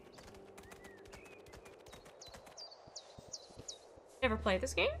 Never played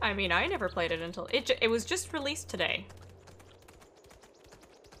this game? I mean, I never played it until it was just released today.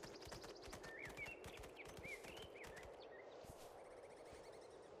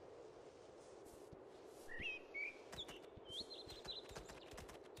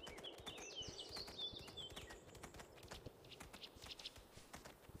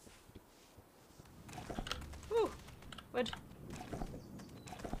 Ooh, wood.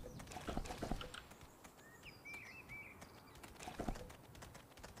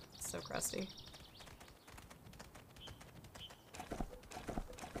 So crusty.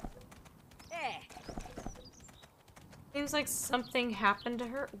 Seems like something happened to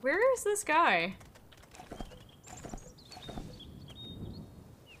her. Where is this guy?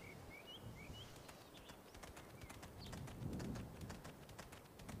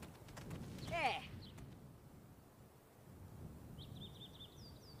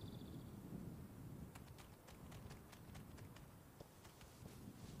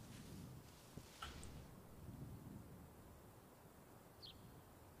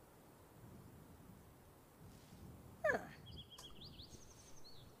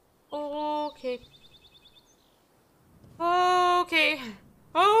 Okay. Okay.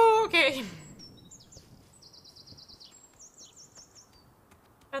 Okay.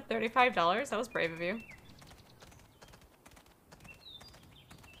 At $35? That was brave of you.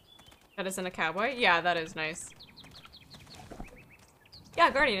 That isn't a cowboy? Yeah, that is nice. Yeah,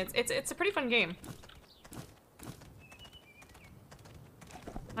 Guardian, it's a pretty fun game.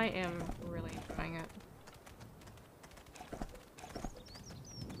 I am really enjoying it.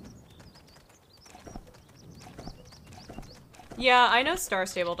 Yeah, I know Star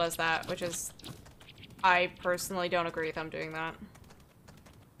Stable does that, which is... I personally don't agree with them doing that.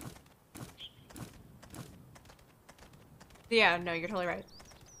 Yeah, no, you're totally right.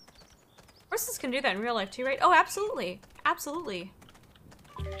 Horses can do that in real life too, right? Oh, absolutely. Absolutely.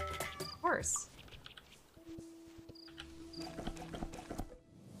 Of course.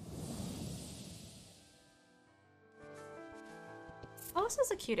 Oh, this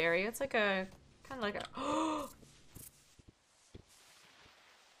is a cute area. It's like a... kind of like a...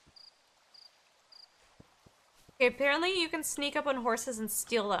 Okay, apparently you can sneak up on horses and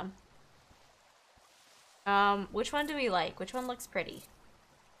steal them. Which one do we like? Which one looks pretty?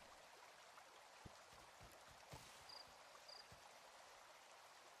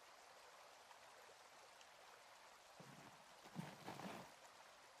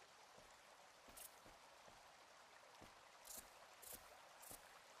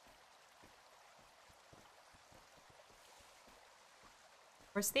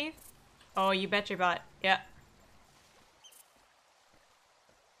 Horse thief? Oh, you bet your butt. Yeah.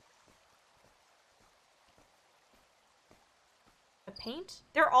 The paint?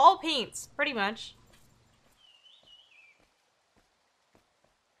 They're all paints, pretty much.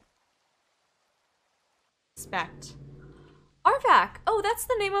 Spect. Arvak! Oh, that's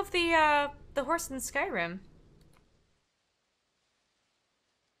the name of the horse in Skyrim.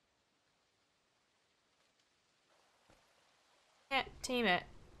 Can't tame it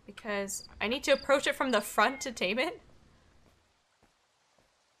because I need to approach it from the front to tame it.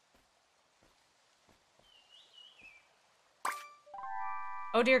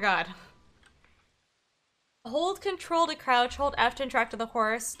 Oh dear god. Hold control to crouch, hold F to interact with the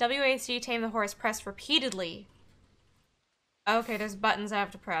horse, WASD tame the horse, press repeatedly. Okay, there's buttons I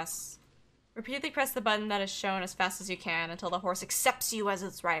have to press. Repeatedly press the button that is shown as fast as you can until the horse accepts you as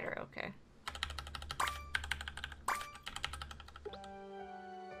its rider. Okay.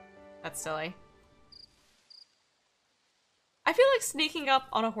 That's silly. I feel like sneaking up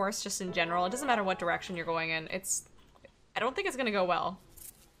on a horse just in general, it doesn't matter what direction you're going in, I don't think it's gonna go well.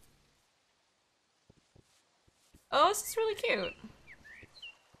 Oh, this is really cute.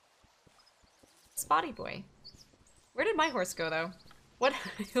 Spotty boy. Where did my horse go, though? What?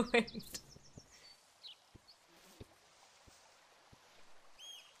 Wait.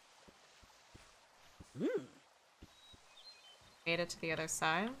 Made it to the other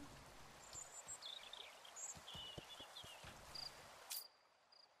side.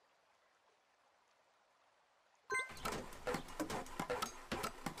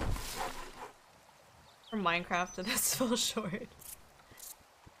 From Minecraft to this fell short.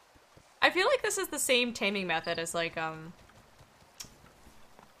 I feel like this is the same taming method as like Breath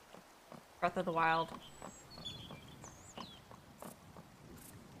of the Wild.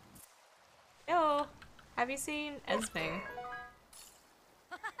 Yo, have you seen Esme?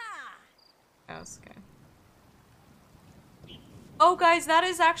 Oh, okay. Oh guys, that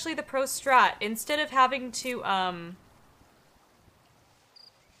is actually the pro strat. Instead of having to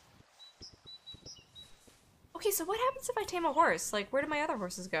okay, so what happens if I tame a horse? Like, where do my other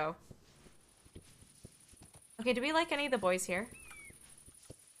horses go? Okay, do we like any of the boys here?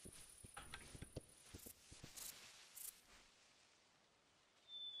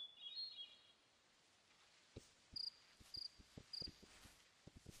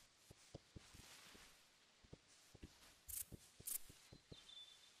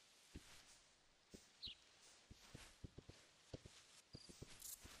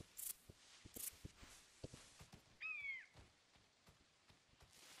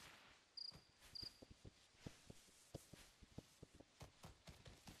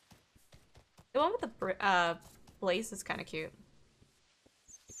 The one with the blaze is kind of cute.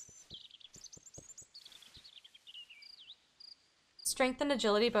 Strength and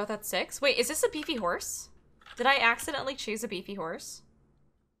agility both at 6. Wait, is this a beefy horse? Did I accidentally choose a beefy horse?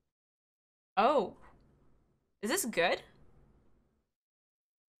 Oh. Is this good?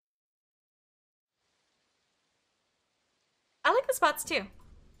 I like the spots too.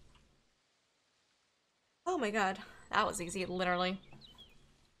 Oh my god. That was easy, literally.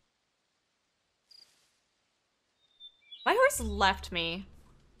 My horse left me.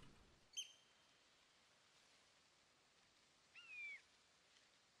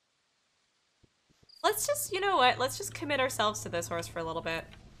 Let's just, you know what? Let's just commit ourselves to this horse for a little bit.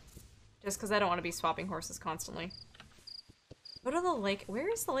 Just because I don't want to be swapping horses constantly. Go to the lake.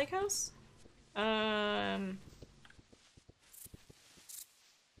 Where is the lake house? Oh,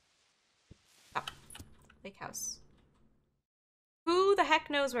 lake house. Who the heck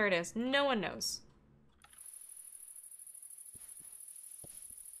knows where it is? No one knows.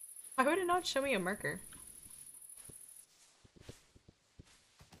 Why would it not show me a marker?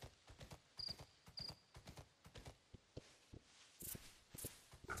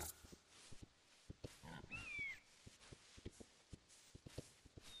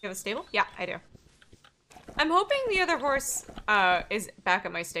 You have a stable? Yeah, I do. I'm hoping the other horse is back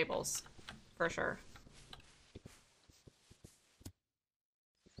at my stables. For sure.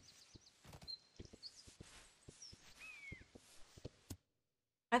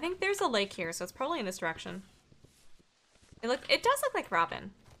 I think there's a lake here, so it's probably in this direction. It does look like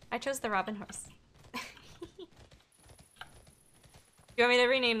Robin. I chose the Robin horse. You want me to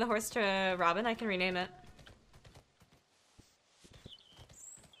rename the horse to Robin? I can rename it.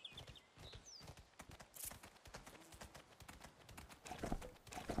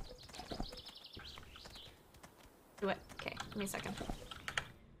 Do it. Okay, give me a second.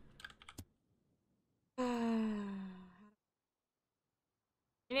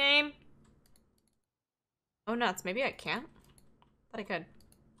 Rename. Oh, nuts. Maybe I can't? Thought I could.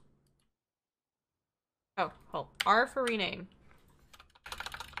 Oh, hold. R for rename.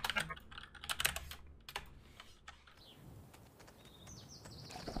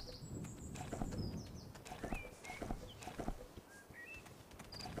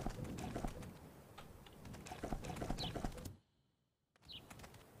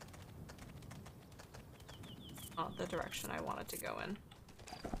 Not the direction I wanted to go in.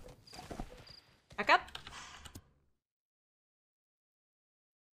 Back up.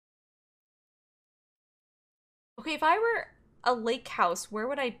 Okay, if I were a lake house, where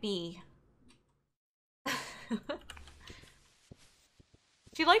would I be?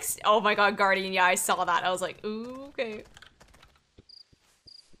 She likes— oh my god, Guardian, yeah, I saw that. I was like, ooh, okay.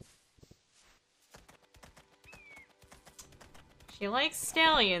 She likes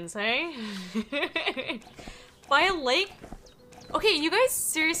stallions, eh? By a lake? Okay, you guys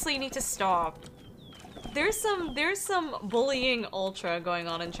seriously need to stop. There's some bullying ultra going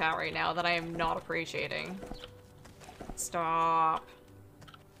on in chat right now that I am not appreciating. Stop.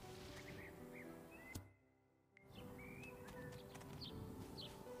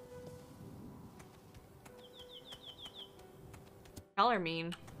 Y'all are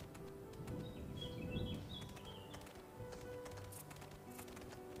mean.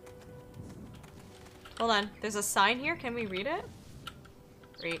 Hold on, there's a sign here. Can we read it?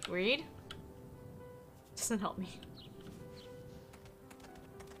 Read? Doesn't help me.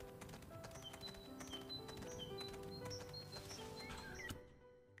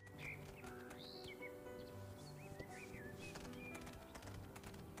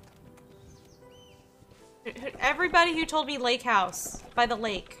 Everybody who told me lake house by the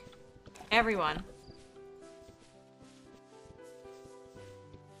lake. Everyone.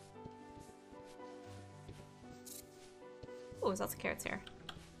 Oh, there's lots of carrots here.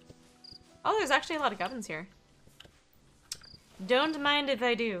 Oh, there's actually a lot of gubbins here. Don't mind if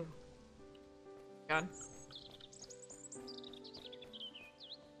I do. God.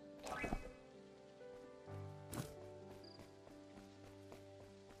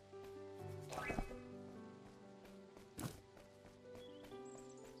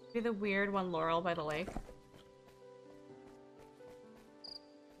 Be the weird one, Laurel, by the lake.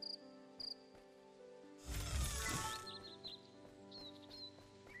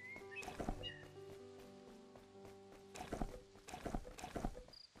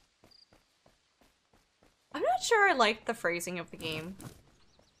 I'm not sure I like the phrasing of the game.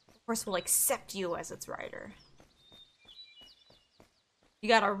 The horse will accept you as its rider. You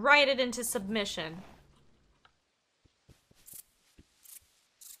gotta ride it into submission.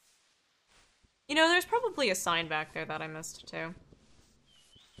 You know, there's probably a sign back there that I missed, too.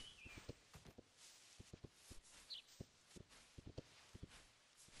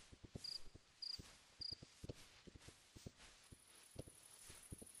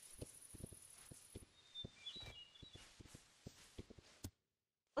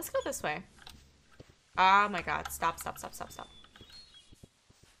 Let's go this way. Oh my god, stop.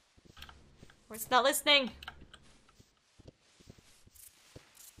 Horse not listening!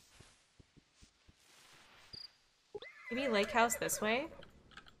 Maybe lake house this way?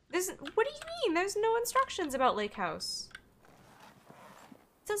 What do you mean? There's no instructions about lake house.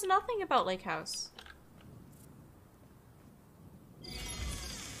 It says nothing about lake house.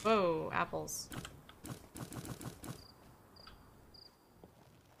 Whoa, apples.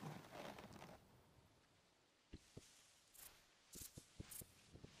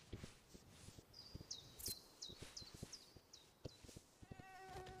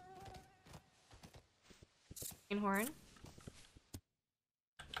 Horn.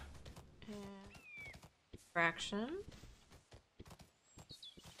 And fraction.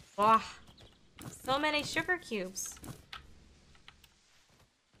 Wow. So many sugar cubes.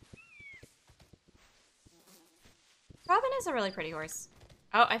 Robin is a really pretty horse.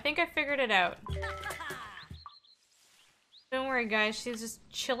 Oh, I think I figured it out. Don't worry, guys. She's just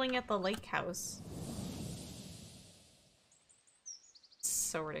chilling at the lake house.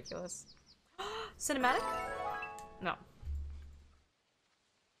 So ridiculous. Cinematic? No.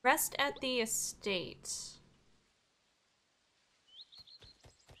 Rest at the estate.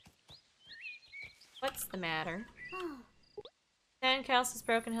 What's the matter? Sandcastle is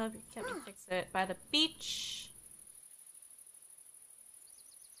broken. Help me fix it. By the beach.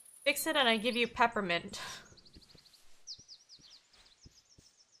 Fix it and I give you peppermint.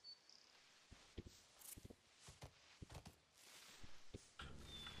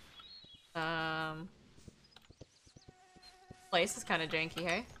 Place is kind of janky,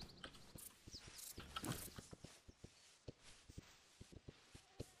 hey?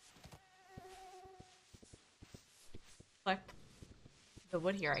 Collect the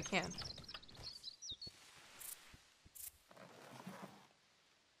wood here, I can.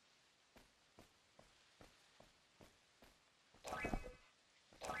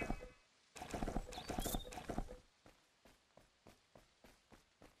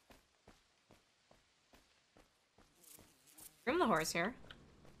 Groom the horse here.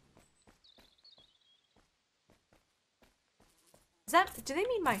 Is that- do they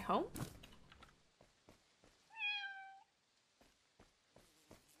mean my home?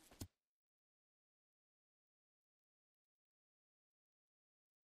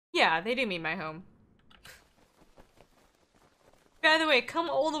 Yeah, they do mean my home. By the way,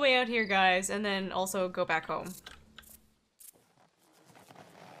 come all the way out here, guys, and then also go back home.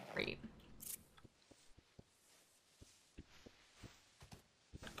 Great.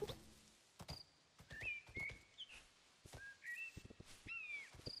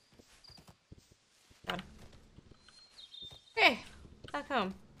 Done. Okay, back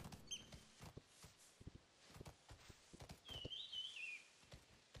home.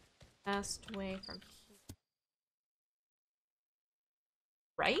 Fast way from here.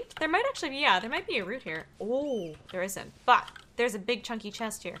 Right? There might actually be, yeah, there might be a route here. Oh, there isn't. But there's a big chunky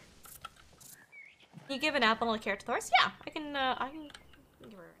chest here. Can you give an apple and a carrot to the horse? Yeah, I can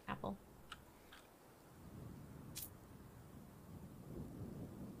give her an apple.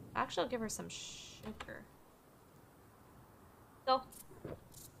 Actually, I'll give her some sugar. Go.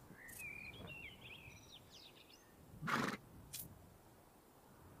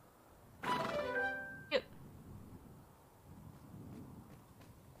 Cute.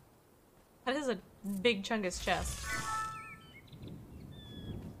 That is a big chungus chest.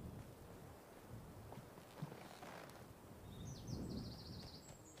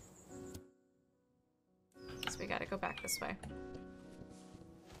 So we gotta go back this way.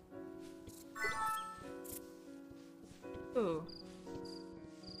 Ooh.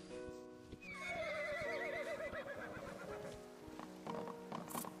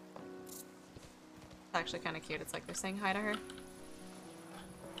 It's actually kind of cute. It's like they're saying hi to her.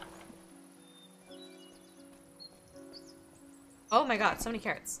 Oh my god, so many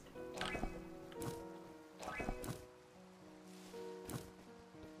carrots.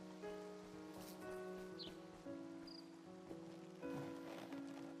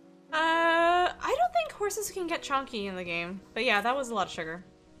 I don't think horses can get chonky in the game. But yeah, that was a lot of sugar.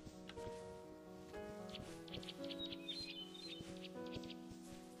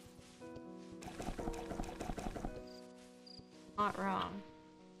 Not wrong.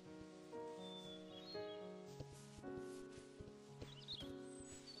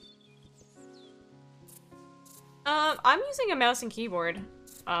 I'm using a mouse and keyboard.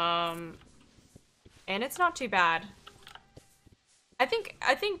 And it's not too bad. I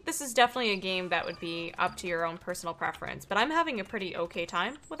think this is definitely a game that would be up to your own personal preference, but I'm having a pretty okay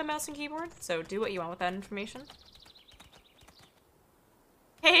time with a mouse and keyboard, so do what you want with that information.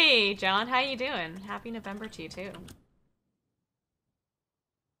 Hey, John, how you doing? Happy November to you, too.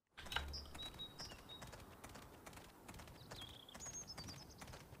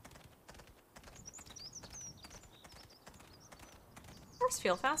 Horse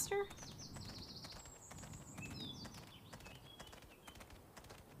feel faster?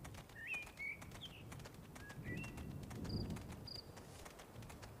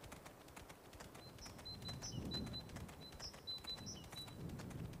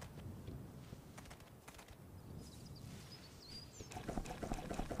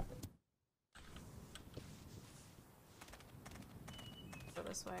 Go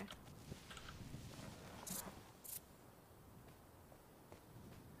this way.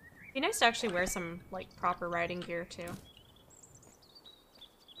 Be nice to actually wear some, like, proper riding gear, too.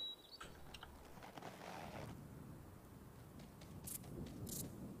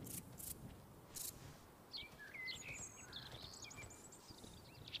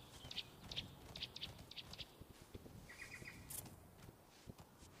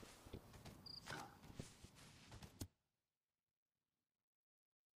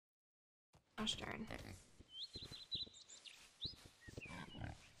 Gosh darn.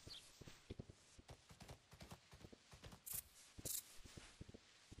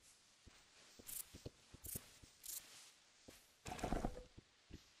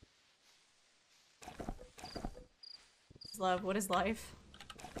 Love, what is life?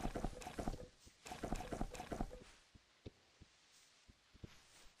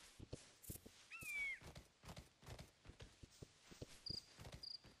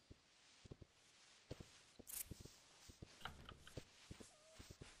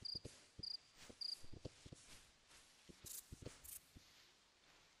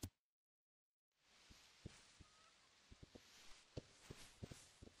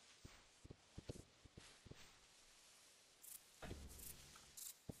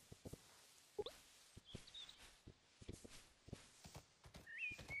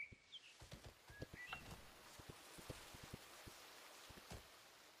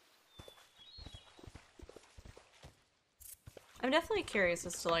 I'm definitely curious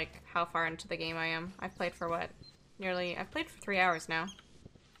as to, like, how far into the game I am. I've played for what? I've played for 3 hours now.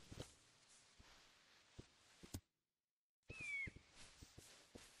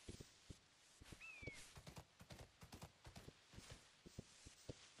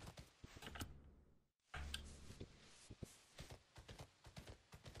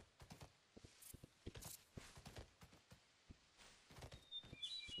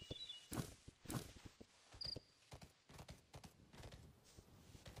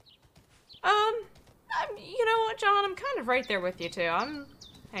 You know what, John? I'm kind of right there with you, too. I'm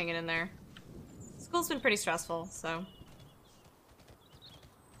hanging in there. School's been pretty stressful, so...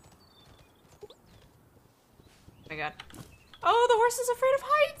 Oh my god. Oh, the horse is afraid of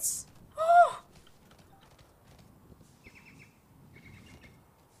heights! Oh!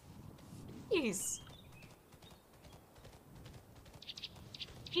 Jeez.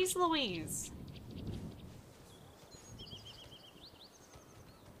 Jeez Louise.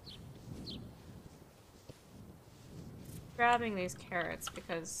 Grabbing these carrots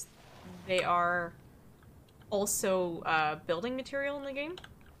because they are also building material in the game.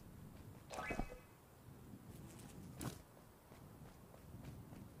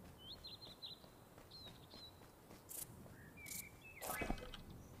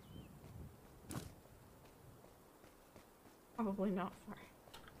 Probably not far.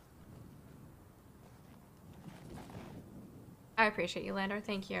 I appreciate you, Lander.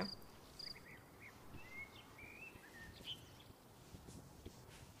 Thank you.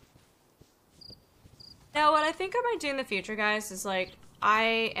 Now, what I think I might do in the future, guys, is, like,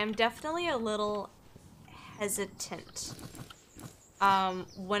 I am definitely a little hesitant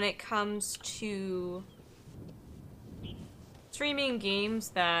when it comes to streaming games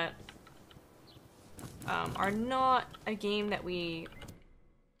that are not a game that we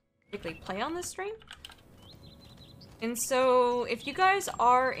typically play on this stream. And so, if you guys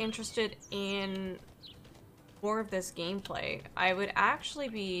are interested in more of this gameplay, I would actually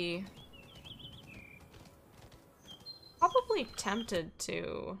be probably tempted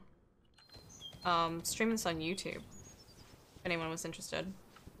to stream this on YouTube, if anyone was interested.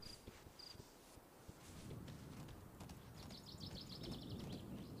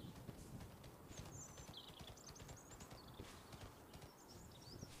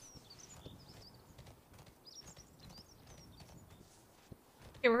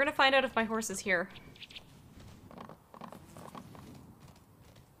 Okay, we're gonna find out if my horse is here.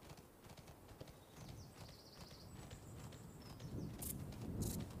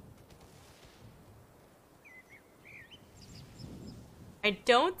 I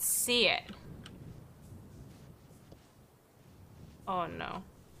don't see it. Oh no.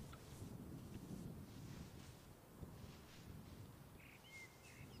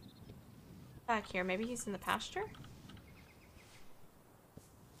 Back here, maybe he's in the pasture?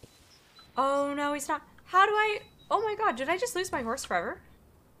 Oh no, he's not. How do I... Oh my god, did I just lose my horse forever?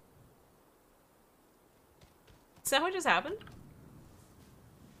 Is that what just happened?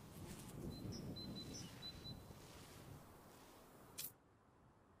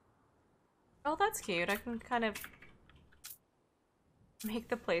 Oh, that's cute. I can kind of make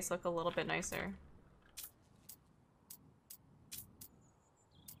the place look a little bit nicer.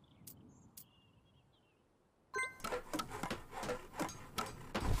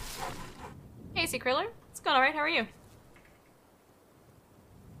 Sea Kriller. It's going alright, how are you?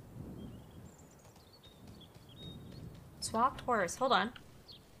 Swapped horse, hold on.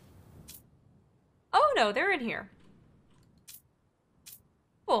 Oh no, they're in here.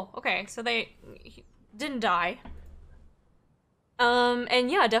 Cool, okay, so he didn't die.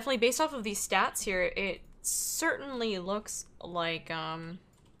 And yeah, definitely based off of these stats here, it certainly looks like,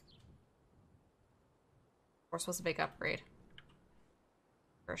 horse was a big upgrade.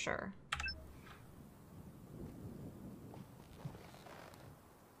 For sure.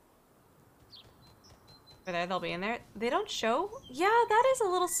 Are there, they'll be in there. They don't show? Yeah, that is a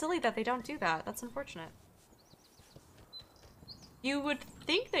little silly that they don't do that. That's unfortunate. You would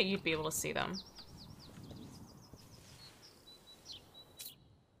think that you'd be able to see them.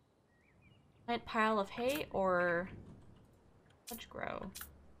 Giant pile of hay or hedge grow?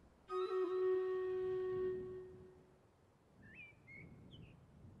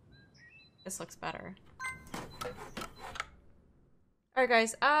 This looks better. Alright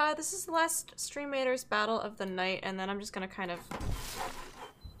guys, this is the last Stream Raiders battle of the night, and then I'm just gonna kind of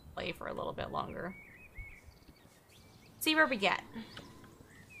play for a little bit longer. See where we get.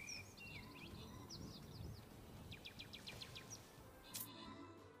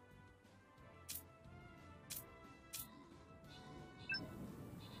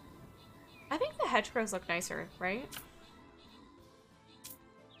 I think the hedgerows look nicer, right?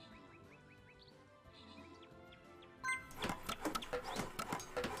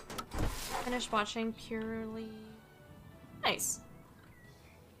 Finished watching purely... Nice.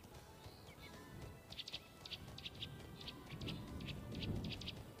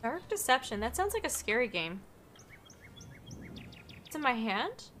 Dark Deception. That sounds like a scary game. It's in my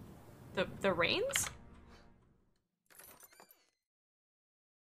hand? The reins?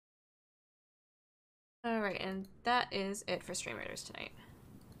 Alright, and that is it for Stream Raiders tonight.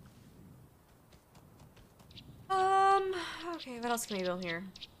 Okay, what else can we build here?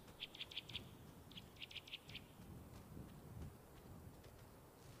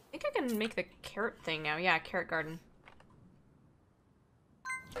 I think I can make the carrot thing now. Yeah, carrot garden.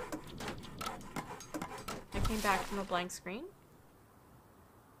 I came back from a blank screen.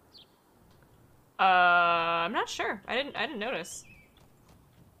 I'm not sure. I didn't notice.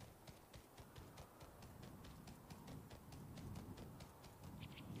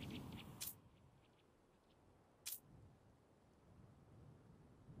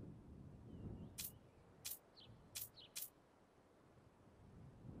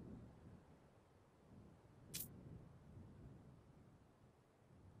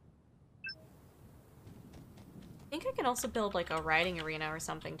 I think I can also build like a riding arena or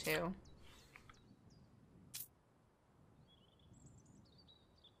something too.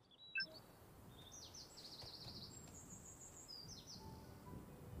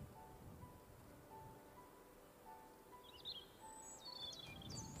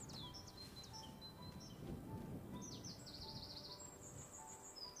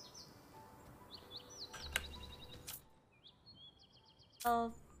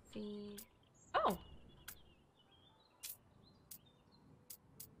 Healthy. Oh.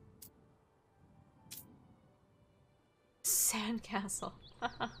 Sandcastle.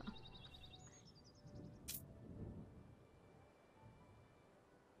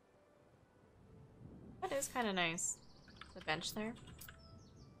 That is kind of nice. The bench there.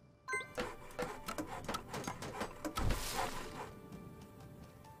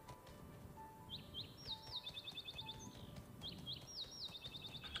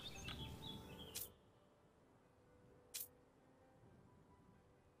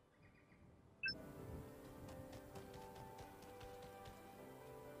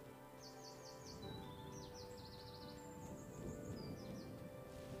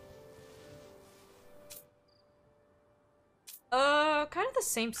 Kind of the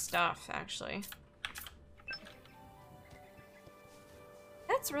same stuff, actually.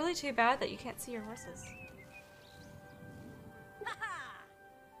 That's really too bad that you can't see your horses.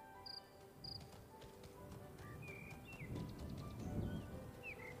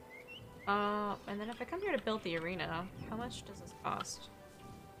 And then if I come here to build the arena, how much does this cost?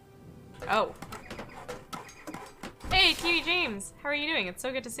 Oh. Hey, Kiwi James! How are you doing? It's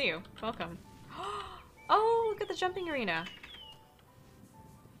so good to see you. Welcome. Oh, look at the jumping arena.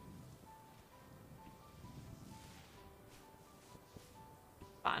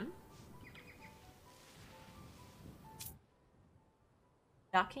 Fun.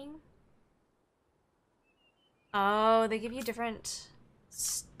 Ducking? Oh, they give you different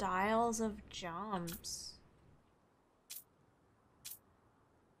styles of jumps.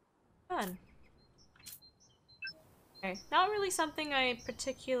 Fun. Okay, not really something I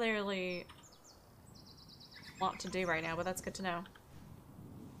particularly want to do right now, but that's good to know.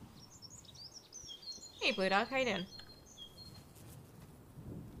 Hey, Blue Dog, how you doing?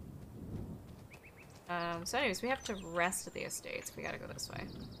 So anyways, we have to rest at the estates. We gotta go this way.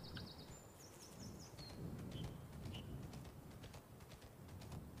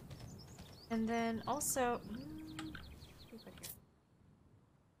 And then also... what do we put here?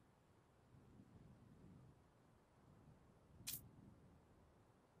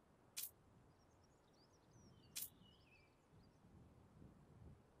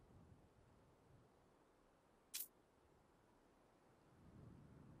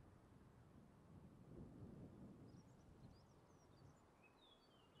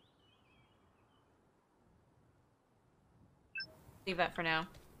 Leave that for now.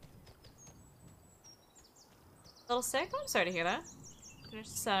 A little sick? I'm sorry to hear that.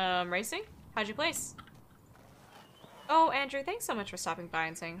 Finished some racing? How'd you place? Oh, Andrew, thanks so much for stopping by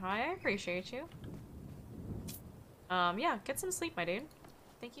and saying hi. I appreciate you. Yeah, get some sleep, my dude.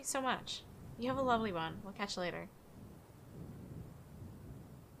 Thank you so much. You have a lovely one. We'll catch you later.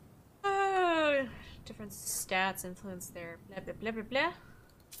 Different stats influence their blah blah blah blah blah.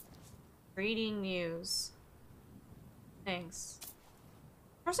 Breeding muse. Thanks.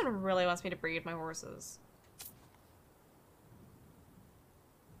 Person really wants me to breed my horses.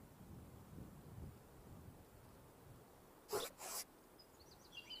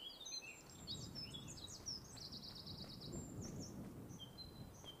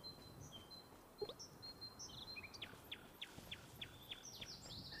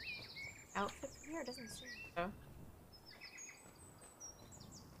 Outfit from here doesn't seem so.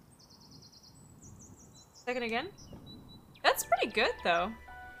 Second again? That's pretty good though.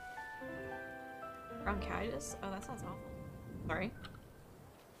 Bronchitis? Oh, that sounds awful. Sorry.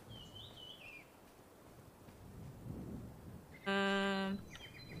 Let's see.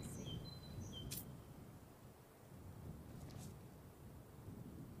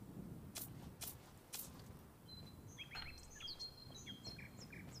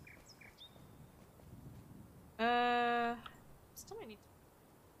 Still might need to...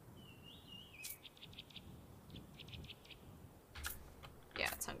 Yeah,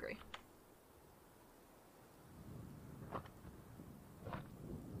 it's hungry.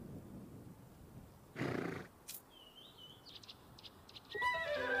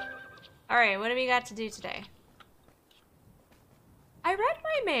 Alright, what do we got to do today? I read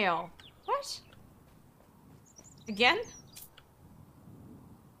my mail. What? Again?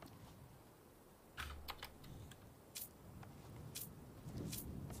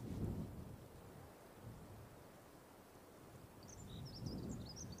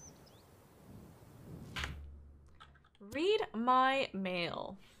 Read my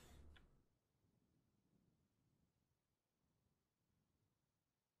mail.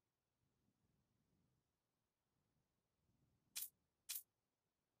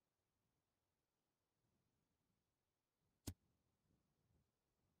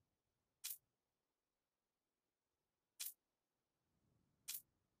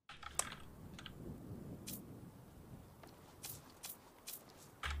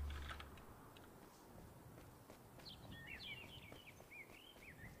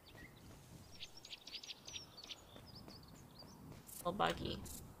 Little buggy.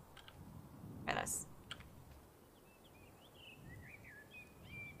 Try this.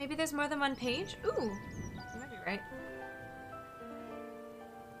 Maybe there's more than one page? Ooh, you might be right.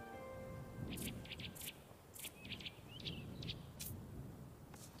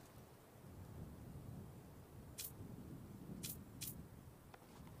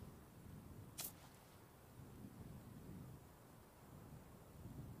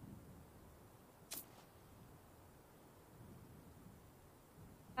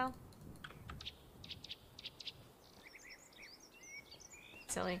 Well.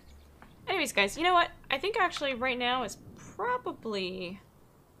 Silly. Anyways, guys, you know what? I think actually right now is probably...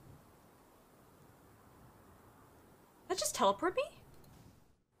 Did that just teleport me?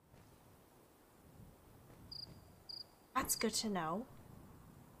 That's good to know.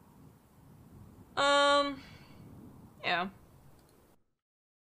 Yeah.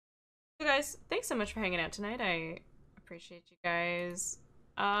 So guys, thanks so much for hanging out tonight. I appreciate you guys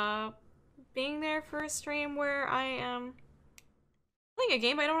being there for a stream where I am playing a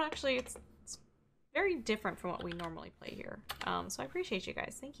game I don't actually, it's very different from what we normally play here. So I appreciate you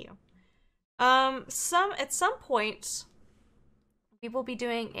guys. Thank you. At some point we will be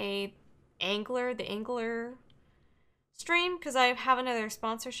doing the Angler stream because I have another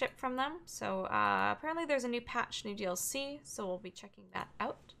sponsorship from them. So apparently there's a new patch, new DLC, so we'll be checking that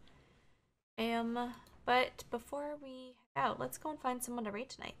out. But before we head out, let's go and find someone to raid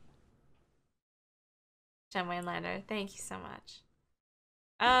tonight. Shenway and Lander, thank you so much.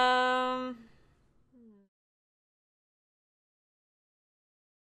 Um...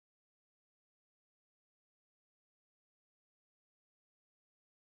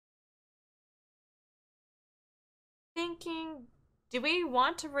 Thinking, do we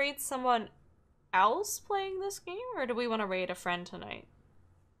want to raid someone else playing this game, or do we want to raid a friend tonight?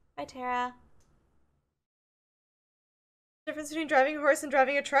 Bye, Tara. Difference between driving a horse and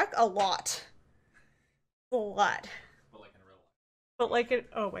driving a truck? A lot. A lot. But like in real life. But like it.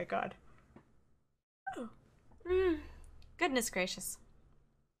 Oh my god. Oh. Goodness gracious.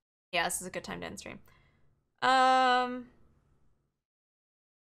 Yeah, this is a good time to end stream. Yeah,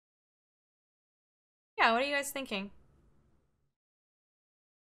 what are you guys thinking?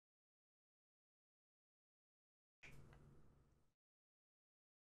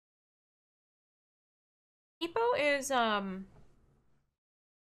 Hippo is, you know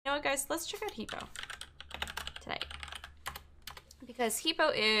what, guys? Let's check out Hippo tonight. Because Hippo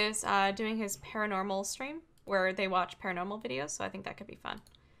is doing his paranormal stream where they watch paranormal videos, so I think that could be fun.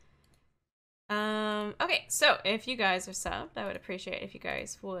 Okay, so if you guys are subbed, I would appreciate if you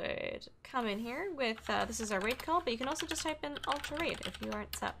guys would come in here with, this is our raid call, but you can also just type in Ultra Raid if you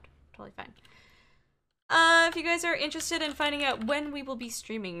aren't subbed. Totally fine. If you guys are interested in finding out when we will be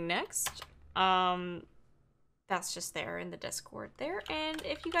streaming next, that's just there in the Discord there. And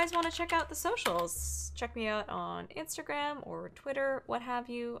if you guys want to check out the socials, check me out on Instagram or Twitter, what have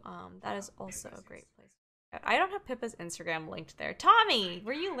you. That is also a great place. I don't have Pippa's Instagram linked there. Tommy,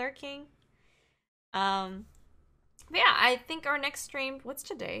 were you lurking? But yeah, I think our next stream, what's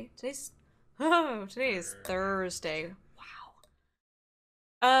today? Today is Thursday.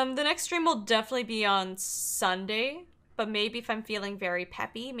 Wow. The next stream will definitely be on Sunday. But maybe if I'm feeling very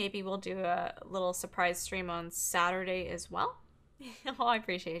peppy, maybe we'll do a little surprise stream on Saturday as well. Oh, I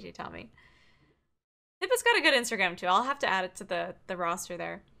appreciate you, Tommy. Pippa's got a good Instagram too. I'll have to add it to the roster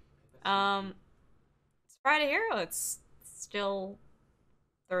there. It's Friday here. Oh, it's still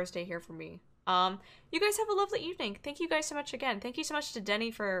Thursday here for me. You guys have a lovely evening. Thank you guys so much again. Thank you so much to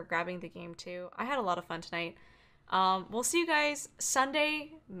Denny for grabbing the game too. I had a lot of fun tonight. We'll see you guys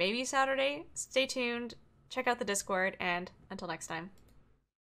Sunday, maybe Saturday. Stay tuned. Check out the Discord, and until next time.